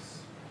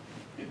address.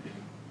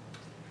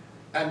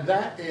 And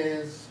that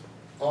is,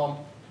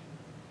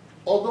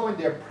 although in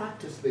their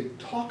practice they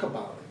talk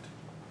about it,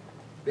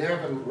 they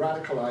haven't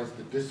radicalized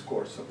the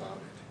discourse about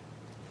it.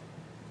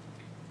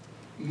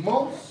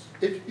 Most,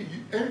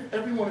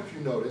 everyone, if you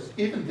notice,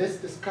 even this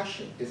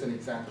discussion is an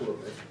example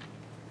of it.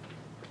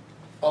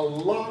 A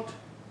lot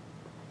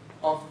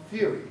of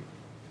theory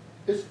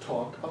is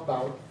talk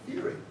about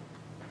theory.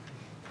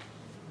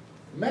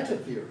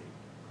 Meta-theory,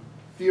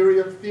 theory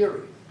of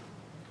theory,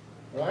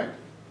 right?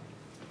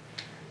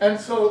 And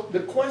so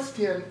the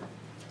question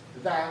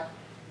that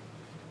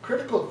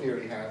critical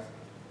theory has,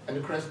 and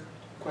the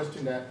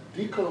question that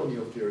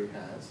decolonial theory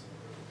has,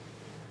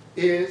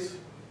 is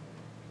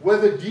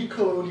whether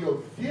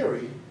decolonial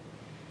theory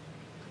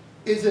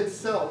is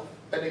itself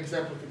an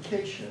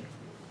exemplification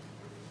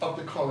of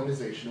the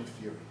colonization of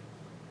theory.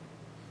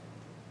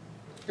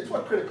 It's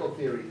what critical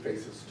theory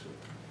faces to.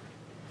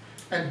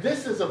 And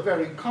this is a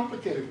very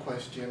complicated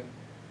question,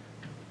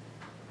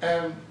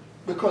 and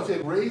because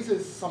it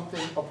raises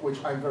something of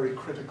which I'm very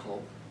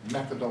critical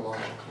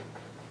methodologically.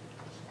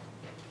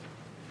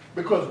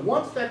 Because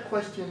once that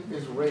question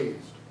is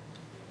raised,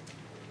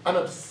 an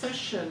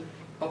obsession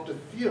of the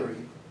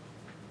theory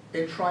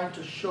in trying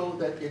to show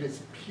that it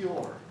is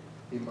pure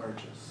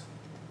emerges.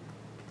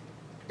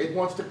 It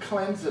wants to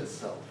cleanse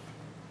itself.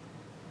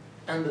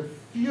 And the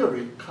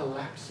theory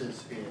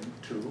collapses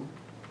into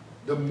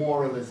the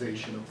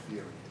moralization of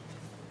theory.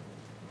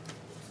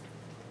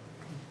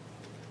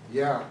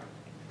 Yeah.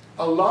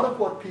 A lot of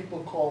what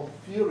people call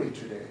theory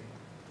today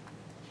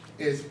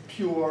is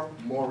pure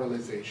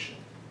moralization.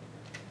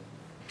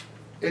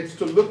 It's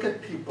to look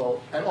at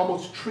people and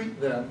almost treat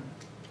them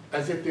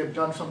as if they've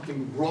done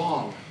something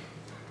wrong.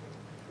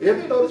 You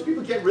ever notice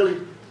people get really,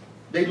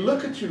 they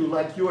look at you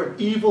like you're an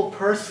evil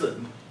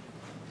person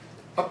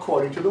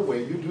according to the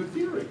way you do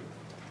theory.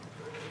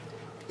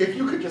 If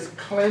you could just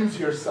cleanse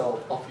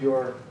yourself of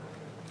your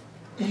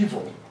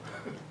evil.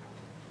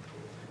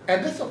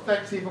 And this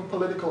affects even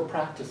political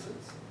practices.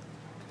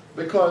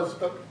 Because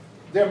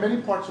there are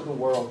many parts of the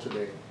world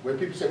today where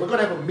people say, we're going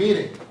to have a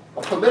meeting,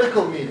 a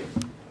political meeting.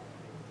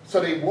 So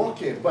they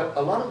walk in, but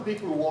a lot of the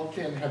people who walk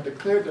in have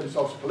declared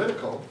themselves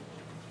political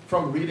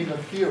from reading a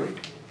theory.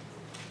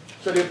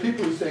 So there are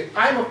people who say,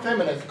 I'm a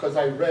feminist because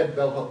I read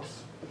bell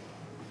hooks.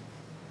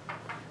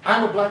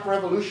 I'm a black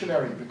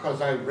revolutionary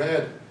because I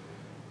read,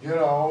 you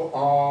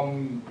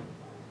know,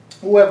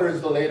 whoever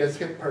is the latest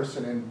hip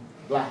person in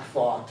black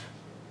thought.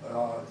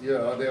 You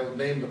know, they'll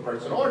name the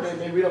person, or they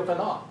may read a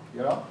Fanon,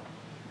 you know.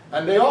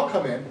 And they all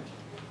come in,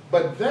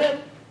 but then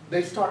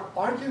they start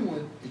arguing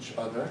with each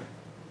other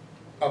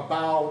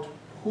about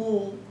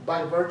who,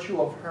 by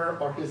virtue of her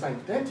or his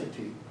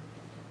identity,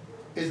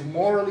 is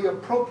morally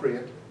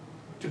appropriate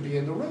to be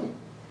in the room,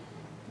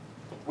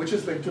 which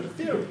is linked to the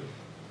theory.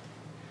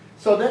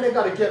 So then they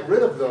got to get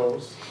rid of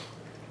those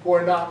who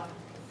are not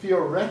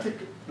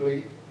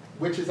theoretically,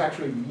 which is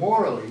actually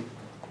morally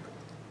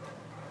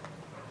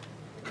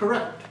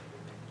correct,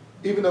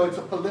 even though it's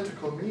a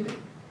political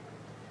meeting.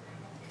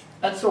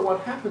 And so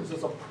what happens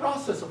is a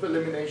process of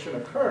elimination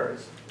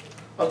occurs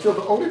until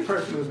the only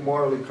person who's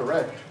morally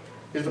correct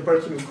is the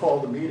person who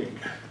called the meeting.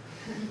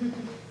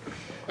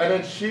 And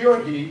then she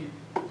or he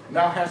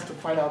now has to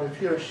find out if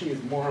he or she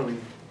is morally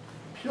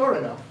pure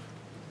enough,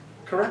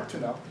 correct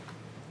enough,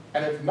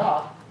 and if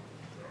not,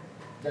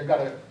 they've got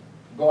to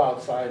go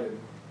outside and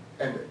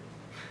end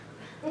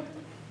it.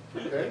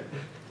 Okay?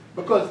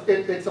 Because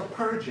it's a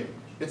purging.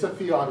 It's a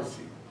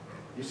theodicy.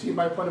 You see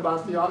my point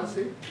about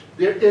theodicy?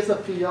 There is a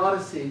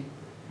theodicy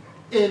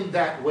in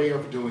that way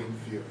of doing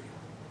theory.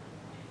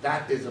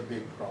 That is a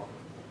big problem.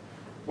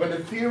 When the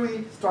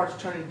theory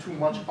starts turning too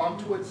much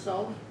onto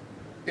itself,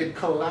 it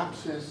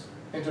collapses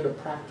into the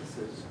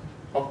practices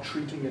of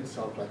treating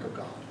itself like a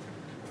god.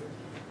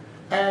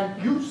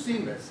 And you've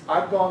seen this.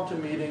 I've gone to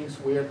meetings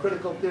where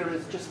critical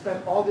theorists just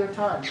spend all their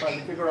time trying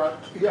to figure out,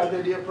 are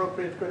they the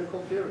appropriate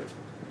critical theory?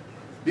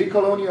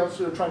 Decolonials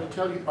are trying to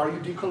tell you, are you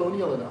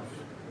decolonial enough?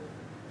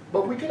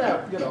 But we could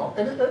have, you know,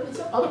 and it's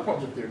other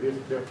forms of theory.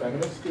 There are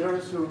feminist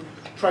theorists who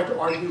try to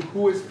argue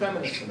who is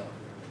feminist enough.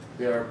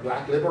 There are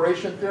black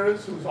liberation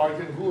theorists who's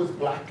arguing who is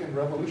black and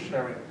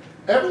revolutionary.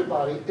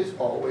 Everybody is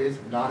always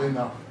not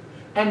enough.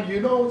 And you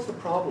know it's the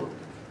problem.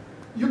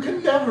 You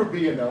can never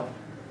be enough.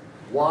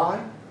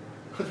 Why?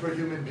 Because we're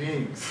human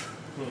beings.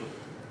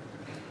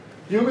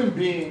 Human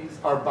beings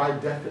are by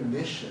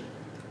definition,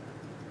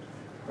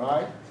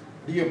 right,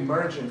 the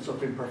emergence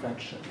of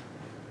imperfection.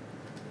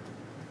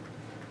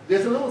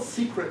 There's a little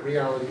secret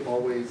reality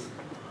always.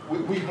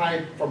 We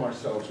hide from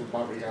ourselves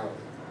about reality.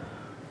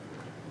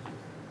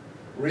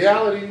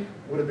 Reality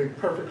would have been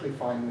perfectly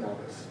fine without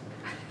us.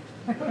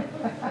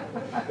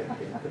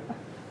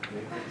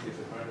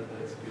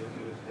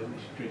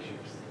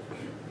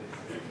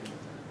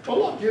 Well,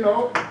 look, you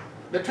know,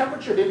 the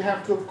temperature didn't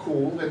have to have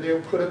cooled, and there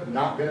could have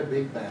not been a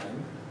Big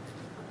Bang.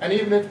 And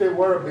even if there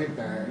were a Big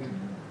Bang,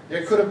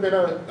 there could have been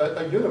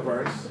a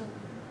universe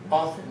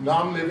of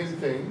non-living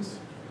things.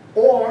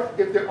 Or,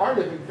 if there are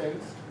living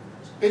things,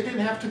 it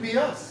didn't have to be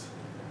us.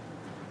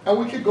 And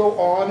we could go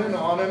on and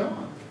on and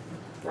on.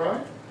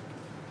 right?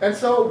 And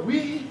so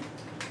we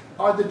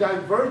are the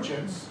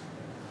divergence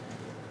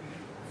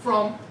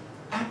from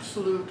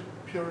absolute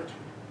purity.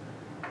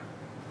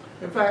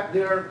 In fact,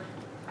 there are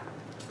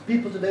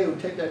people today who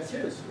take that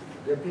seriously.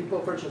 There are people,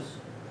 for instance,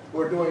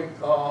 who are doing,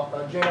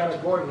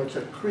 Jane Gordon looks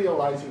at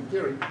creolizing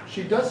theory.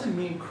 She doesn't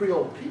mean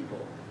Creole people.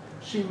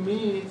 She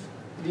means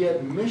the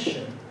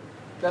admission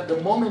that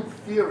the moment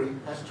theory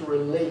has to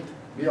relate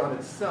beyond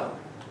itself,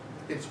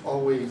 it's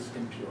always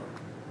impure.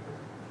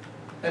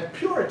 And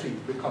purity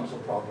becomes a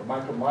problem.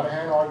 Michael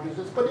Monahan argues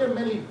this, but there are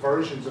many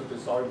versions of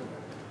this argument.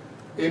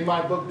 In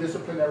my book,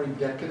 Disciplinary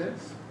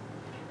Decadence,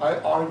 I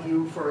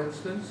argue, for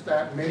instance,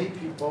 that many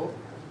people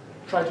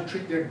try to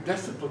treat their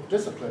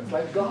disciplines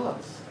like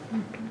gods.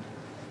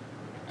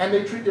 And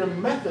they treat their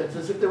methods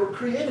as if they were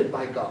created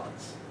by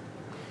gods.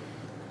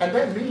 And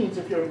that means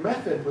if your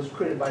method was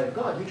created by a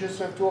god, you just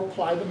have to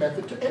apply the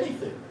method to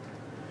anything.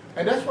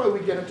 And that's why we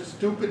get into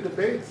stupid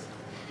debates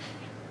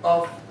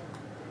of,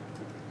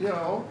 you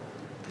know,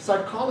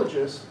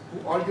 psychologists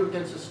who argue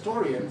against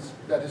historians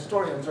that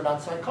historians are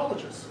not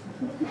psychologists.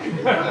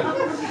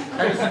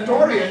 And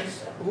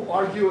historians who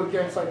argue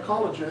against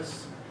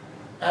psychologists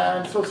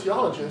and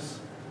sociologists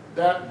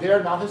that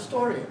they're not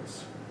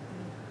historians.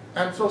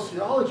 And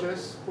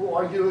sociologists who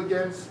argue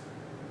against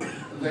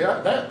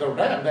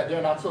that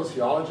they're not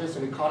sociologists,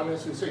 and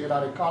economists who say you're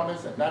not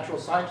economists, and natural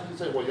scientists who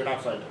say, well, you're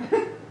not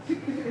scientific.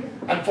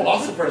 And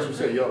philosophers who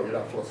say, yo, you're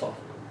not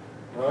philosophical.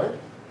 Right?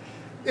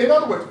 In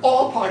other words,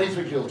 all parties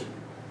are guilty.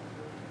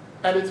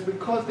 And it's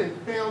because they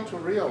fail to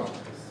realize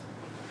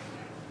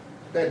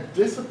that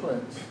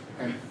disciplines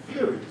and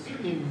theories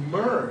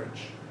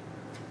emerge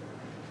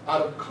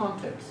out of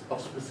context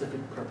of specific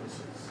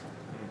purposes.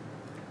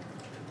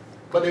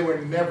 But they were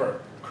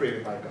never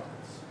created by gods.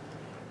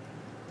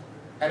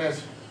 And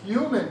as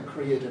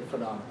human-created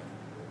phenomena,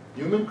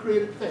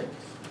 human-created things,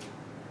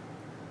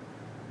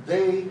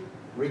 they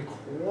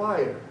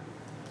require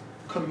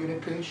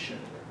communication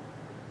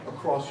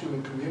across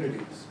human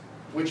communities,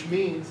 which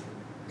means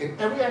in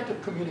every act of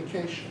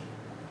communication,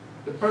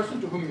 the person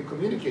to whom you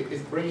communicate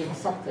is bringing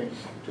something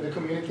to the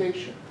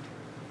communication.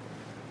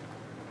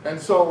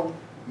 And so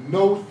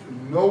no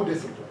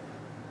discipline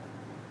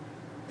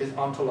is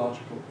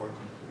ontological or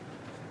complete.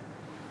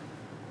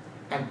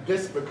 And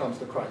this becomes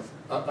the crisis.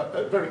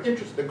 Very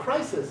interesting. The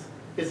crisis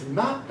is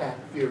not that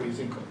theory is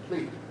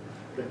incomplete.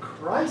 The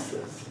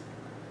crisis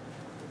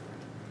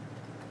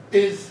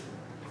is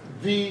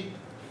the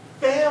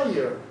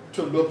failure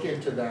to look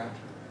into that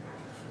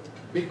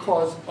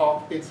because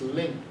of its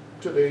link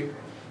to the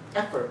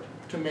effort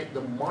to make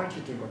the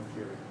marketing of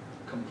theory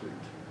complete.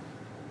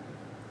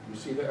 You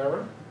see the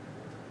error?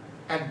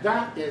 And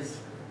that is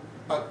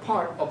a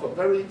part of a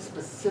very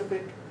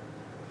specific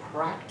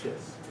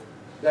practice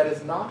that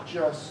is not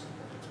just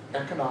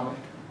economic,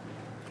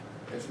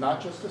 it's not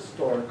just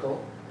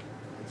historical,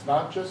 it's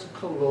not just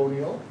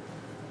colonial,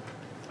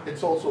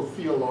 it's also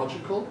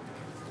theological,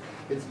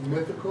 it's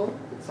mythical,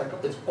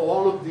 it's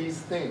all of these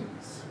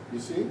things, you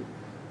see?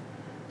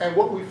 And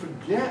what we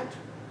forget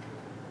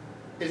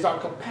is our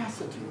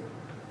capacity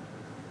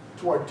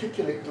to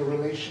articulate the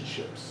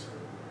relationships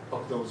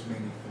of those many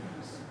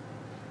things.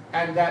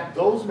 And that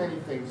those many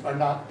things are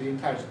not the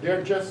entirety.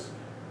 They're just,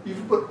 if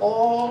you put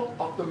all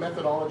of the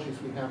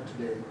methodologies we have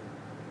today,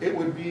 it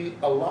would be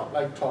a lot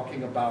like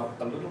talking about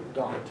a little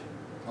dot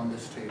on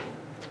this table.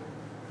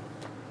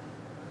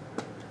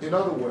 In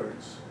other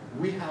words,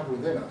 we have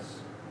within us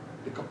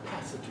the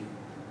capacity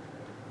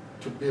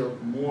to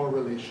build more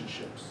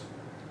relationships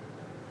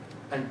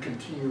and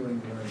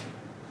continuing learning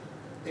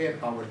in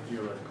our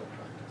theoretical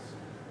practice.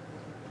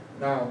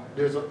 Now,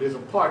 there's a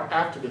part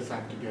after this I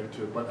have to get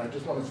to, but I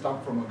just want to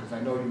stop for a moment because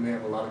I know you may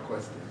have a lot of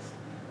questions.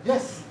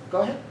 Yes,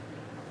 go ahead.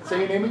 Say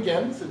your name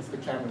again since the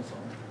camera's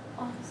on.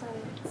 Oh, sorry.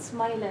 It's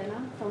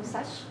Marilena from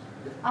SESH,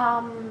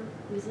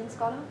 museum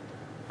scholar.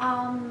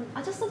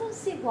 I just don't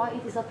see why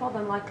it is a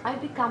problem. Like, I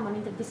become an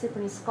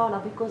interdisciplinary scholar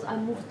because I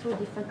moved through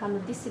different kind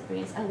of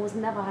disciplines and was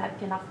never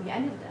happy enough with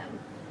any of them.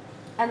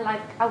 And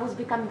like, I was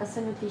becoming a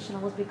semiotician, I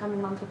was becoming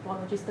an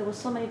anthropologist. There were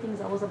so many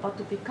things I was about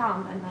to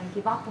become, and I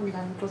gave up on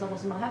them because I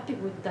was not happy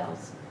with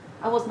those.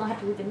 I was not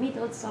happy with the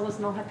methods, I was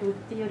not happy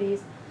with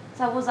theories.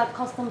 So I was a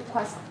constant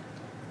quest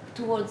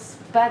towards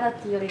better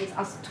theories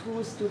as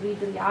tools to read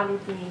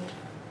reality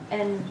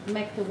and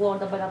make the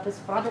world a better place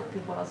for other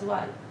people as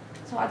well.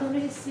 So I don't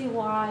really see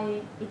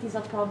why it is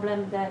a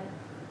problem that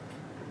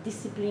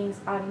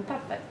disciplines are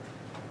imperfect.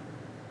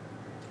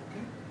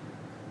 Okay.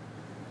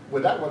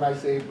 With that one I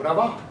say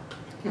bravo.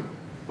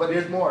 But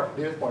there's more,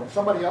 there's more.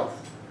 Somebody else?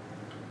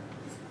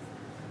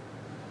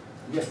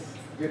 Yes,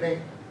 your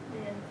name?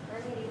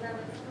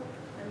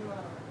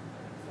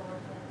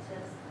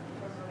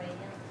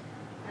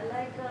 I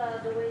like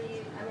the way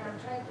you, I'm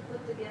trying to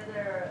put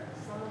together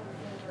some of the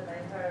things that I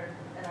heard,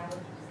 and I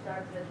would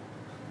start with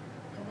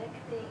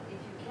connecting, if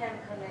you can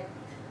connect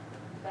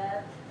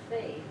bad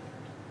faith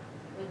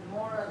with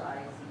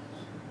moralizing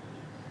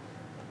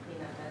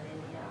in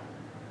academia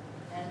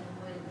and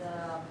with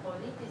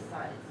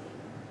politicizing.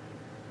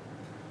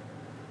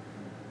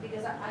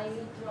 because I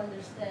need to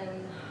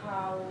understand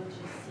how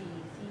to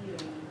see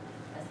theory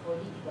as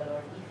political,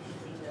 or if you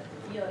think that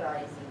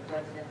theorizing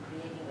rather than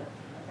creating a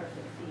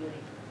perfect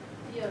theory,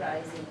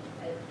 theorizing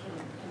can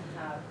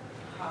have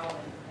how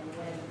and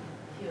when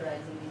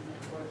theorizing is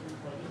important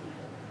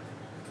political.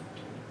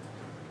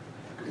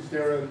 Is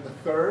there a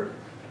third?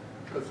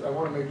 Because I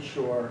want to make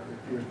sure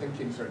if you're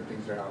thinking certain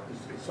things are out.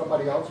 Does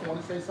somebody else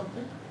want to say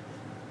something?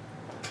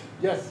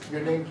 Yes,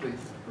 your name, please.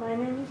 My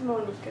name is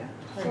Monica.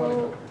 Hi, So,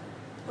 Monica.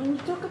 when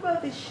you talk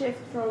about this shift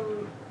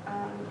from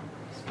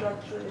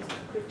structuralist to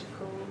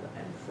critical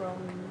and from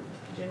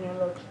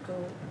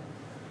genealogical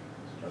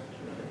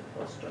structuralist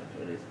or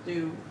structuralist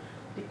to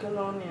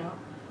decolonial,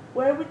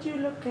 where would you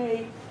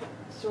locate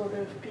sort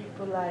of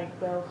people like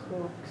bell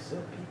hooks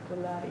or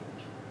people like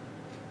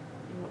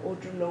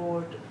Audre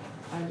Lorde,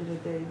 Angela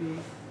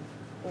Davis,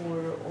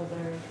 or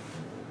other,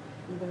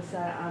 even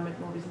Sarah Ahmed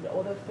Morrison, the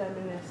other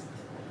feminists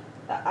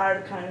that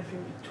are kind of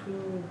in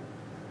between?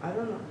 I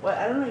don't know. Well,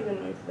 I don't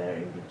even know if they're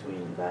in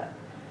between, but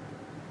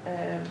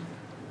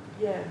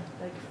yeah,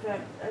 like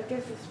I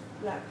guess it's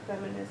black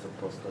feminists or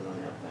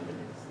post-colonial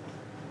feminists.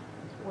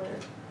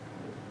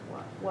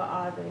 What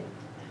are they?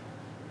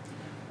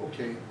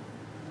 Okay.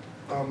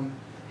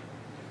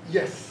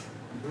 Yes,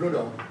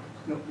 Bruno.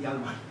 No,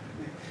 Yalma.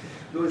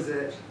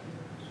 Those,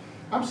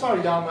 I'm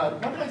sorry, Yalma.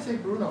 Why did I say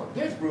Bruno?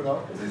 There's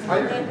Bruno.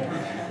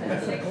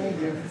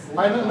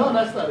 I know, no,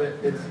 that's not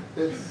it.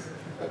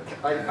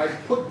 I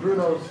put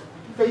Bruno's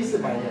face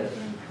in my head.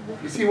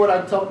 You see what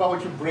I'm talking about?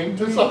 What you bring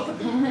to something?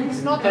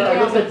 It's not And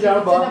I looked at reality, it's an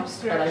Yalma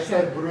abstraction. and I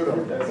said Bruno.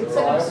 It's So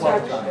an I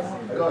abstraction.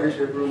 apologize. I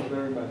appreciate Bruno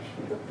very much.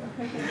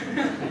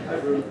 Hi,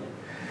 Bruno.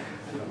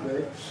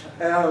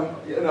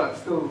 I'm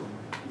still,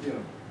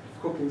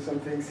 cooking some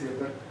things here,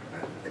 but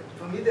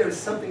for me there is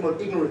something about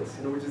ignorance,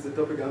 which is a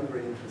topic I'm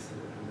very interested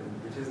in,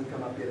 and which hasn't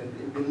come up yet,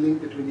 and the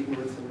link between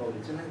ignorance and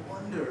knowledge. And I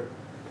wonder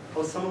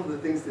how some of the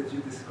things that you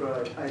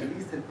described are at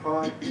least in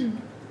part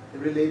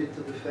related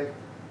to the fact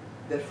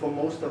that for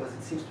most of us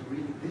it seems to be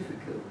really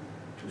difficult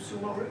to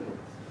assume our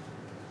ignorance.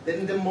 That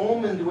in the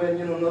moment when,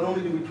 not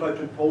only do we try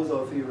to impose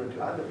our theory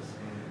to others,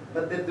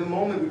 but that the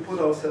moment we put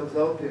ourselves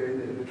out there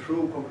in a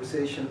true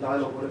conversation,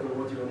 dialogue, whatever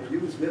word you want to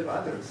use, with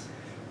others,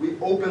 we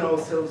open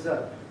ourselves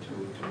up to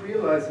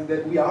realizing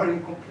that we are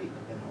incomplete,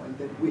 and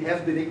that we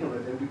have been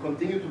ignorant, and we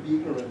continue to be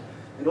ignorant,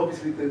 and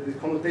obviously the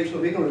connotation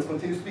of ignorance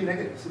continues to be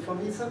negative. So for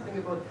me, it's something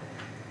about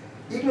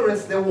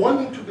ignorance, they're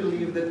wanting to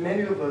believe that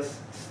many of us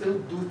still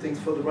do things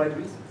for the right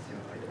reasons.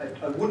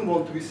 I wouldn't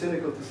want to be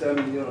cynical to say,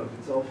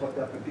 it's all fucked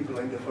up and people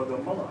are in there for their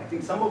mama. I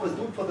think some of us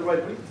do it for the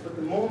right reasons, but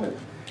the moment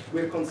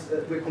we're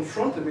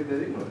confronted with that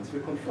ignorance,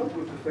 we're confronted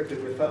with the fact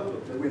that we're fallible,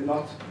 that we're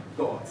not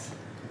gods,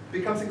 it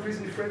becomes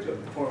increasingly fragile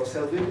for our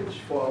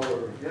self-image, for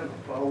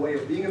our way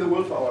of being in the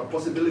world, for our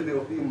possibility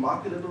of being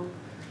marketable.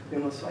 So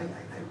I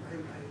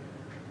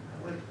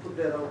want to put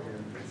that out there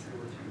and see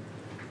what you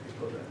think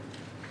about that.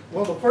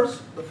 Well,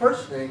 the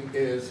first thing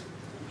is,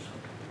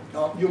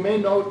 you may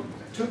note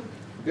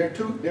there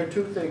are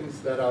two things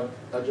that I'll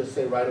just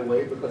say right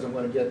away because I'm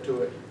going to get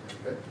to it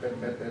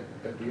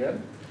at the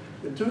end.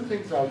 The two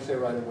things I would say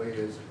right away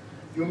is,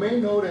 you may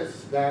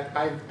notice that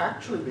I've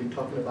actually been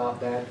talking about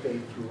bad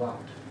faith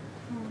throughout.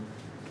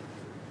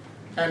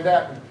 And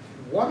that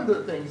one of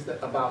the things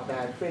about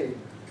bad faith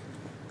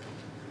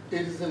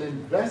is an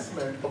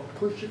investment of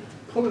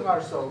pulling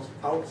ourselves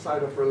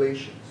outside of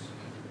relations.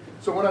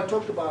 So when I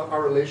talked about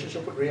our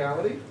relationship with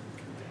reality,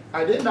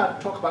 I did not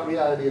talk about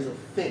reality as a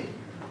thing.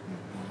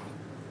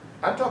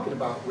 I'm talking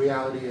about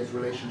reality as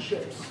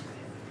relationships,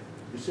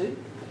 you see?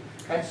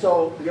 And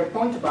so your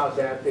point about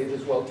that faith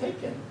is well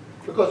taken,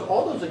 because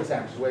all those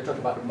examples, the way I talk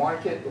about the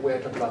market, the way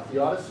I talk about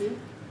theodicy,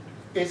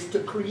 is to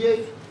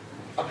create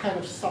a kind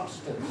of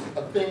substance,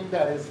 a thing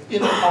that is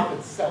in and of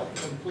itself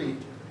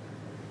complete.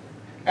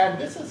 And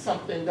this is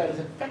something that has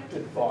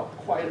infected thought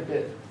quite a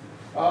bit.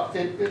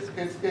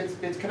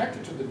 It's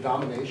connected to the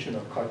domination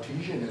of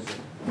Cartesianism,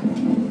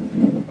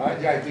 right?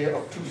 The idea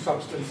of two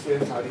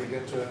substances, how do you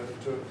get to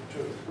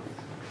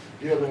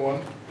the other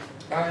one?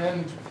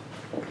 And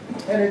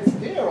it's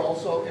there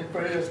also in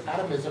various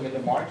atomism in the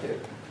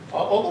market.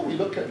 Although we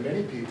look at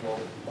many people,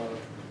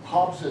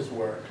 Hobbes's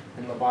work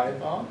in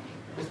Leviathan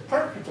is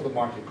perfect for the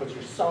market because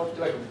you're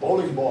like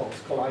bowling balls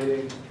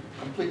colliding,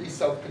 completely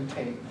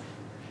self-contained,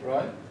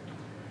 right?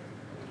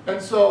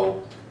 And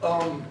so,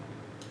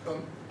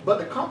 but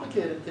the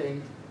complicated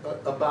thing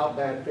about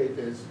bad faith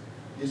is,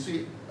 you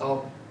see,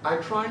 I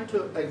try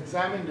to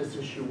examine this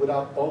issue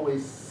without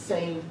always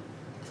saying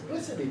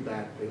explicitly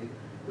bad faith,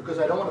 because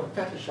I don't want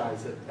to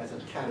fetishize it as a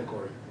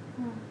category.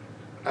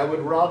 I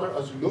would rather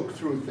us look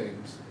through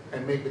things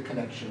and make the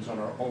connections on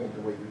our own,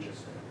 the way you just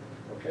said,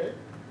 okay?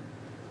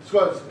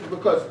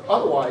 Because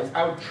otherwise,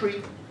 I would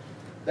treat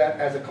that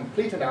as a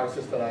complete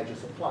analysis that I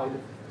just applied to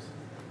things.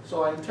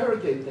 So I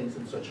interrogate things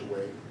in such a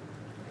way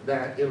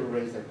that it will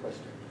raise that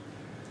question.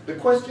 The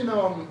question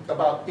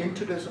about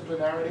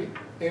interdisciplinarity,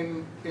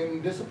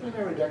 in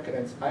disciplinary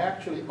decadence, I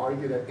actually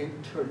argue that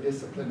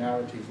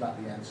interdisciplinarity is not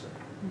the answer.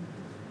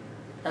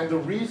 And the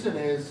reason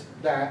is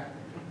that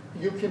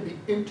you can be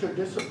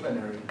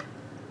interdisciplinary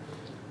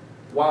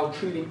while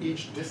treating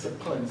each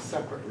discipline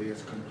separately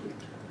as complete.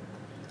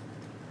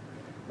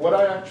 What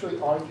I actually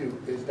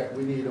argue is that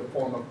we need a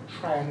form of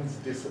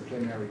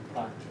transdisciplinary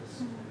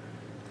practice.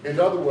 In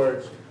other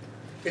words,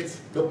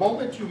 it's the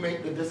moment you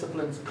make the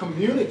disciplines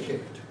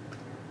communicate,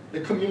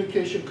 the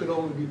communication could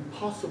only be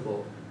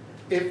possible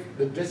if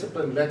the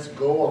discipline lets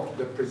go of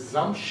the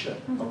presumption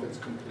of its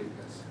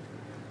completeness,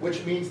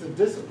 which means the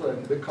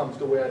discipline becomes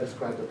the way I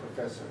described the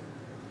professor.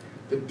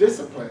 The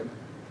discipline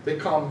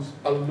becomes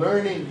a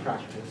learning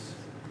practice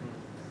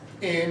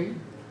in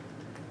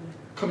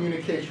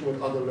communication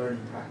with other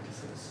learning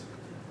practices.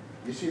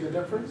 You see the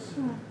difference?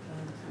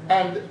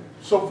 And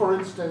so, for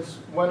instance,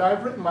 when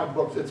I've written my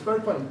books, it's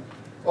very funny.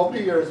 Over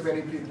the years,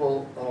 many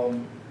people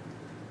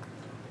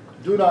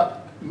do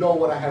not know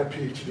what I had a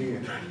PhD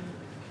in.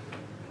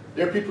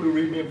 There are people who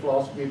read me in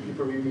philosophy,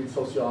 people who read me in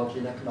sociology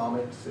and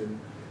economics, and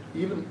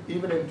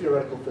even in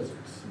theoretical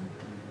physics.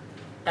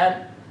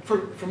 And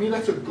for me,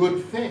 that's a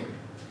good thing,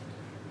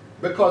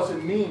 because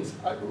it means,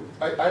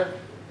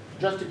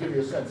 just to give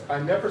you a sense, I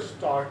never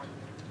start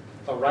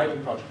a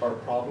writing project or a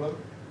problem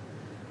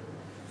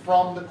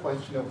from the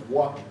question of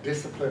what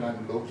discipline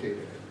I'm located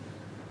in.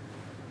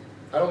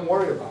 I don't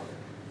worry about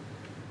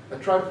it. I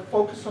try to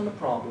focus on the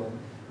problem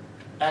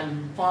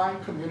and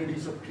find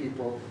communities of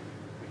people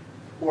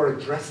who are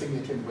addressing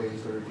it in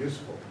ways that are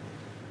useful.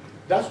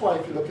 That's why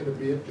if you look at the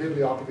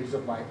bibliographies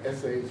of my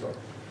essays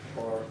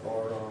or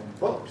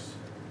books,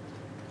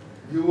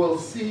 you will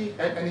see,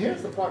 and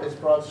here's the part that's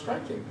broad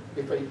striking,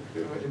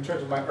 in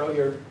terms of my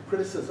earlier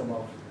criticism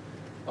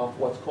of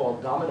what's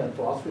called dominant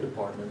philosophy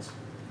departments,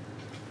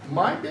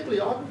 my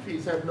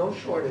bibliographies have no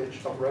shortage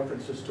of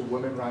references to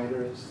women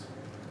writers,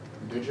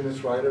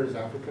 indigenous writers,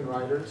 African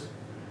writers.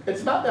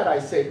 It's not that I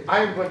say,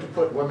 I'm going to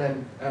put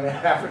women and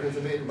Africans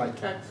in my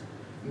text.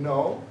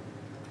 No.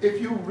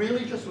 If you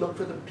really just look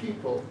for the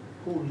people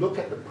who look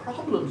at the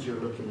problems you're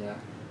looking at,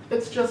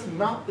 it's just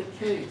not the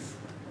case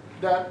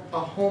that a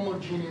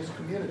homogeneous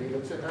community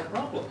looks at that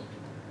problem.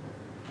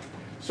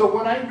 So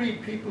when I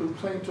read people who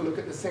claim to look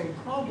at the same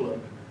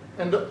problem,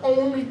 and the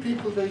only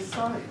people they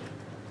cite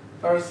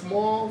are a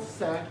small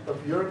set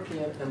of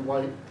European and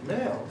white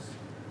males,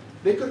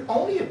 they could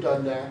only have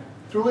done that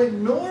through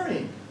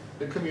ignoring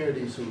the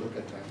communities who look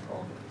at that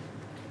problem.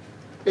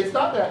 It's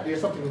not that there's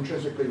something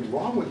intrinsically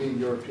wrong with being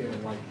European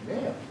and white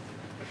male.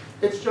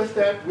 It's just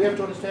that we have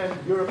to understand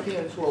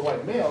Europeans who are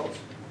white males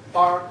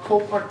are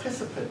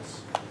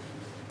co-participants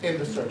in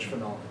the search for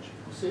knowledge,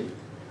 you see?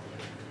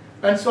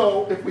 And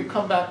so if we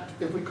come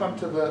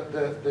to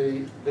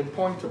the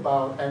point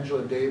about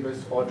Angela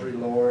Davis, Audre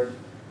Lorde,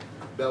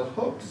 bell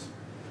hooks.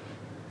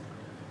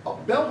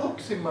 Bell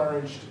hooks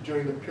emerged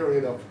during the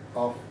period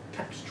of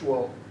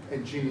textual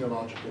and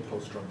genealogical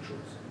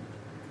post-structuralism.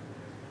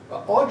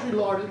 Audre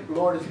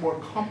Lorde is more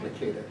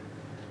complicated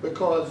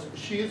because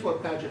she is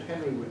what Paget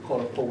Henry would call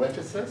a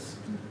poeticist,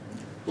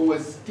 who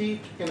is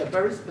steeped in a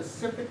very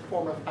specific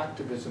form of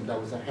activism that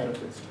was ahead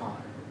of its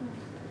time.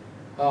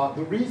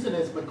 The reason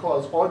is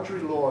because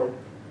Audre Lorde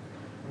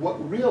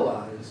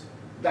realized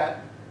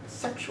that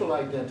sexual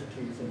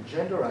identities and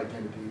gender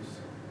identities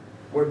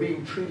were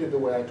being treated the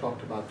way I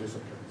talked about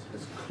disciplines,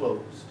 as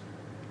closed.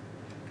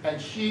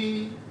 And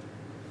she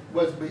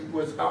was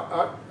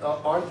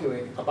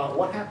arguing about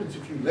what happens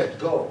if you let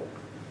go,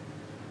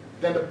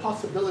 then the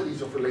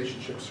possibilities of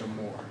relationships are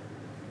more.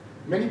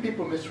 Many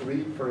people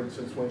misread, for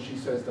instance, when she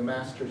says the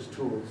master's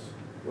tools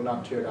will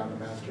not tear down the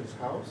master's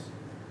house.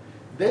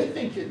 They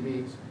think it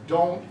means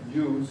don't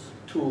use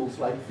tools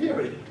like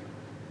theory.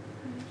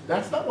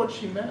 That's not what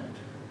she meant.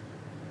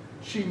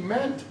 She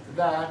meant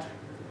that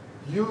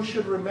you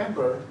should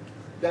remember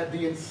that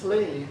the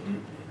enslaved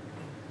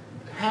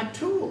had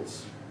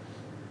tools,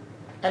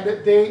 and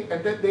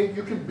that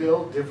you can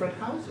build different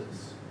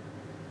houses.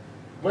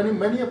 When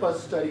many of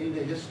us study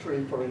the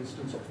history, for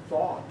instance, of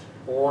thought,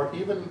 or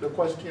even the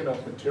question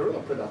of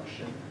material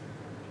production,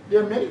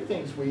 there are many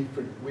things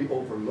we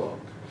overlook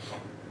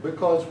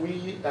because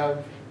we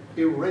have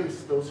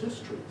erased those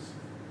histories.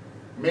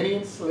 Many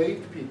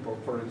enslaved people,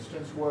 for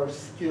instance, were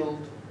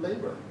skilled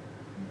labor.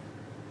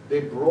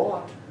 They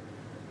brought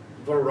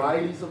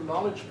varieties of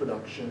knowledge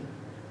production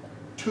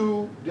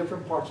to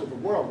different parts of the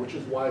world, which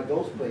is why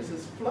those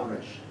places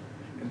flourish.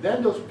 And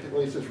then those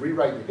places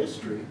rewrite the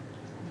history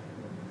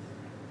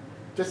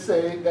to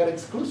say that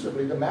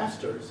exclusively the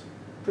masters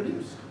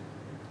produced.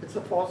 It's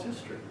a false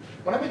history.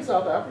 When I'm in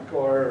South Africa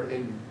or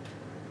in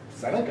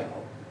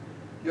Senegal,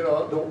 you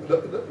know,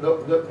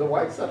 the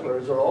white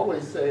settlers are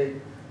always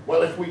saying,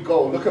 well, if we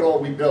go, look at all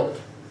we built.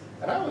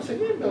 And I always say,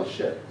 you didn't build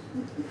shit.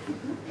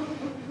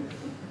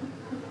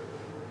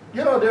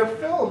 You know, there are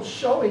films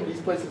showing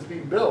these places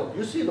being built.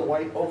 You see the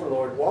white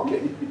overlord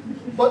walking.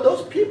 But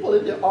those people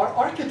are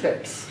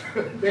architects.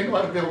 They know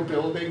how to build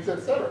buildings,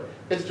 etc.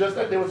 It's just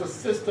that there was a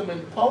system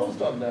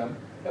imposed on them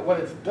that when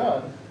it's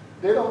done,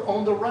 they don't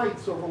own the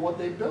rights over what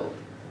they built.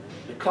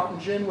 The cotton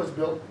gin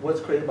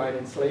was created by an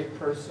enslaved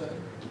person.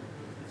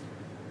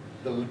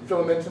 The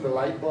filaments in the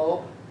light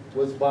bulb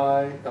was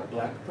by a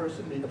black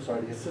person, I'm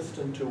sorry, the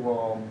assistant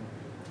to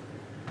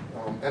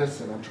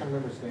Edison. I'm trying to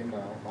remember his name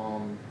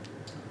now.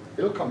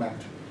 It'll come back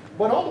to me.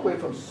 But all the way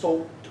from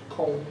soap to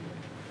comb,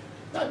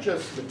 not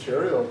just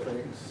material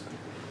things.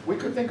 We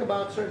could think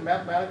about certain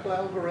mathematical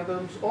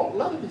algorithms, a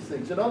lot of these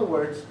things. In other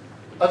words,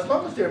 as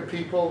long as there are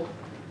people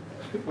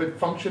with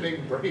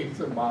functioning brains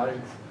and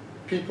minds,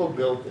 people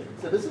build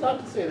things. And this is not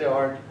to say there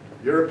aren't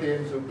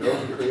Europeans who build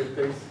and create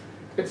things.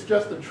 It's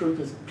just the truth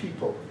is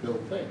people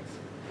build things.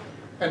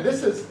 And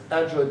this is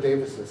Angela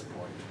Davis's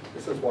point.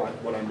 This is what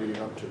I'm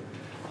leading up to.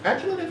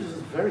 Angela Davis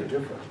is very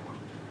different.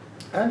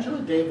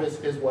 Angela Davis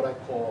is what I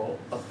call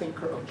a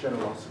thinker of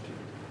generosity.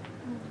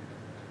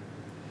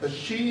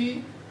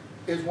 She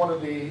is one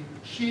of the,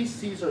 she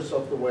sees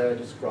herself the way I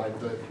described,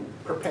 the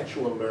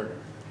perpetual learner.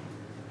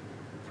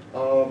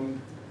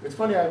 It's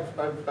funny,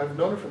 I've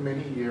known her for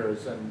many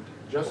years, and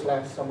just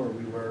last summer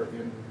we were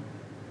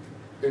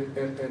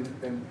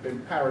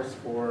in Paris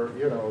for,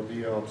 you know,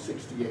 the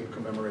 68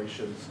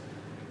 commemorations.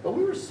 But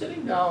we were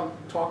sitting down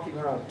talking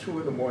around 2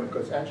 in the morning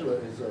because Angela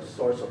is a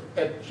source of,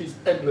 she's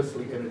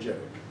endlessly energetic,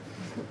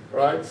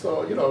 right?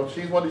 So, you know,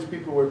 she's one of these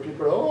people where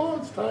people are, oh,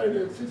 it's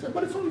tired. She said,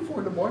 but it's only 4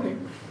 in the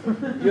morning.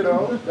 You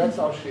know, that's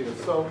how she is.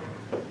 So,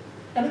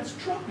 and it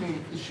struck me,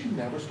 she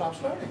never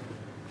stops learning.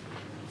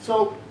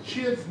 So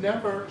she had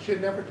never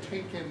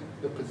taken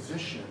the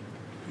position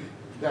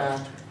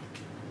that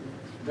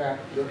the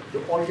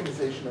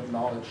organization of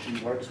knowledge she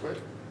works with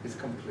is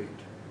complete.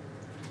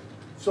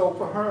 So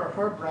for her,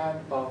 her brand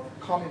of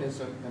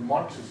communism and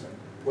Marxism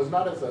was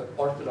not as an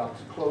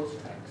orthodox closed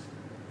text.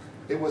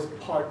 It was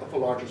part of a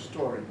larger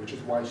story, which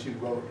is why she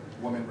wrote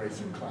Woman, Race,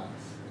 and Class.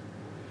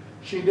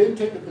 She didn't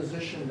take the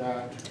position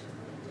that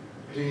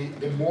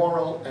the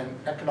moral and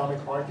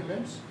economic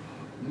arguments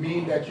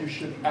mean that you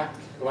should act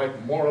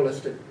like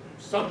moralistic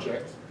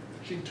subjects.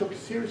 She took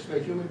seriously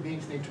that human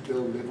beings need to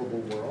build livable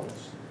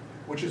worlds,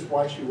 which is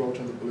why she wrote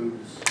on the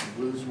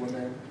blues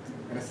women,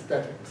 and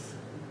aesthetics,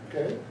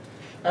 okay?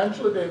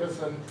 Angela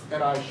Davis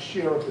and I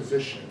share a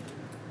position,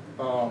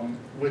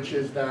 which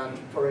is that,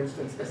 for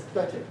instance,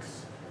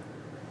 aesthetics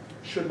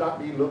should not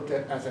be looked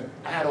at as an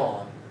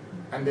add-on,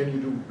 and then you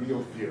do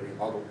real theory.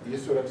 You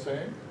see what I'm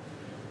saying?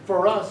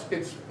 For us,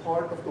 it's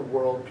part of the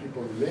world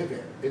people live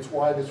in. It's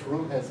why this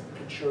room has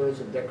pictures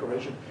and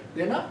decoration.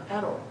 They're not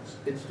add-ons.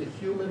 It's the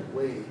human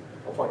way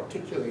of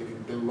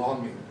articulating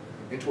belonging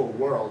into a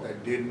world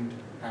that didn't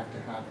have to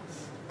have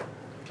us.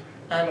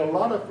 And a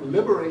lot of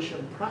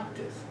liberation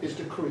practice is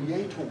to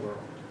create a world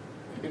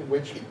in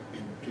which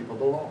people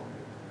belong.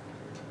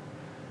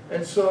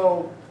 And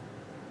so,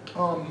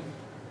 and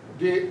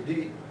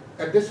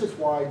this is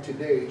why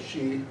today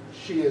she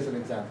is an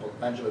example,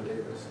 Angela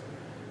Davis,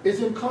 is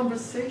in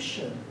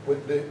conversation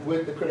with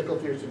the critical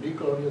theorists and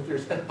decolonial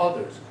theorists and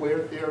others, queer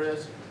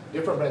theorists,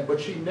 different brands, but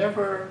she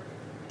never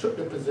took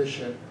the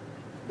position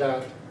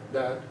that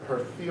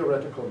her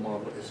theoretical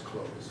model is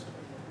closed.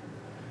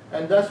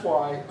 And that's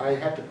why I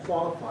had to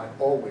qualify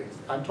always.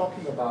 I'm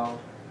talking about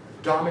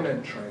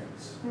dominant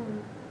trends,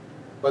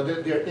 but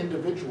there are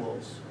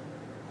individuals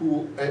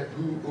who have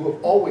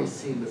always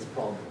seen this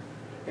problem.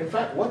 In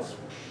fact, what's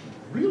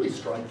really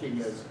striking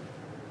is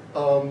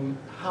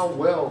how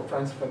well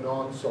Frantz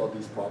Fanon saw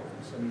these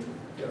problems. I mean,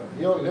 you know,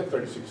 he only lived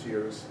 36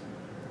 years.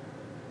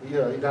 He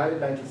died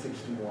in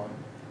 1961,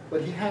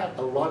 but he had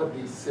a lot of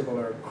these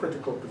similar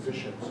critical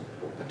positions,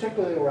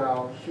 particularly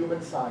around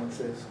human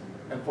sciences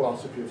and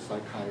philosophy of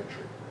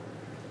psychiatry.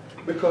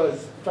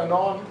 Because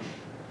Fanon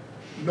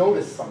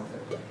noticed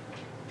something,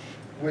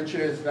 which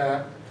is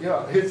that, you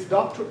know, his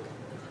doctorate,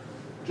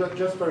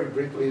 just very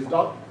briefly,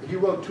 he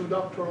wrote 2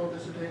 doctoral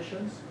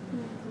dissertations.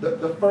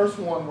 The first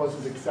one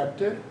was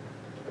accepted,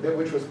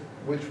 which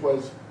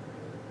was,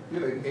 you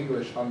know, in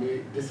English on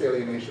the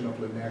disalienation of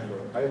le negre.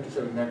 I have to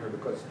say le negre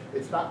because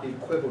it's not the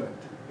equivalent,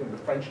 you know, the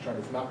French term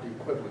is not the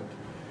equivalent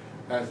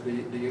as the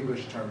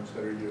English terms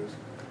that are used.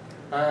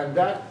 And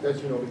that,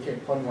 as you know, became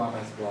Point Noir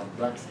Masque Blanc,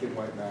 black skin,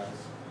 white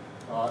mask,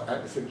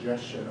 at the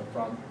suggestion of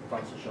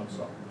Francis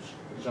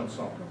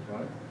Janson,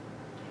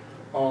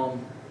 right?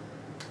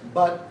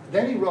 But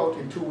then he wrote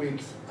in 2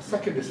 weeks a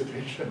second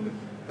dissertation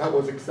that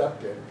was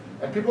accepted.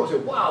 And people say,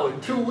 wow, in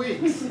 2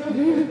 weeks.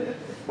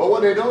 But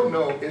what they don't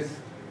know is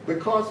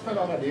because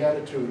Fanon had the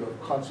attitude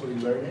of constantly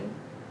learning,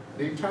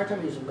 the entire time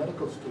he was a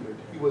medical student,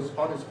 he was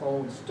on his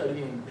own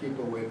studying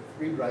people with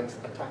Friedreich's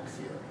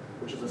ataxia,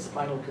 which is a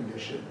spinal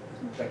condition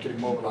that can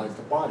immobilize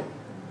the body.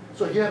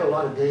 So he had a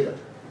lot of data.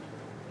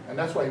 And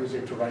that's why he was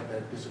able to write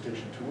that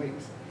dissertation in 2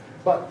 weeks.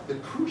 But the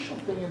crucial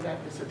thing in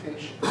that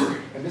dissertation,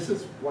 and this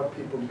is what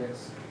people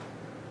miss,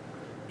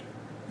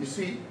 you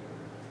see,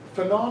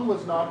 Fanon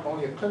was not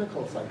only a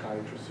clinical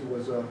psychiatrist, he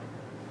was a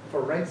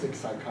forensic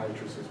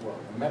psychiatrist as well,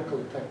 a medical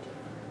detective.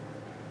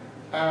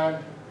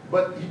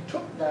 But he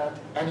took that,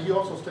 and he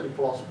also studied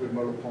philosophy with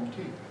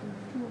Merleau-Ponty.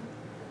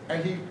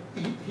 And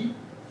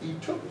he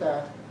took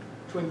that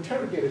to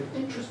interrogate an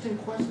interesting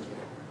question.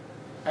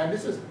 And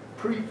this is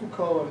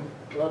pre-Foucault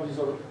and a lot of these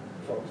other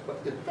folks, but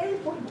a very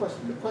important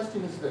question. The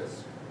question is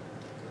this.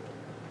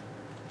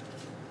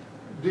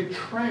 the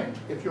trend,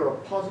 if you're a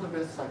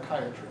positivist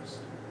psychiatrist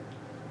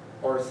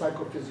or a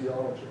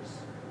psychophysiologist,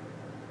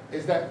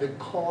 is that the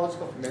cause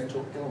of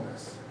mental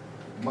illness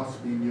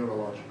must be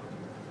neurological.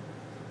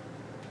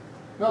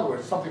 In other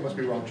words, something must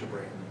be wrong with your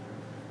brain.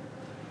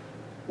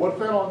 What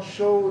Fanon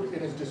showed in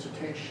his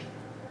dissertation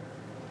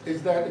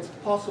is that it's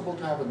possible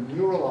to have a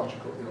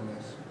neurological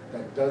illness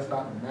that does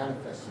not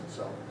manifest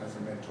itself as a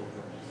mental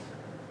illness.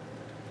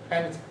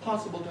 And it's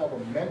possible to have a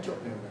mental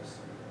illness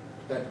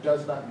that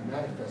does not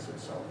manifest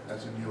itself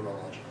as a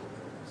neurological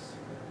illness.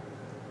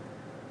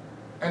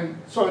 And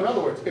so in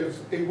other words,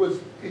 it was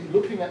in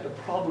looking at the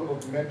problem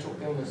of mental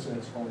illness in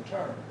its own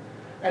term.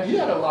 And he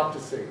had a lot to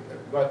say,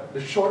 but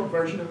the short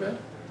version of it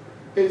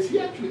is he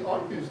actually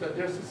argues that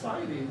there are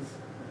societies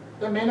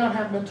that may not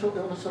have mental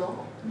illness at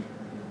all.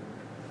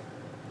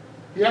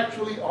 He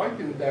actually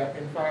argued that,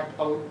 in fact,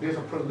 there's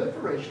a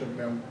proliferation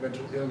of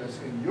mental illness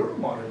in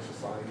Euromodern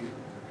society.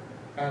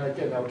 And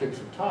again, that will take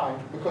some time,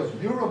 because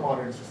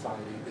Euromodern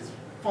society is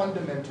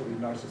fundamentally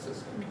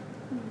narcissistic.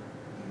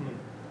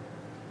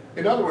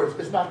 In other words,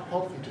 it's not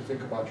healthy to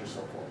think about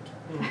yourself all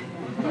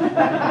the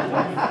time.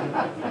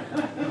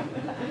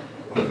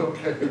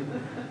 Okay.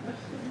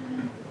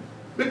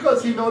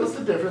 Because he noticed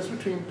the difference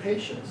between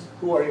patients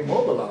who are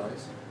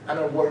immobilized and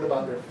are worried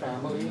about their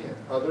family and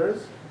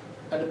others,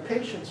 and the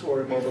patients who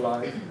are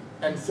immobilized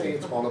and say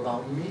it's all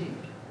about me.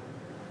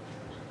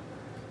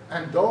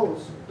 And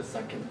those, the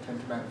second, tend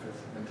to manifest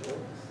mental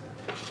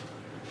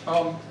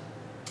illness.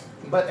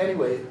 But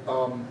anyway,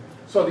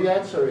 so the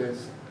answer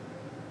is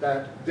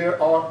that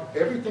there are,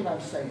 everything I'm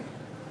saying,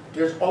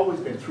 there's always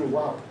been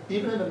throughout.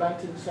 Even in the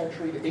 19th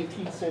century, the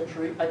 18th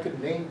century, I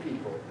could name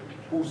people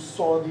who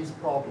saw these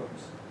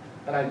problems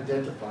and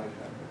identified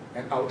them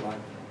and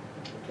outlined them,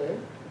 okay?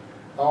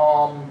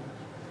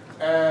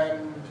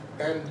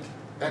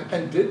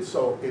 And did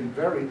so in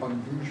very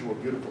unusual,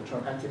 beautiful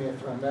terms. Antoine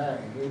Flandin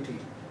in Haiti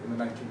in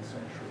the 19th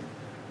century.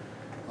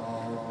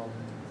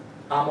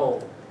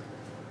 Amo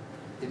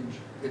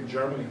in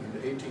Germany in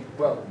the 18th,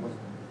 well, it wasn't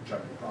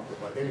Germany proper,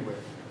 but anyway,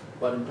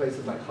 but in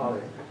places like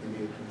Halle in the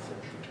 18th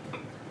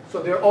century.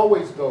 So there are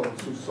always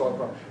those who saw a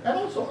problem. And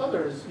also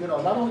others, you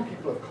know, not only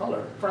people of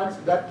color. France,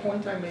 that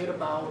point I made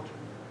about,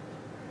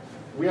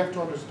 we have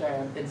to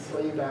understand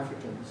enslaved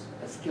Africans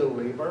as skilled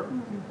labor.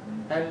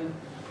 And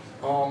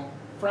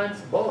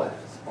Franz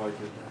Boas argued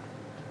that.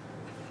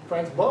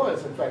 Franz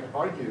Boas, in fact,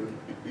 argued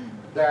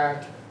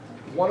that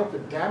one of the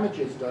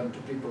damages done to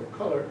people of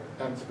color,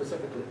 and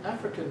specifically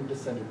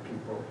African-descended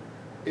people,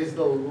 is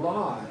the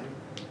lie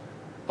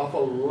of a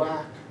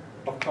lack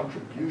of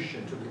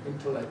contribution to the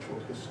intellectual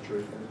history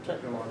and the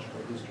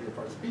technological history of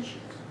our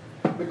species.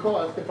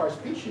 Because if our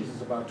species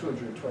is about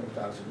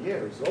 220,000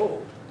 years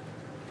old,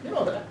 you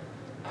know, that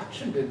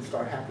action didn't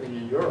start happening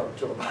in Europe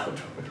till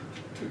about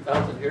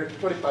 2,000 years,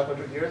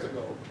 2,500 years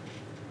ago.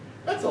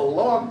 That's a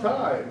long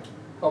time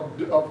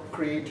of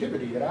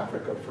creativity in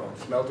Africa, from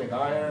smelting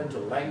iron to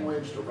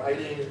language to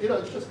writing. You know,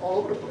 it's just all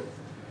over the place.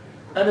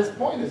 And his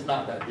point is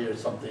not that there's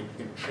something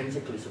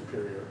intrinsically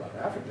superior about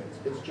Africans.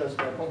 It's just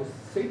that Homo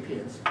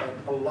sapiens spent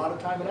a lot of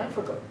time in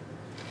Africa.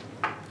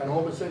 And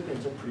Homo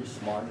sapiens are pretty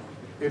smart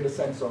in the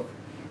sense of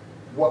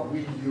what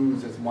we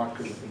use as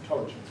markers of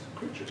intelligence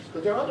creatures.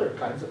 Because there are other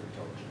kinds of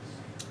intelligence.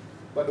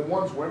 But the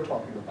ones we're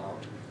talking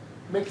about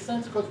make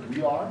sense because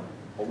we are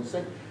Homo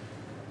sapiens.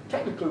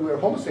 Technically, we're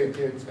Homo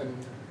sapiens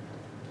and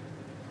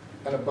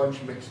a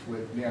bunch mixed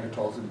with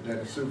Neanderthals and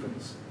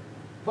Denisovans.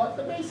 But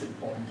the basic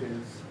point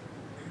is,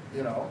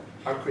 you know,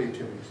 our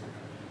creativity is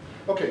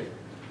different. Okay,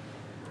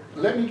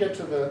 let me get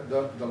to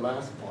the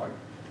last part,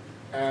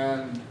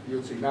 and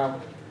you'll see. Now,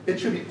 it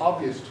should be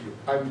obvious to you.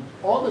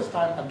 All this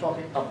time I'm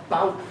talking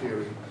about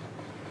theory,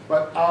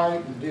 but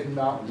I did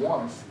not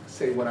once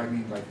say what I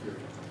mean by theory.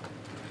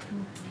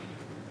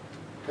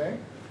 Okay?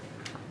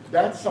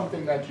 That's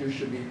something that you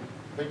should be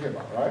thinking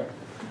about, right?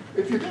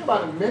 If you think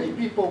about it, many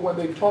people, when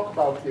they talk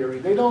about theory,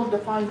 they don't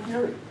define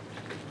theory.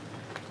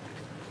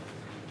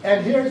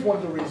 And here's one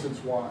of the reasons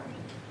why.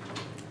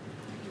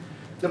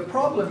 The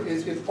problem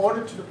is, in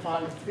order to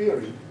define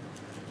theory,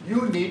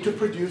 you need to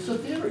produce a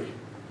theory.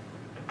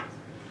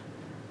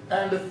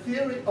 And the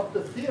theory of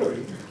the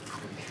theory,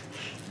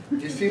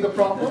 you see the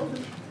problem?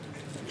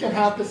 Can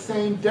have the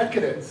same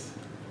decadence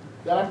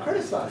that I'm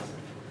criticizing.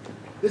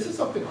 This is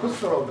something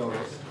Husserl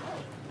noticed.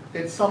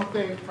 It's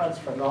something Frantz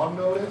Fanon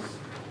noticed.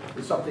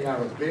 It's something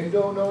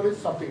Arabindo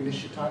noticed, something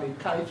Nishitani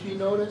Kaiji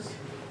noticed.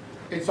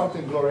 It's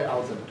something Gloria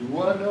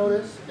Alzadua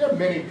noticed. There are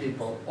many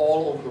people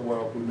all over the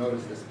world who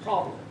notice this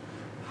problem.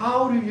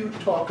 How do you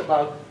talk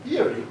about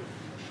theory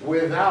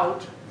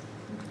without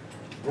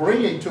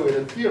bringing to it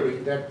a theory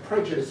that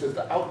prejudices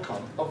the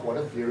outcome of what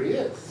a theory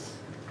is?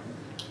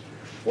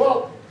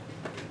 Well,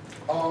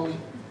 I'm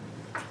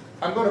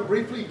going to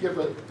briefly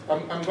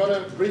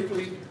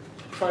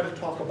try to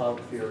talk about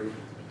theory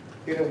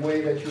in a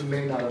way that you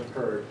may not have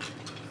heard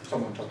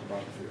someone talk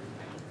about theory.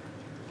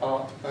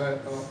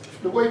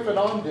 The way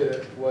Fanon did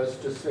it was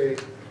to say,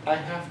 I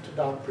have to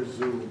not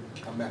presume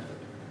a method.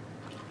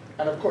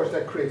 And of course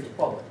that creates a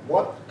problem.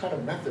 What kind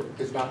of method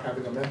is not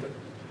having a method?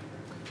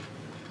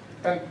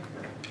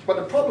 But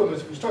the problem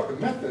is if you start with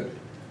method,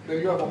 then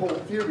you have a whole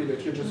theory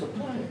that you're just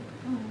applying.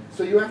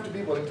 So you have to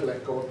be willing to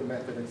let go of the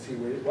method and see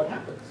what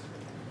happens.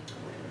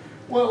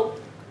 Well,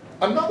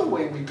 another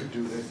way we could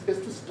do this is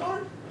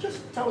to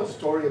just tell a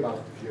story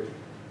about the theory.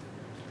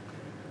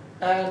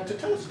 And to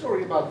tell a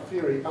story about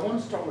theory, I want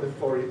to start with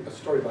a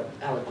story about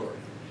allegory.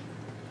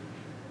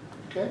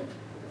 Okay?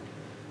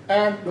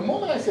 And the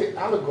moment I say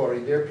allegory,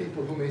 there are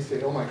people who may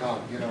say, oh my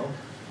God,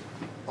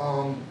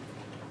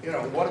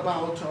 what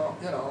about,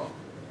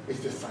 is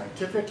this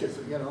scientific? Is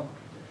it,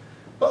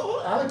 But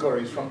all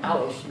allegories from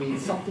allos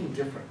means something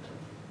different.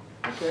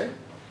 Okay?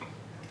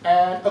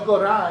 And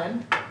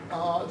agorain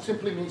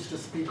simply means to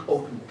speak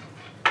openly.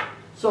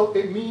 So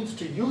it means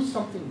to use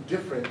something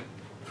different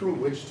through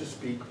which to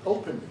speak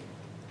openly.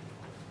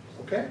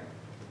 Okay?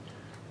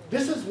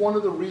 This is one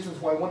of the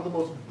reasons why one of the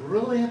most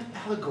brilliant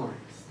allegories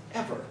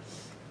ever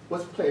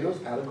was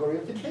Plato's allegory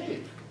of the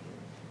cave.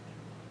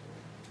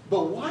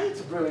 But why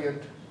it's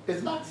brilliant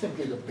is not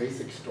simply the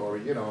basic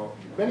story.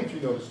 Many of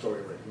you know the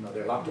story already.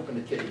 They're locked up in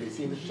the cave, they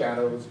see the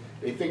shadows,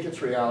 they think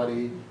it's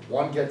reality,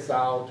 one gets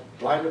out,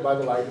 blinded by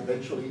the light,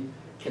 eventually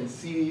can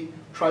see,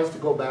 tries to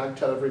go back,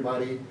 tell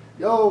everybody,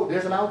 yo,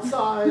 there's an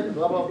outside,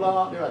 blah, blah,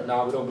 blah. They're like,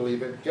 nah, we don't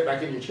believe it, get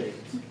back in your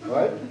chains,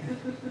 right?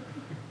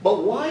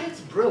 But why it's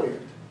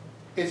brilliant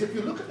is if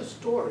you look at the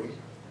story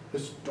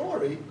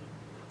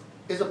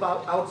is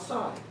about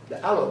outside, the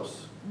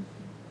allos.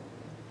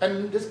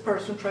 And this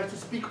person tries to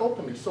speak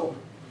openly. So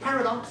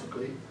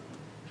paradoxically,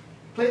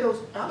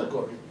 Plato's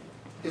allegory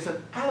is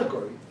an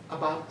allegory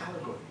about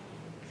allegory.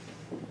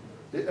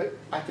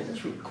 I think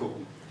it's really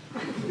cool.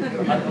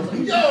 I was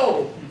like,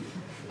 yo!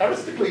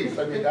 Aristocles,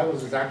 that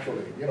was his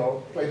actually,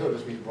 Plato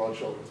just means broad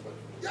shoulders, but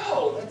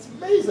yo, that's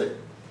amazing.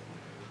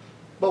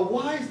 But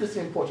why is this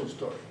an important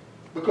story?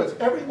 Because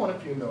every one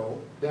of you know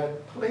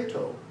that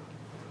Plato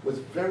was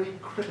very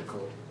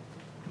critical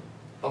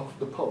of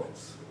the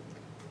poets.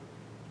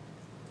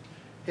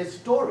 His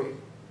story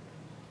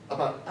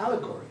about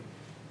allegory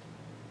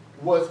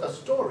was a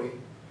story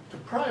to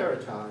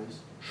prioritize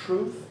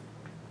truth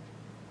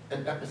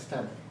and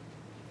episteme.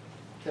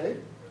 Okay?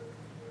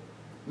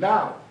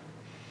 Now,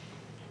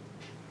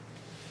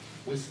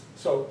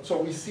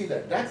 so we see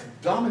that that's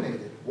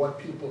dominated what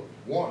people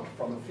want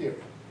from a theory.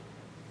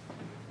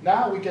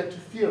 Now we get to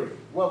theory.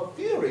 Well,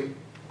 theory,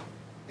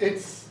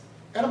 its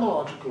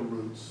etymological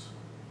roots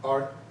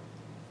are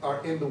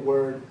in the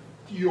word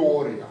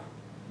teoria.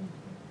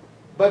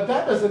 But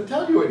that doesn't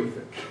tell you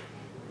anything.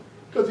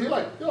 Because you're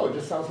like, no, it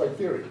just sounds like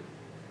theory.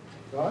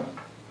 Right?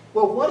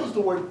 Well, what is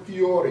the word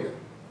teoria?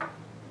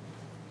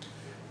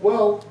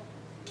 Well,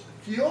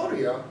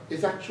 teoria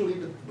is actually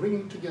the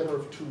bringing together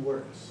of two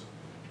words.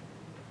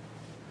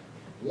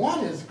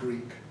 One is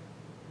Greek,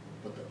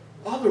 but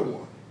the other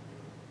one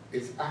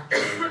is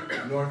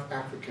actually North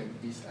African,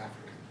 East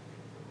African.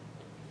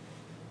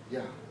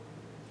 Yeah.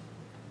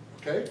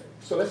 Okay?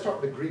 So let's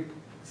start with the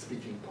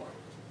Greek-speaking part.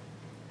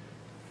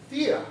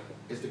 Thea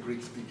is the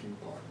Greek-speaking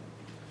part.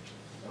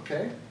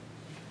 Okay?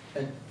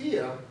 And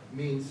thea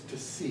means to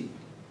see,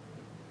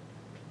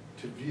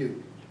 to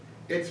view.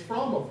 It's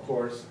from, of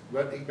course,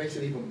 but it makes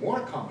it even more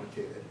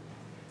complicated.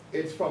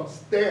 It's from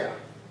stea,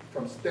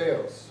 from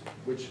steos,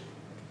 which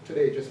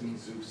today just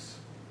means Zeus.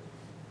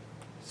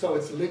 So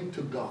it's linked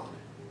to God.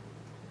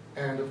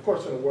 And of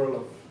course, in a world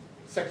of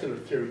secular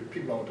theory,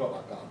 people don't talk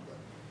about God, but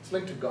it's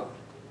linked to God.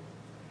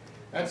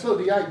 And so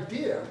the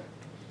idea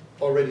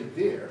already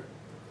there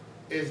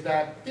is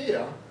that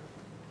thea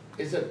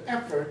is an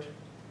effort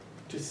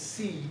to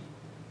see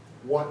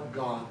what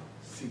God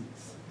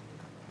sees.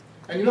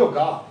 And you know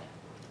God.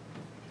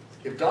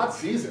 If God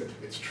sees it,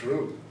 it's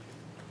true.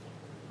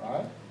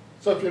 Right?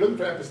 So if you're looking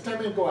for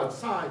episteme and go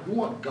outside, you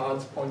want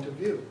God's point of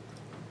view.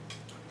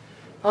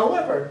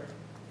 However,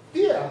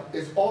 thea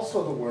is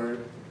also the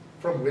word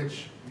from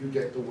which you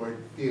get the word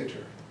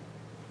theater.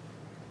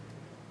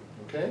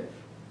 Okay?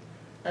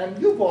 And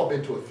you've all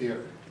been to a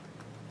theater.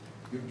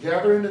 You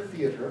gather in a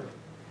theater,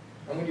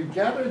 and when you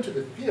gather into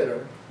the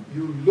theater,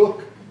 you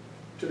look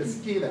to the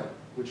skina,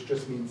 which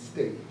just means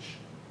stage.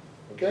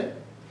 Okay?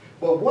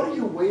 Well, what are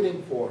you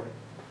waiting for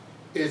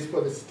is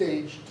for the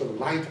stage to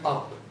light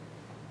up,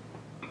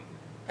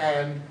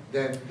 and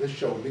then the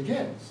show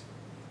begins.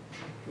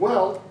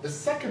 Well, the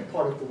second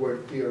part of the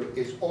word theater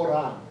is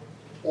ora,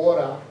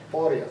 oria.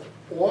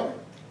 Or,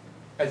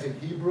 as in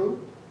Hebrew,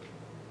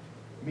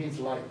 means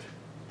light.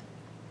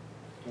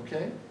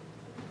 Okay?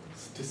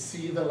 It's to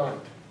see the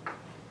light.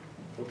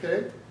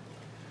 Okay?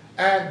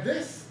 And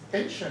this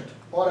ancient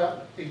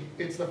ora,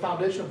 it's the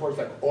foundation of words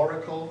like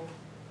oracle.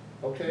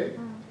 Okay?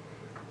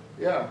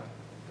 Yeah.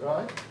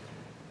 Right?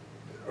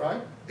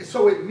 Right?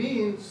 So it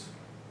means,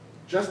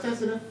 just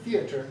as in a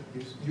theater,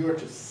 you're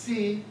to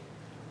see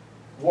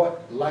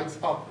what lights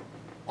up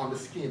on the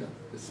skina,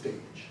 the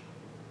stage.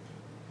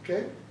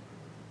 Okay?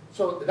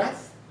 So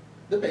that's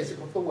the basic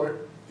of the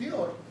word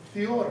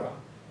theora,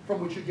 from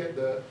which you get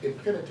the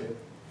infinitive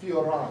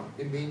theoran.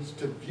 It means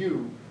to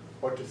view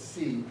or to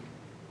see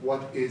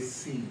what is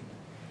seen.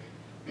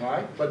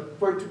 right? But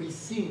for it to be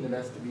seen, it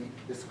has to be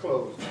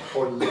disclosed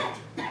or lit.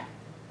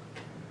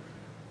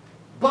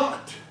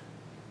 But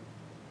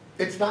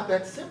it's not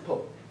that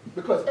simple,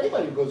 because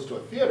anybody who goes to a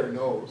theater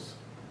knows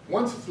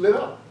once it's lit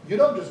up, you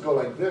don't just go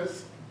like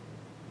this.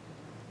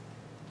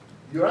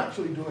 You're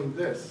actually doing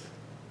this.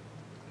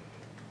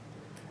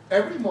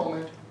 Every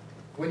moment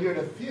when you're in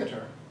a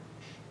theater,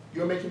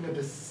 you're making a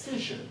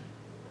decision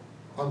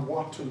on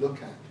what to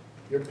look at.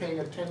 You're paying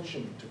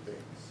attention to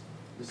things.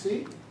 You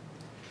see?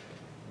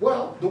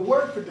 Well, the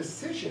word for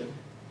decision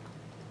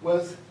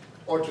was,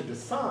 or to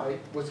decide,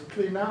 was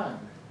krinan.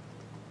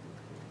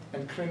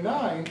 And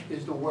krinan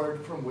is the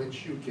word from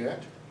which you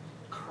get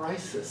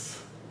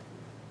crisis.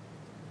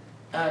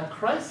 And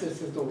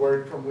crisis is the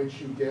word from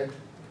which you get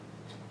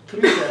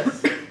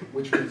krites,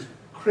 which means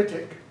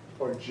critic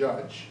or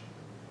judge.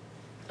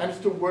 And it's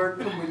the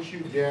word from which you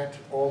get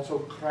also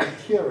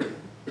criteria,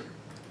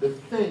 the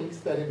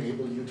things that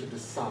enable you to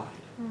decide.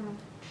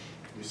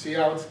 You see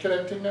how it's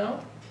connecting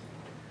now?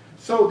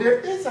 So there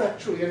is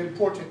actually an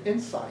important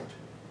insight.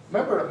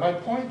 Remember, my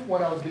point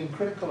when I was being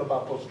critical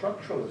about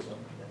post-structuralism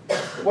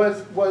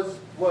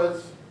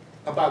was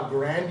about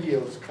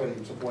grandiose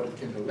claims of what it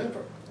can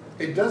deliver.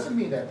 It doesn't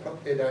mean that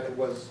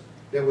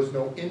there was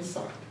no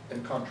insight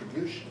and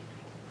contribution.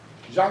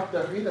 Jacques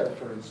Derrida,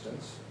 for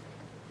instance,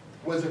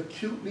 was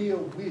acutely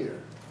aware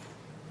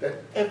that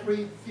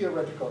every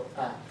theoretical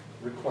act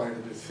required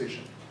a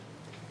decision.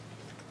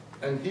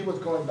 And he was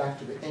going back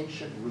to the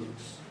ancient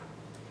roots,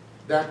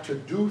 that to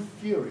do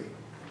theory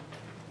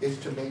is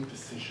to make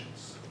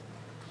decisions,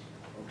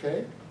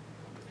 okay?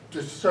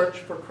 To search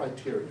for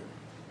criteria.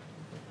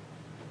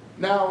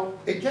 Now,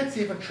 it gets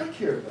even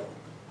trickier though.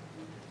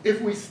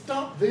 If we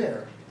stop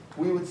there,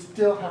 we would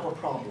still have a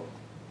problem.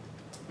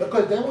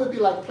 Because then we'd be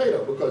like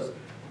Plato, because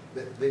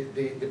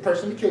the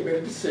person who came, made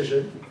a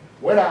decision,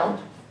 went out,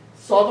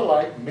 saw the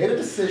light, made a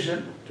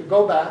decision to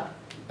go back,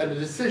 and a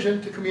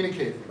decision to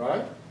communicate it,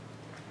 right?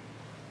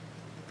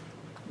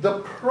 The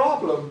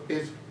problem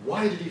is,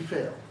 why did he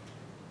fail?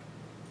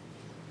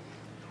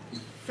 He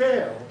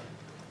failed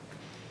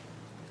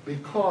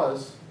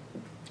because,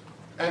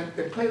 and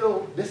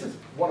Plato, this is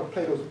one of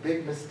Plato's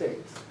big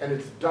mistakes, and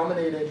it's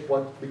dominated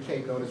what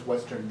became known as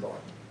Western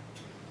thought.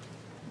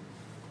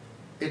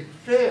 It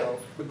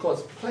failed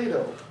because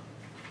Plato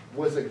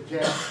was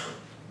against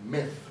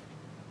myth.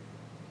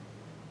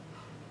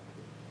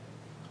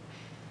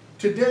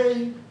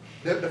 Today,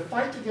 the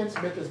fight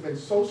against myth has been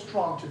so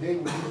strong, today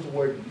we use the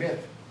word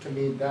myth to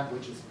mean that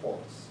which is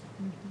false.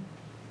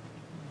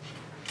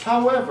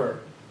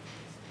 However,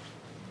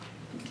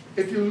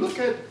 if you look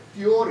at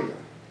teoria,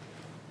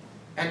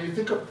 and you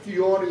think of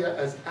teoria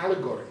as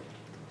allegory,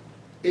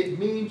 it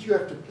means you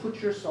have to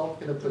put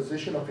yourself in a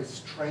position of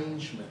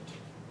estrangement,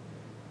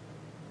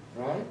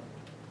 right?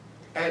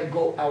 And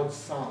go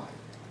outside.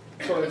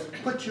 So it's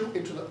put you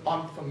into the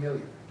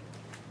unfamiliar.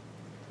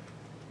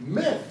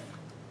 Myth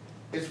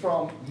is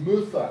from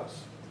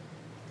muthos,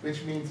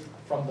 which means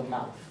from the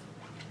mouth.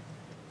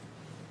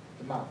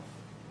 The mouth.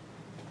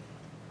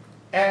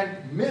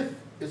 And myth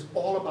is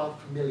all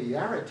about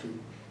familiarity,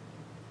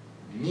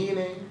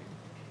 meaning,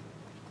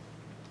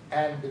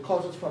 and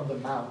because it's from the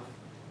mouth,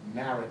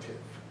 narrative.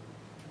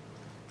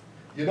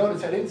 You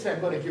notice I didn't say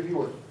I'm going to give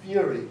you a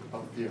theory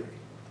of theory.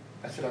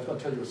 I said I was going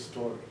to tell you a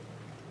story.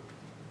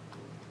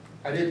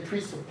 I didn't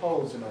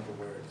presuppose, in other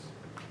words,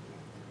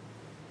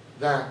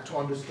 that to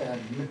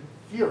understand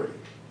theory,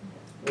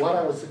 what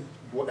I was,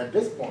 at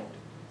this point,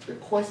 the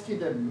question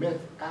that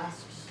myth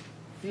asks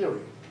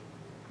theory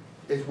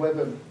is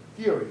whether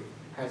theory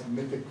has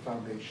mythic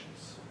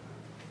foundations.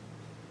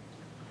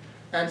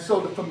 And so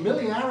the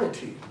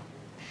familiarity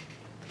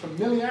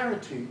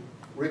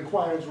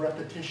requires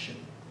repetition.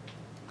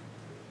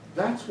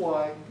 That's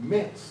why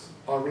myths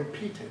are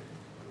repeated.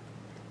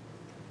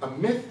 A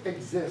myth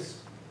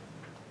exists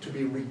to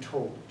be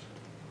retold.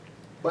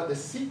 But the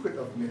secret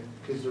of myth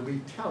is the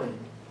retelling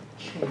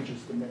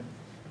changes the myth.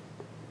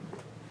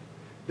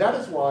 That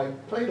is why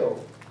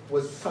Plato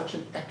was such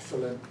an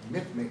excellent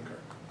myth maker.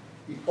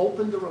 He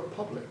opened the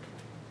Republic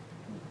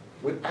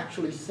with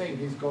actually saying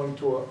he's going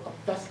to a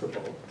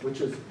festival,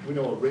 which is, we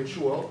know, a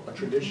ritual, a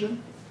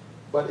tradition,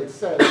 but it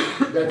says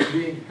that it's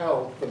being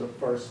held for the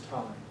first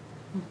time.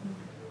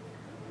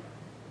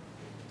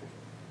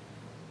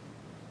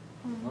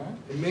 Right?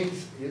 It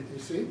means, you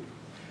see?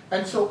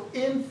 And so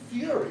in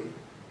theory,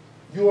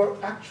 you are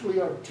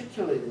actually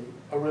articulating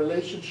a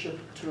relationship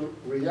to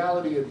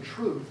reality and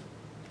truth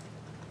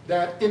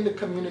that in the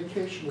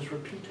communication is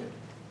repeated.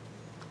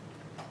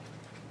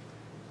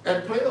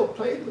 And Plato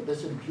played with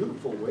this in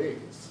beautiful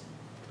ways.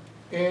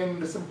 In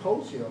the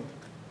Symposium,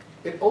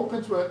 it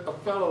opens with a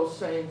fellow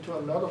saying to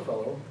another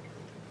fellow,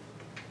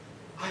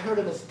 I heard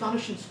an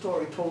astonishing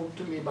story told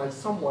to me by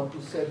someone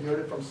who said he heard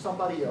it from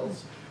somebody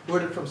else, who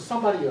heard it from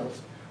somebody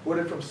else, who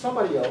heard it from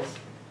somebody else,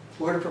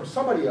 who heard it from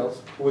somebody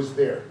else who was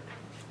there.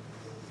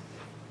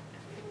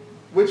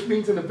 Which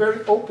means in the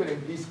very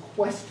opening, he's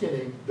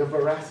questioning the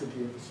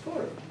veracity of the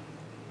story.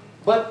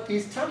 But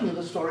he's telling you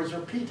the story is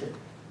repeated,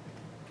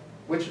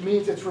 which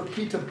means its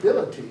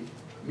repeatability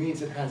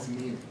means it has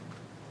meaning.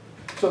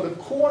 So the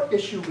core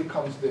issue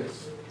becomes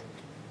this.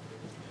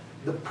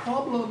 The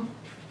problem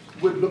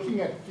with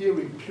looking at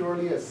theory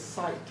purely as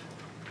sight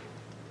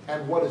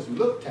and what is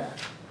looked at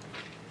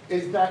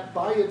is that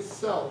by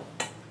itself,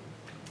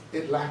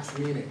 it lacks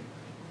meaning.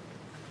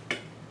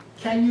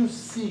 Can you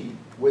see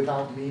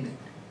without meaning?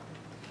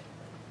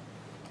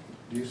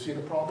 Do you see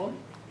the problem?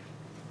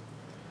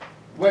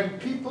 When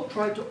people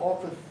try to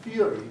offer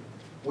theory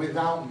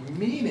without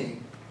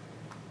meaning,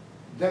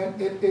 then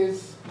it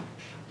is,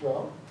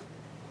 well,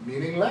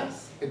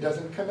 meaningless. It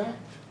doesn't connect.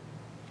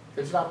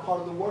 It's not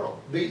part of the world.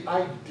 The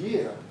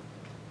idea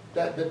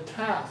that the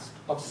task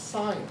of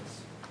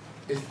science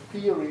is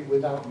theory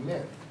without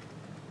myth,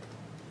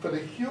 for the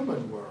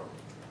human world,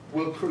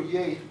 will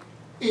create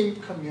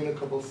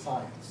incommunicable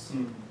science.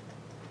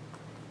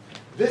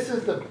 This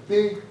is the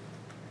big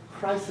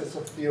crisis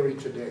of theory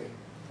today.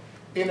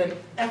 In an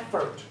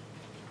effort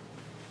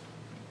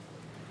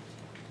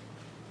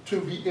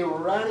to be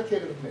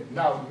eradicated of myth.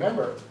 Now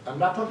remember, I'm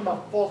not talking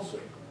about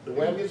falsehood. The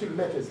way I'm using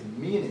myth is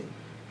meaning.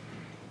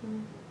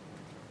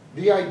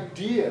 The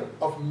idea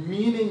of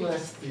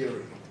meaningless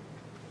theory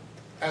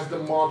as the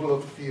model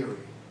of theory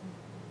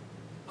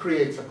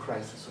creates a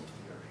crisis of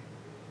theory.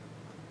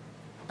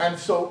 And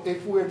so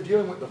if we're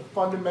dealing with the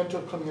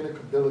fundamental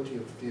communicability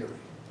of theory,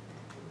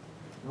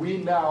 we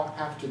now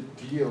have to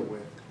deal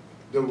with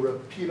the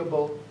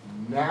repeatable,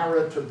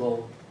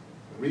 narratable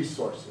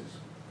resources,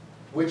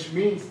 which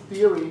means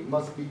theory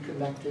must be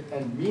connected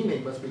and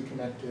meaning must be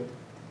connected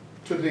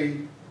to the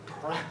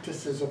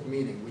practices of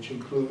meaning, which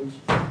includes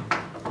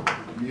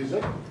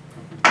music,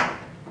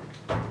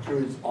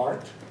 includes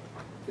art,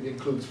 it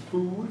includes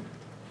food,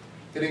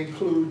 it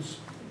includes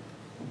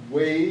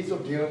ways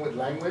of dealing with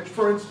language.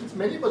 For instance,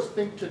 many of us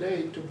think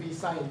today to be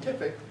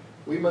scientific,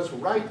 we must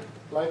write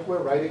like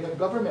we're writing a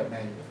government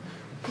manual.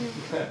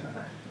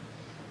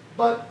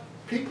 But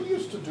people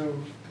used to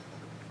do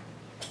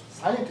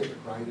scientific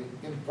writing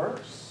in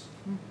verse.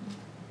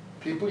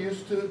 People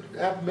used to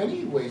have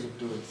many ways of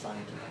doing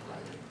scientific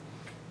writing.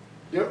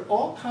 There are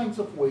all kinds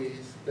of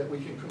ways that we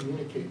can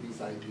communicate these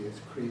ideas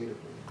creatively.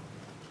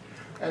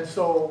 And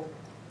so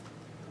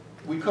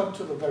we come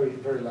to the very,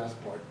 very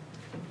last part.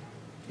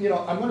 You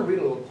know, I'm going to read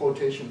a little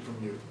quotation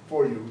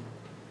for you,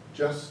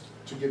 just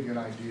to give you an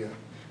idea.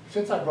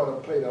 Since I brought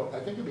up Plato, I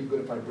think it'd be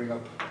good if I bring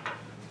up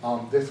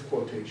this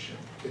quotation.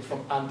 It's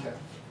from Antef.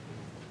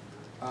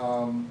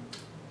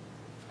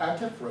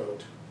 Antef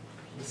wrote,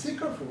 "The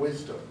seeker of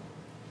wisdom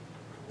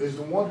is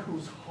the one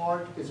whose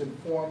heart is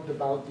informed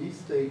about these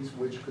things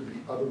which could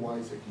be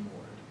otherwise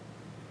ignored.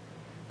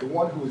 The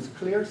one who is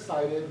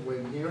clear-sighted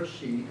when he or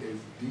she is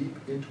deep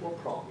into a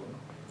problem."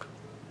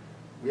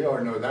 We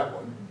already know that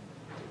one.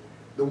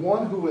 "The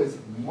one who is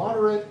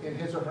moderate in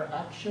his or her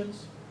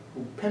actions,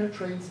 who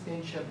penetrates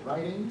ancient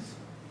writings."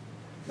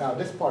 Now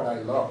this part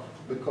I love,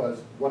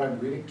 because what I'm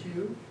reading to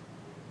you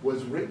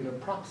was written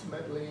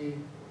approximately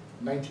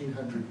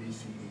 1900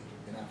 BCE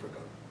in Africa.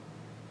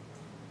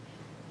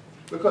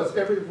 Because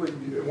every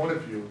one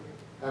of you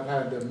have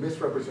had a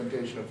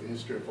misrepresentation of the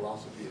history of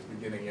philosophy as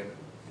beginning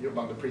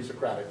among the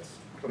pre-Socratics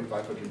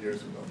 2,500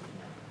 years ago.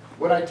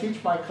 When I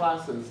teach my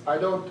classes, I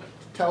don't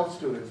tell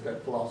students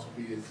that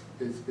philosophy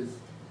is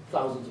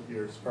thousands of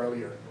years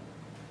earlier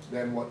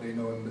than what they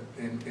know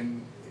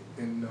in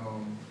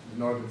the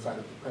northern side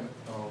of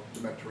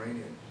the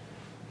Mediterranean.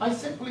 I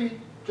simply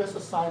just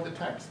assign the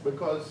text,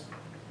 because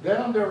then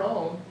on their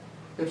own,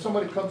 if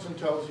somebody comes and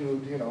tells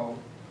you, you know,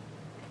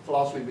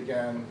 philosophy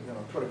began,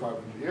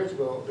 2,500 years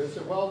ago, they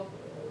say, well,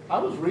 I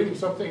was reading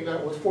something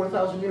that was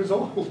 4,000 years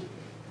old.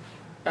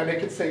 And they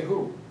could say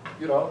who,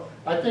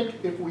 I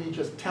think if we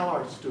just tell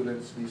our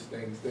students these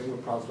things, then we're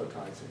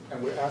proselytizing,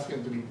 and we're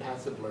asking them to be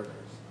passive learners.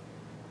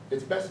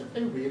 It's best if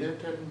they read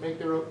it and make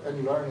their own,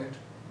 and learn it.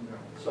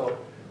 So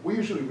we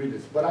usually read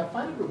this, but I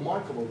find it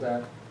remarkable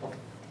that a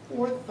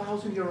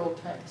 4,000-year-old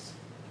text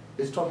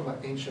is talking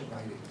about ancient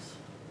writings.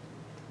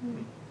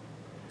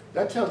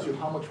 That tells you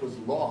how much was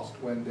lost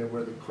when there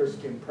were the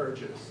Christian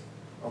purges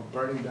of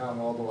burning down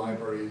all the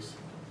libraries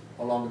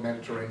along the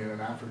Mediterranean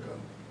and Africa.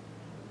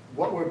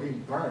 What were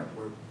being burnt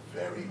were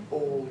very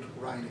old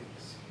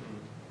writings.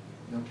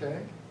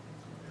 Okay?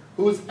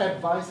 Whose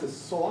advice is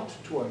sought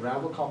to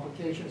unravel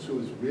complications, who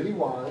is really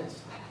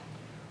wise,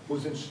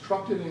 who's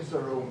instructed in his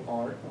or her own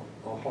art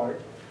or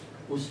heart,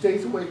 who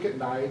stays awake at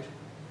night,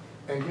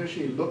 and he or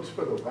she looks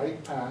for the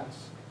right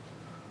paths,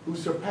 who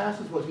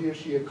surpasses what he or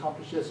she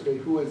accomplished yesterday,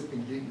 who is,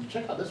 indeed,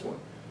 check out this one,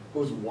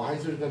 who is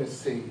wiser than a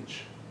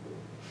sage.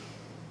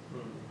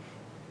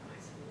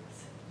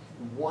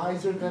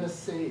 Wiser than a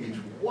sage.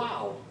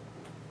 Wow.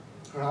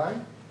 Right?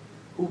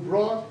 Who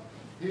brought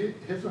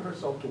his or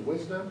herself to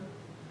wisdom.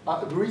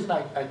 The reason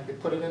I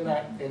put it in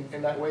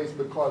that way is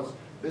because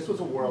this was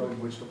a world in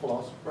which the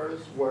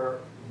philosophers were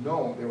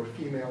known. They were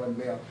female and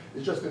male.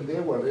 It's just in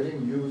their world, they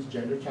didn't use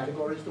gender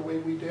categories the way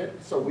we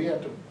did. So we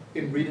had to,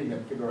 in reading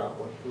them, figure out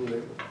who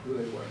they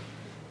were.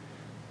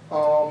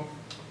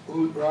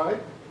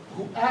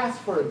 Who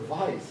asked for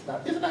advice.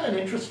 Now, isn't that an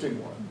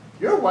interesting one?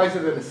 You're wiser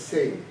than a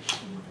sage.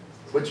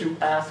 but you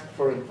ask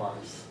for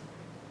advice.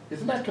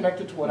 Isn't that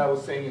connected to what I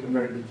was saying in the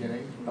very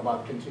beginning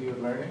about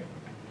continued learning?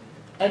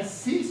 And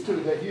sees to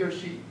that he or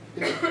she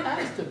is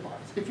asked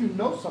advice. If you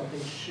know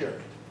something, share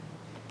it.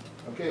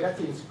 Okay, that's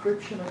the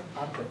inscription of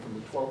Atta from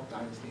the 12th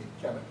dynasty in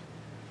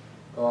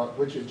Kemet,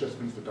 which just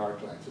means the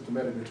dark lands. It's a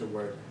meta-native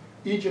word.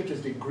 Egypt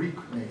is the Greek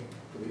name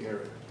for the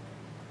area.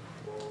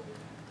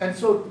 And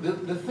so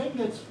the thing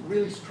that's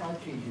really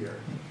striking here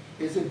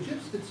is it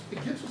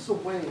gives us a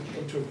way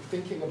into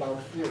thinking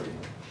about theory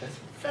that's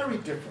very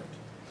different.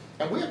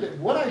 And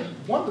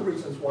one of the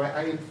reasons why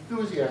I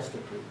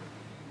enthusiastically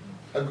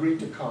agreed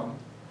to come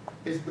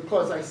is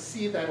because I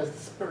see that as the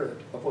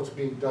spirit of what's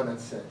being done at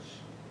Cinch.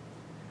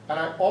 And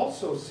I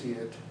also see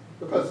it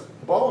because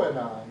Bo and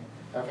I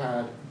have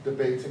had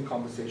debates and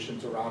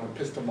conversations around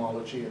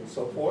epistemology and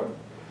so forth.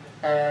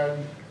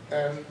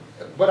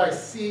 But I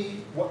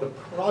see what the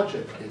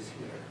project is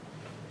here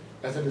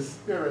as in the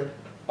spirit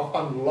of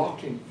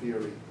unlocking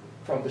theory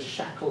from the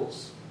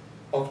shackles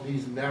of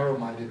these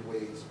narrow-minded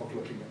ways of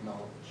looking at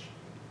knowledge.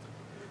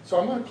 So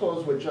I'm going to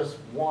close with just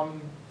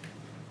one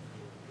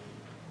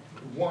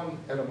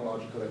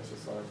etymological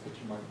exercise that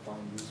you might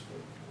find useful.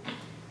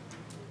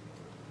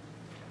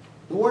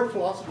 The word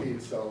philosophy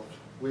itself,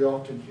 we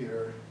often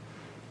hear,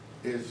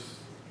 is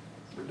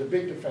the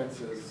big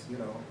defense is,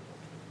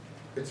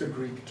 it's a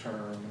Greek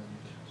term,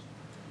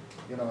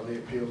 and they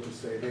appeal to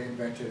say they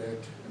invented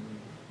it. And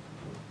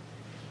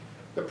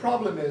the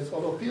problem is,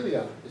 although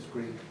philia is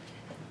Greek,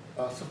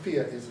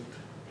 Sophia isn't.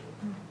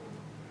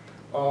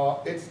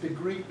 It's the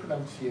Greek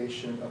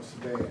pronunciation of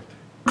Sabaeat.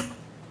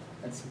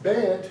 And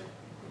Sabaeat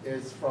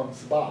is from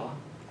Saba,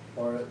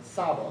 or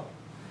Saba.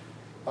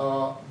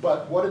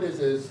 But what it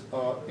is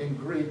in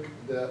Greek,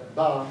 the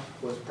ba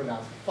was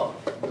pronounced fa.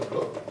 The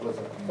book was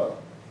a fa,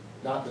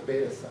 not the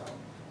beta sound.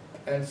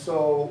 And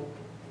so,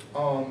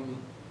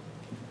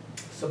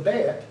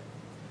 Sabaeat,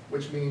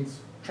 which means,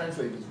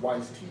 translated as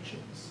wise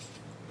teachings,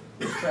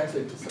 is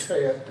translated to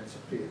Sophia and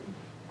Sophia.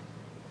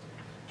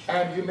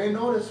 And you may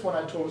notice when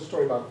I told a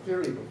story about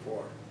theory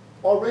before,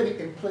 already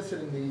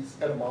implicit in these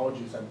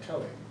etymologies I'm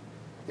telling,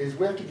 is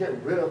we have to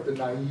get rid of the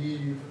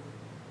naive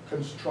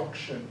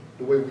construction,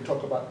 the way we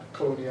talk about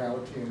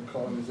coloniality and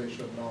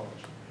colonization of knowledge.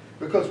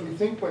 Because we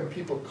think when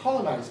people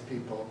colonize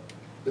people,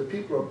 the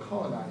people who are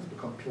colonized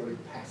become purely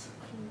passive.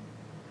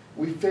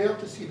 We fail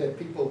to see that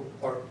people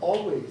are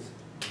always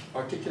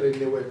articulating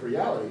their way of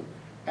reality,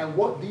 and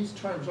what these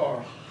terms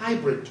are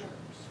hybrid terms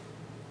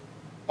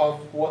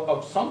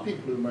of some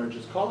people who emerge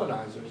as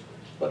colonizers,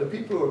 but the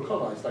people who are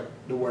colonized, like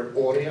the word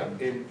aurea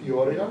in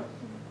theoria,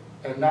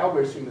 and now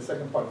we're seeing the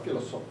second part,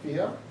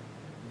 philosophia,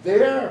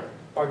 their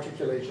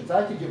articulations,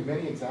 I could give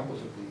many examples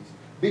of these,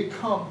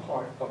 become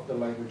part of the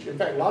language. In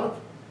fact, a lot of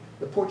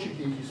the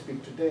Portuguese you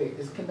speak today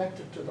is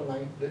connected to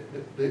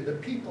the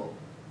people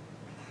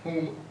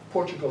whom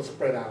Portugal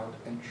spread out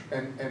and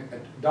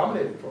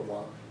dominated for a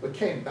while, but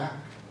came back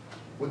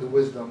with the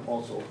wisdom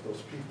also of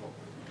those people.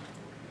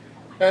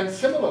 And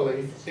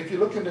similarly, if you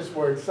look in this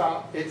word,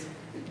 sa, it's,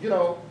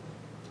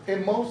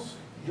 in most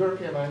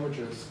European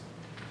languages,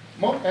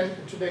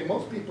 and today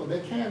most people,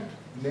 they can't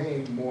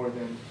name more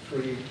than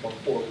 3 or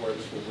 4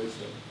 words for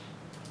wisdom.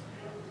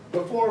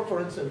 Before, for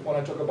instance, when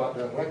I talk about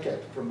the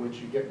racket from which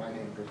you get my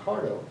name,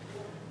 Ricardo,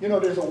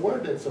 there's a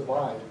word that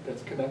survived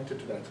that's connected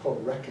to that. It's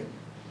called reckon.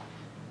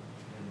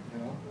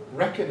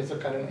 Reckon is a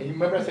kind of, you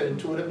remember I said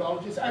intuitive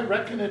knowledge? I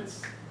reckon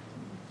it's,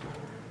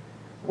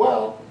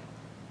 well,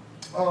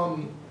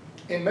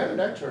 in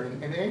meta-nectar,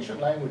 in ancient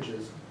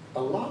languages,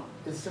 a lot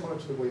is similar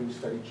to the way we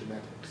study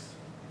genetics.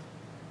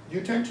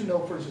 You tend to know,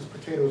 for instance,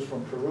 potatoes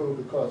from Peru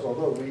because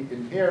although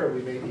in here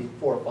we may eat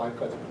 4 or 5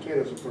 kinds of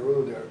potatoes, in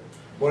Peru there are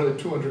more than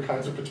 200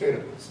 kinds of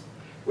potatoes.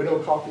 We know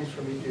coffees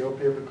from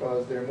Ethiopia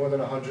because there are more than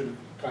 100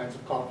 kinds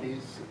of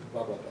coffees,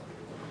 blah, blah, blah.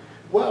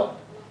 Well,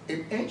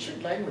 in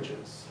ancient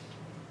languages,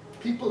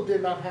 people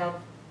did not have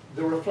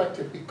the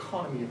reflective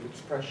economy of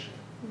expression.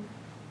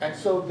 And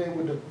so they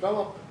would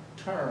develop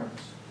terms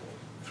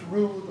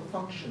through the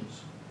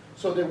functions.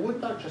 So there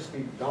would not just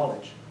be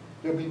knowledge.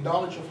 There would be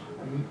knowledge of,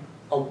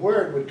 a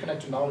word would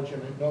connect to knowledge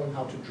of knowing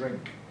how to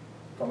drink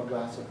from a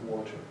glass of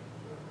water.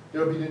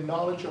 There would be the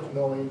knowledge of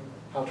knowing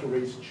how to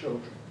raise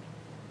children.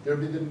 There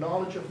would be the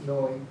knowledge of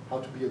knowing how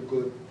to be a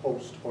good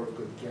host or a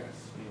good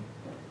guest.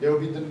 There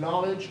would be the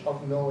knowledge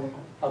of knowing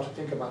how to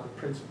think about the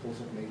principles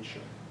of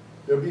nature.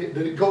 There would be,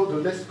 the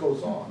list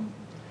goes on.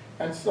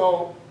 And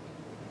so,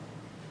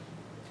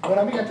 when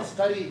I began to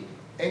study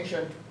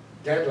ancient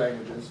dead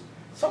languages,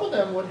 some of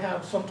them would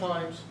have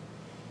sometimes,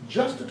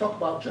 just to talk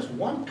about just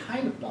one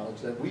kind of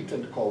knowledge that we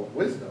tend to call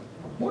wisdom,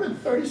 more than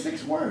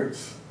 36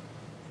 words.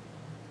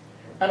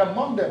 And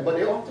among them, but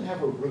they often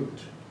have a root,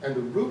 and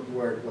the root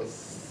word was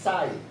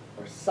sai,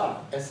 or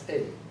sa,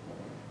 S-A.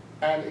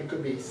 And it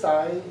could be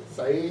sai,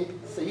 sai,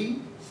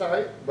 si,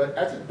 sai, but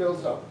as it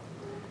builds up,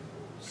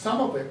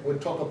 some of it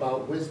would talk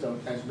about wisdom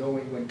as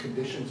knowing when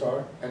conditions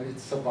are, and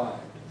it's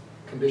survived.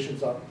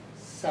 Conditions are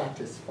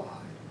satisfied.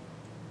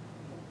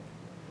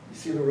 You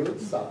see the root?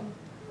 Sa.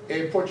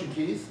 In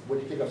Portuguese, when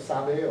you think of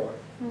sabe or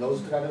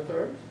those kind of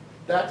terms,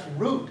 That's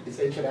root is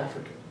ancient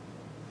African.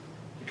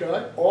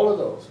 Okay, all of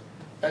those.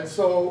 And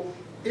so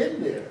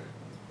in there,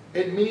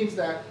 it means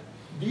that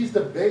these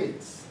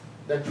debates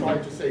that try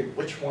to say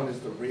which one is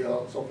the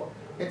real and so forth,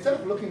 instead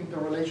of looking at the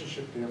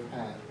relationship they have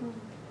had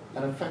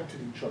and affected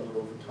each other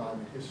over time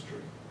in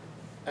history,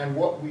 and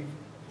what we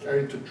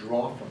are to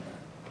draw from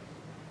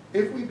that,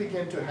 if we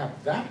begin to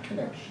have that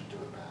connection to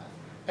the past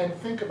and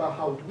think about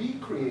how we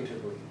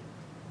creatively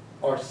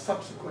our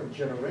subsequent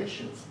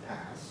generations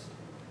past,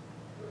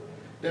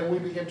 then we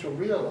begin to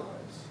realize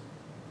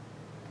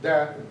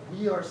that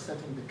we are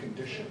setting the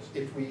conditions,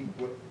 if we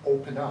would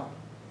open up,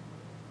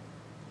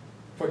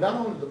 for not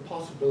only the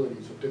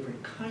possibilities of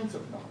different kinds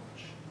of knowledge,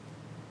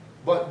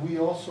 but we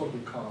also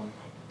become,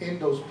 in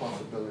those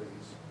possibilities,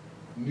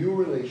 new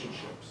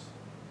relationships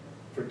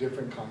for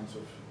different kinds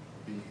of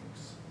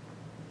beings.